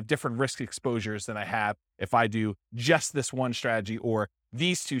different and I have different risk exposures than I have if I do just this one strategy or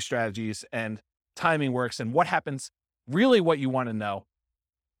these two strategies, and timing works. And what happens, really what you want to know,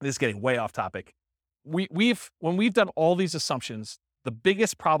 this is getting way off topic. When we've done all these assumptions, the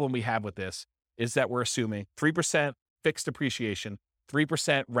biggest problem we have with this is that we're assuming 3% fixed appreciation,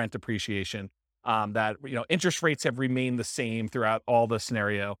 3% rent appreciation, that, interest rates have remained the same throughout all the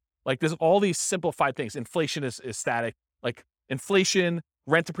scenario. Like there's all these simplified things. Inflation is static, like inflation,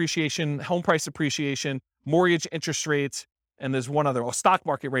 rent appreciation, home price appreciation, mortgage interest rates. And there's one other, stock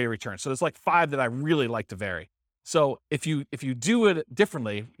market rate of return. So there's like 5 that I really like to vary. So if you do it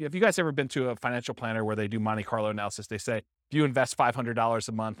differently, have you guys ever been to a financial planner where they do Monte Carlo analysis? They say, if you invest $500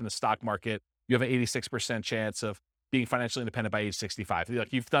 a month in the stock market, you have an 86% chance of being financially independent by age 65.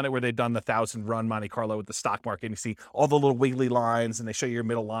 Like you've done it where they've done the 1,000 run Monte Carlo with the stock market, and you see all the little wiggly lines, and they show you your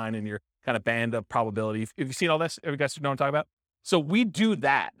middle line and your kind of band of probability. Have you seen all this? Have you guys know what I'm talking about? So we do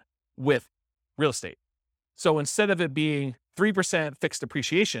that with real estate. So instead of it being 3% fixed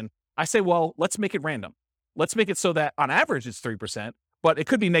appreciation, I say, well, let's make it random. Let's make it so that on average it's 3%, but it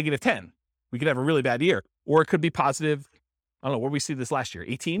could be negative 10. We could have a really bad year, or it could be positive. I don't know, where we see this last year,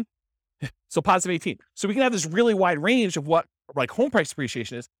 18? So positive 18. So we can have this really wide range of what like home price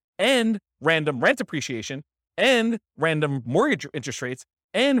appreciation is, and random rent appreciation, and random mortgage interest rates,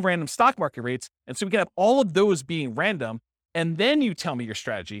 and random stock market rates. And so we can have all of those being random. And then you tell me your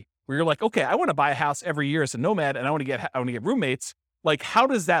strategy where you're like, okay, I want to buy a house every year as a nomad, and I want to get roommates. Like, how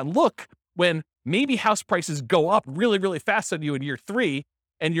does that look when maybe house prices go up really, really fast on you in year 3,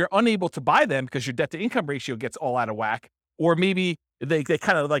 and you're unable to buy them because your debt to income ratio gets all out of whack? Or maybe they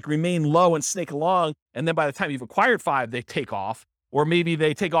kind of like remain low and snake along, and then by the time you've acquired 5, they take off. Or maybe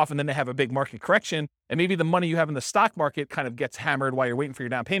they take off and then they have a big market correction, and maybe the money you have in the stock market kind of gets hammered while you're waiting for your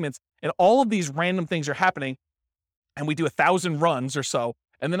down payments. And all of these random things are happening, and we do 1,000 runs or so,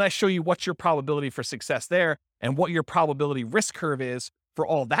 and then I show you what's your probability for success there and what your probability risk curve is for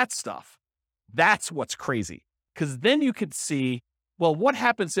all that stuff. That's what's crazy, because then you could see, well, what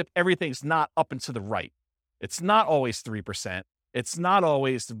happens if everything's not up and to the right? It's not always 3%. It's not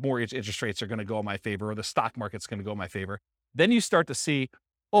always the mortgage interest rates are going to go in my favor, or the stock market's going to go in my favor. Then you start to see,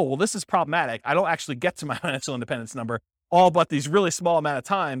 oh, well, this is problematic. I don't actually get to my financial independence number all but these really small amount of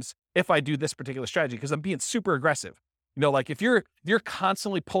times if I do this particular strategy, because I'm being super aggressive. You know, like if you're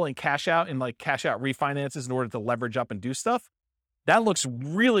constantly pulling cash out and like cash out refinances in order to leverage up and do stuff, that looks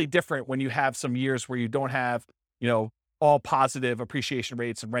really different when you have some years where you don't have, you know, all positive appreciation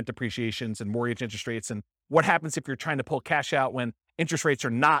rates and rent appreciations and mortgage interest rates. And what happens if you're trying to pull cash out when interest rates are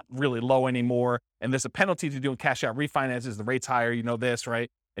not really low anymore, and there's a penalty to doing cash out refinances, the rate's higher, you know this, right?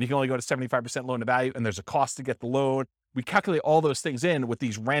 And you can only go to 75% loan to value, and there's a cost to get the loan. We calculate all those things in with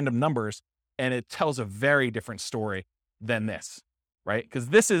these random numbers, and it tells a very different story than this, right? Because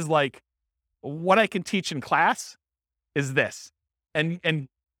this is like, what I can teach in class is this. And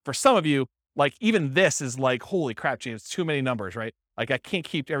for some of you, like even this is like, holy crap, James, too many numbers, right? Like I can't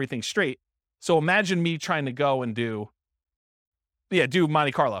keep everything straight. So imagine me trying to go and do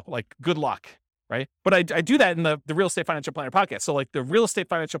Monte Carlo, like good luck, right? But I do that in the Real Estate Financial Planner podcast. So like the Real Estate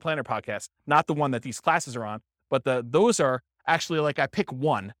Financial Planner podcast, not the one that these classes are on, but those are actually like I pick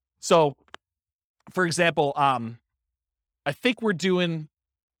one. So for example, I think we're doing,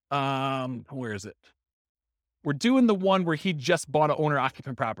 where is it? We're doing the one where he just bought an owner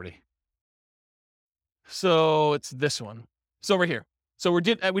occupant property. So it's this one. So over here. So we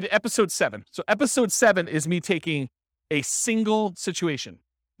did episode 7. So episode 7 is me taking a single situation.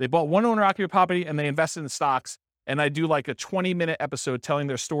 They bought one owner occupant property and they invested in stocks. And I do like a 20-minute episode telling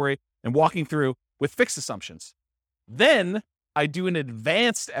their story and walking through with fixed assumptions. Then I do an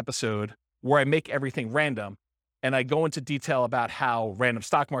advanced episode where I make everything random. And I go into detail about how random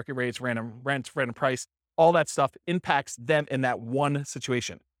stock market rates, random rent, random price, all that stuff impacts them in that one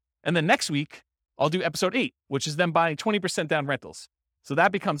situation. And then next week, I'll do episode 8, which is them buying 20% down rentals. So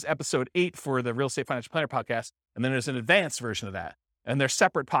that becomes episode 8 for the Real Estate Financial Planner podcast. And then there's an advanced version of that. And they're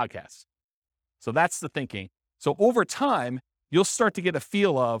separate podcasts. So that's the thinking. So over time, you'll start to get a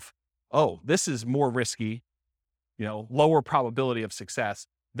feel of, oh, this is more risky, you know, lower probability of success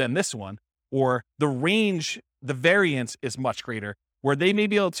than this one. Or the range, the variance is much greater, where they may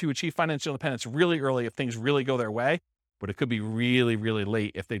be able to achieve financial independence really early if things really go their way, but it could be really, really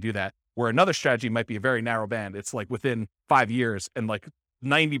late if they do that. Where another strategy might be a very narrow band. It's like within 5 years, and like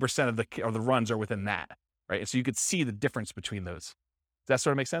 90% of the runs are within that, right? And so you could see the difference between those. Does that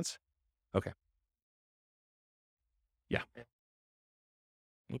sort of make sense? Okay. Yeah.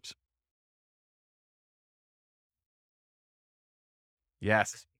 Oops.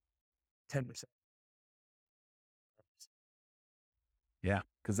 Yes. 10%. Yeah,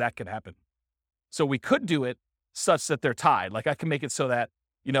 because that could happen. So we could do it such that they're tied. Like I can make it so that,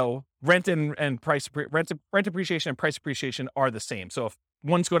 you know, rent appreciation and price appreciation are the same. So if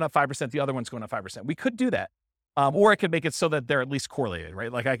one's going up 5%, the other one's going up 5%. We could do that. Or I could make it so that they're at least correlated,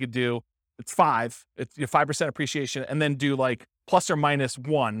 right? Like I could do, it's 5% appreciation, and then do like plus or minus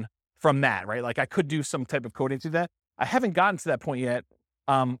 1 from that, right? Like I could do some type of coding to that. I haven't gotten to that point yet,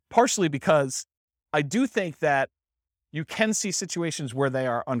 partially because I do think that you can see situations where they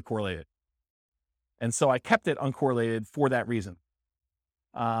are uncorrelated. And so I kept it uncorrelated for that reason.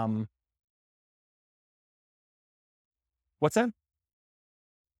 What's that?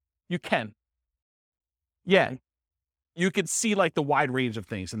 You can. Yeah. You could see like the wide range of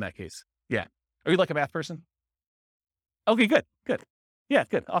things in that case. Yeah. Are you like a math person? Okay, good. Yeah,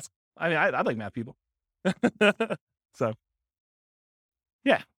 good. Awesome. I mean, I like math people. So,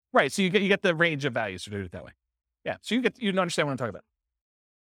 yeah, right. So you get the range of values to do it that way. Yeah. So you understand what I'm talking about.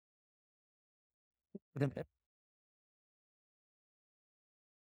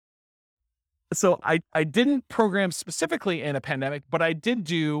 So I didn't program specifically in a pandemic, but I did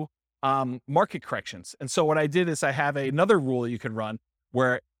do market corrections. And so what I did is I have another rule you can run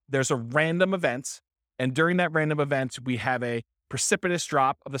where there's a random event. And during that random event, we have a precipitous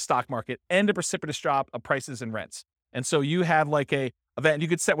drop of the stock market and a precipitous drop of prices and rents. And so you have like a event, you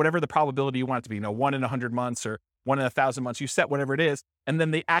could set whatever the probability you want it to be, 1 in 100 months or 1 in 1,000 months, you set whatever it is. And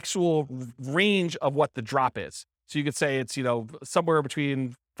then the actual range of what the drop is. So you could say it's, somewhere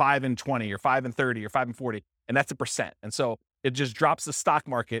between 5 and 20 or 5 and 30 or 5 and 40, and that's a percent. And so it just drops the stock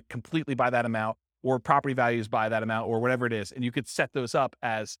market completely by that amount, or property values by that amount, or whatever it is. And you could set those up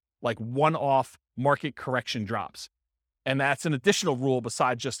as like one-off market correction drops. And that's an additional rule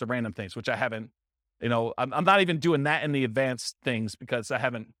besides just the random things, which I haven't, I'm not even doing that in the advanced things because I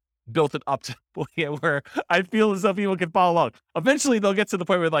haven't built it up to the point where I feel as though people can follow along. Eventually they'll get to the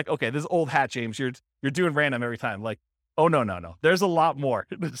point where like, okay, this is old hat, James, you're doing random every time. Like, oh, no. There's a lot more.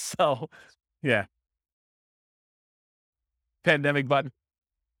 So, yeah. Pandemic button.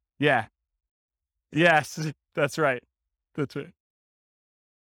 Yeah. Yes, that's right. That's right.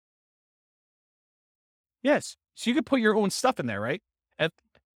 Yes. So you could put your own stuff in there, right? And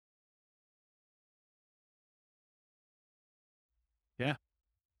yeah.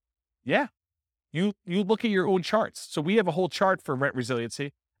 Yeah. You look at your own charts. So we have a whole chart for rent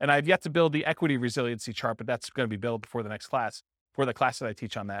resiliency, and I've yet to build the equity resiliency chart, but that's going to be built before the next class, for the class that I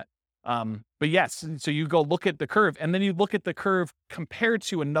teach on that. But yes, so you go look at the curve, and then you look at the curve compared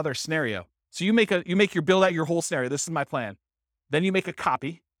to another scenario. So you build out your whole scenario. This is my plan. Then you make a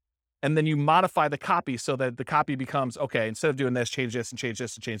copy, and then you modify the copy so that the copy becomes, okay, instead of doing this, change this and change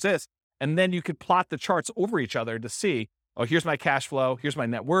this and change this. And then you could plot the charts over each other to see, oh, here's my cash flow, here's my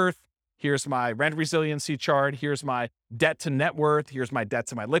net worth, here's my rent resiliency chart, here's my debt to net worth, here's my debt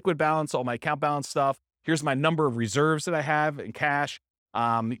to my liquid balance, all my account balance stuff, here's my number of reserves that I have in cash.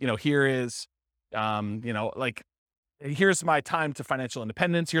 Here is, here's my time to financial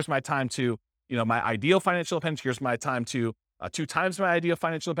independence, here's my time to, my ideal financial independence, here's my time to 2 times my ideal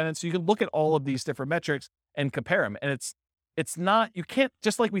financial independence. So you can look at all of these different metrics and compare them. And it's not, you can't,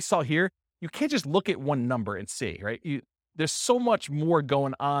 just like we saw here, you can't just look at one number and see, right? There's so much more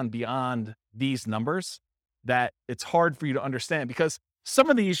going on beyond these numbers that it's hard for you to understand, because some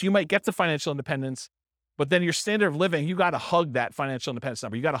of these you might get to financial independence, but then your standard of living, you got to hug that financial independence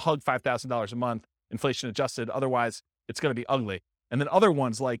number. You got to hug $5,000 a month, inflation adjusted. Otherwise it's going to be ugly. And then other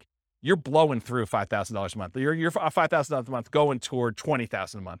ones, like, you're blowing through $5,000 a month. You're $5,000 a month going toward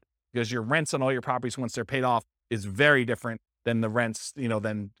 $20,000 a month, because your rents on all your properties once they're paid off is very different than the rents,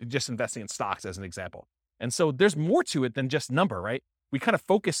 than just investing in stocks as an example. And so there's more to it than just number, right? We kind of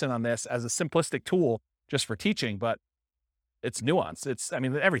focus in on this as a simplistic tool just for teaching, but it's nuanced.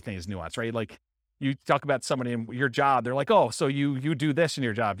 Everything is nuanced, right? Like, you talk about somebody in your job, they're like, oh, so you do this in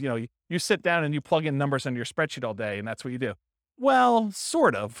your job. You sit down and you plug in numbers on your spreadsheet all day, and that's what you do. Well,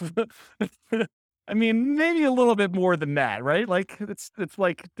 sort of. Maybe a little bit more than that, right? Like, it's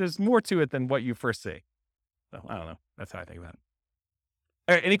like there's more to it than what you first see. So I don't know. That's how I think about it.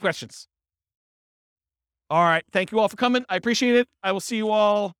 All right. Any questions? All right. Thank you all for coming. I appreciate it. I will see you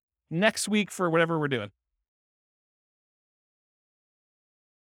all next week for whatever we're doing.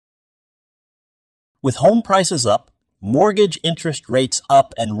 With home prices up, mortgage interest rates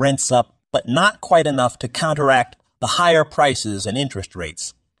up, and rents up, but not quite enough to counteract the higher prices and interest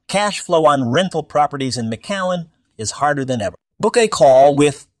rates, cash flow on rental properties in McAllen is harder than ever. Book a call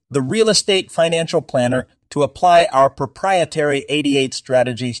with the Real Estate Financial Planner to apply our proprietary 88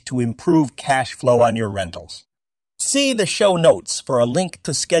 strategies to improve cash flow on your rentals. See the show notes for a link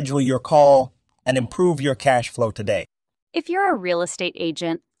to schedule your call and improve your cash flow today. If you're a real estate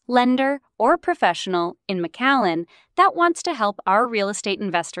agent, lender, or professional in McAllen that wants to help our real estate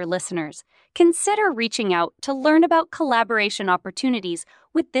investor listeners, consider reaching out to learn about collaboration opportunities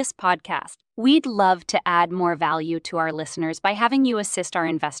with this podcast. We'd love to add more value to our listeners by having you assist our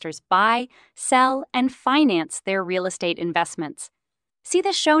investors buy, sell, and finance their real estate investments. See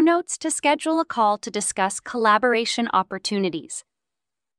the show notes to schedule a call to discuss collaboration opportunities.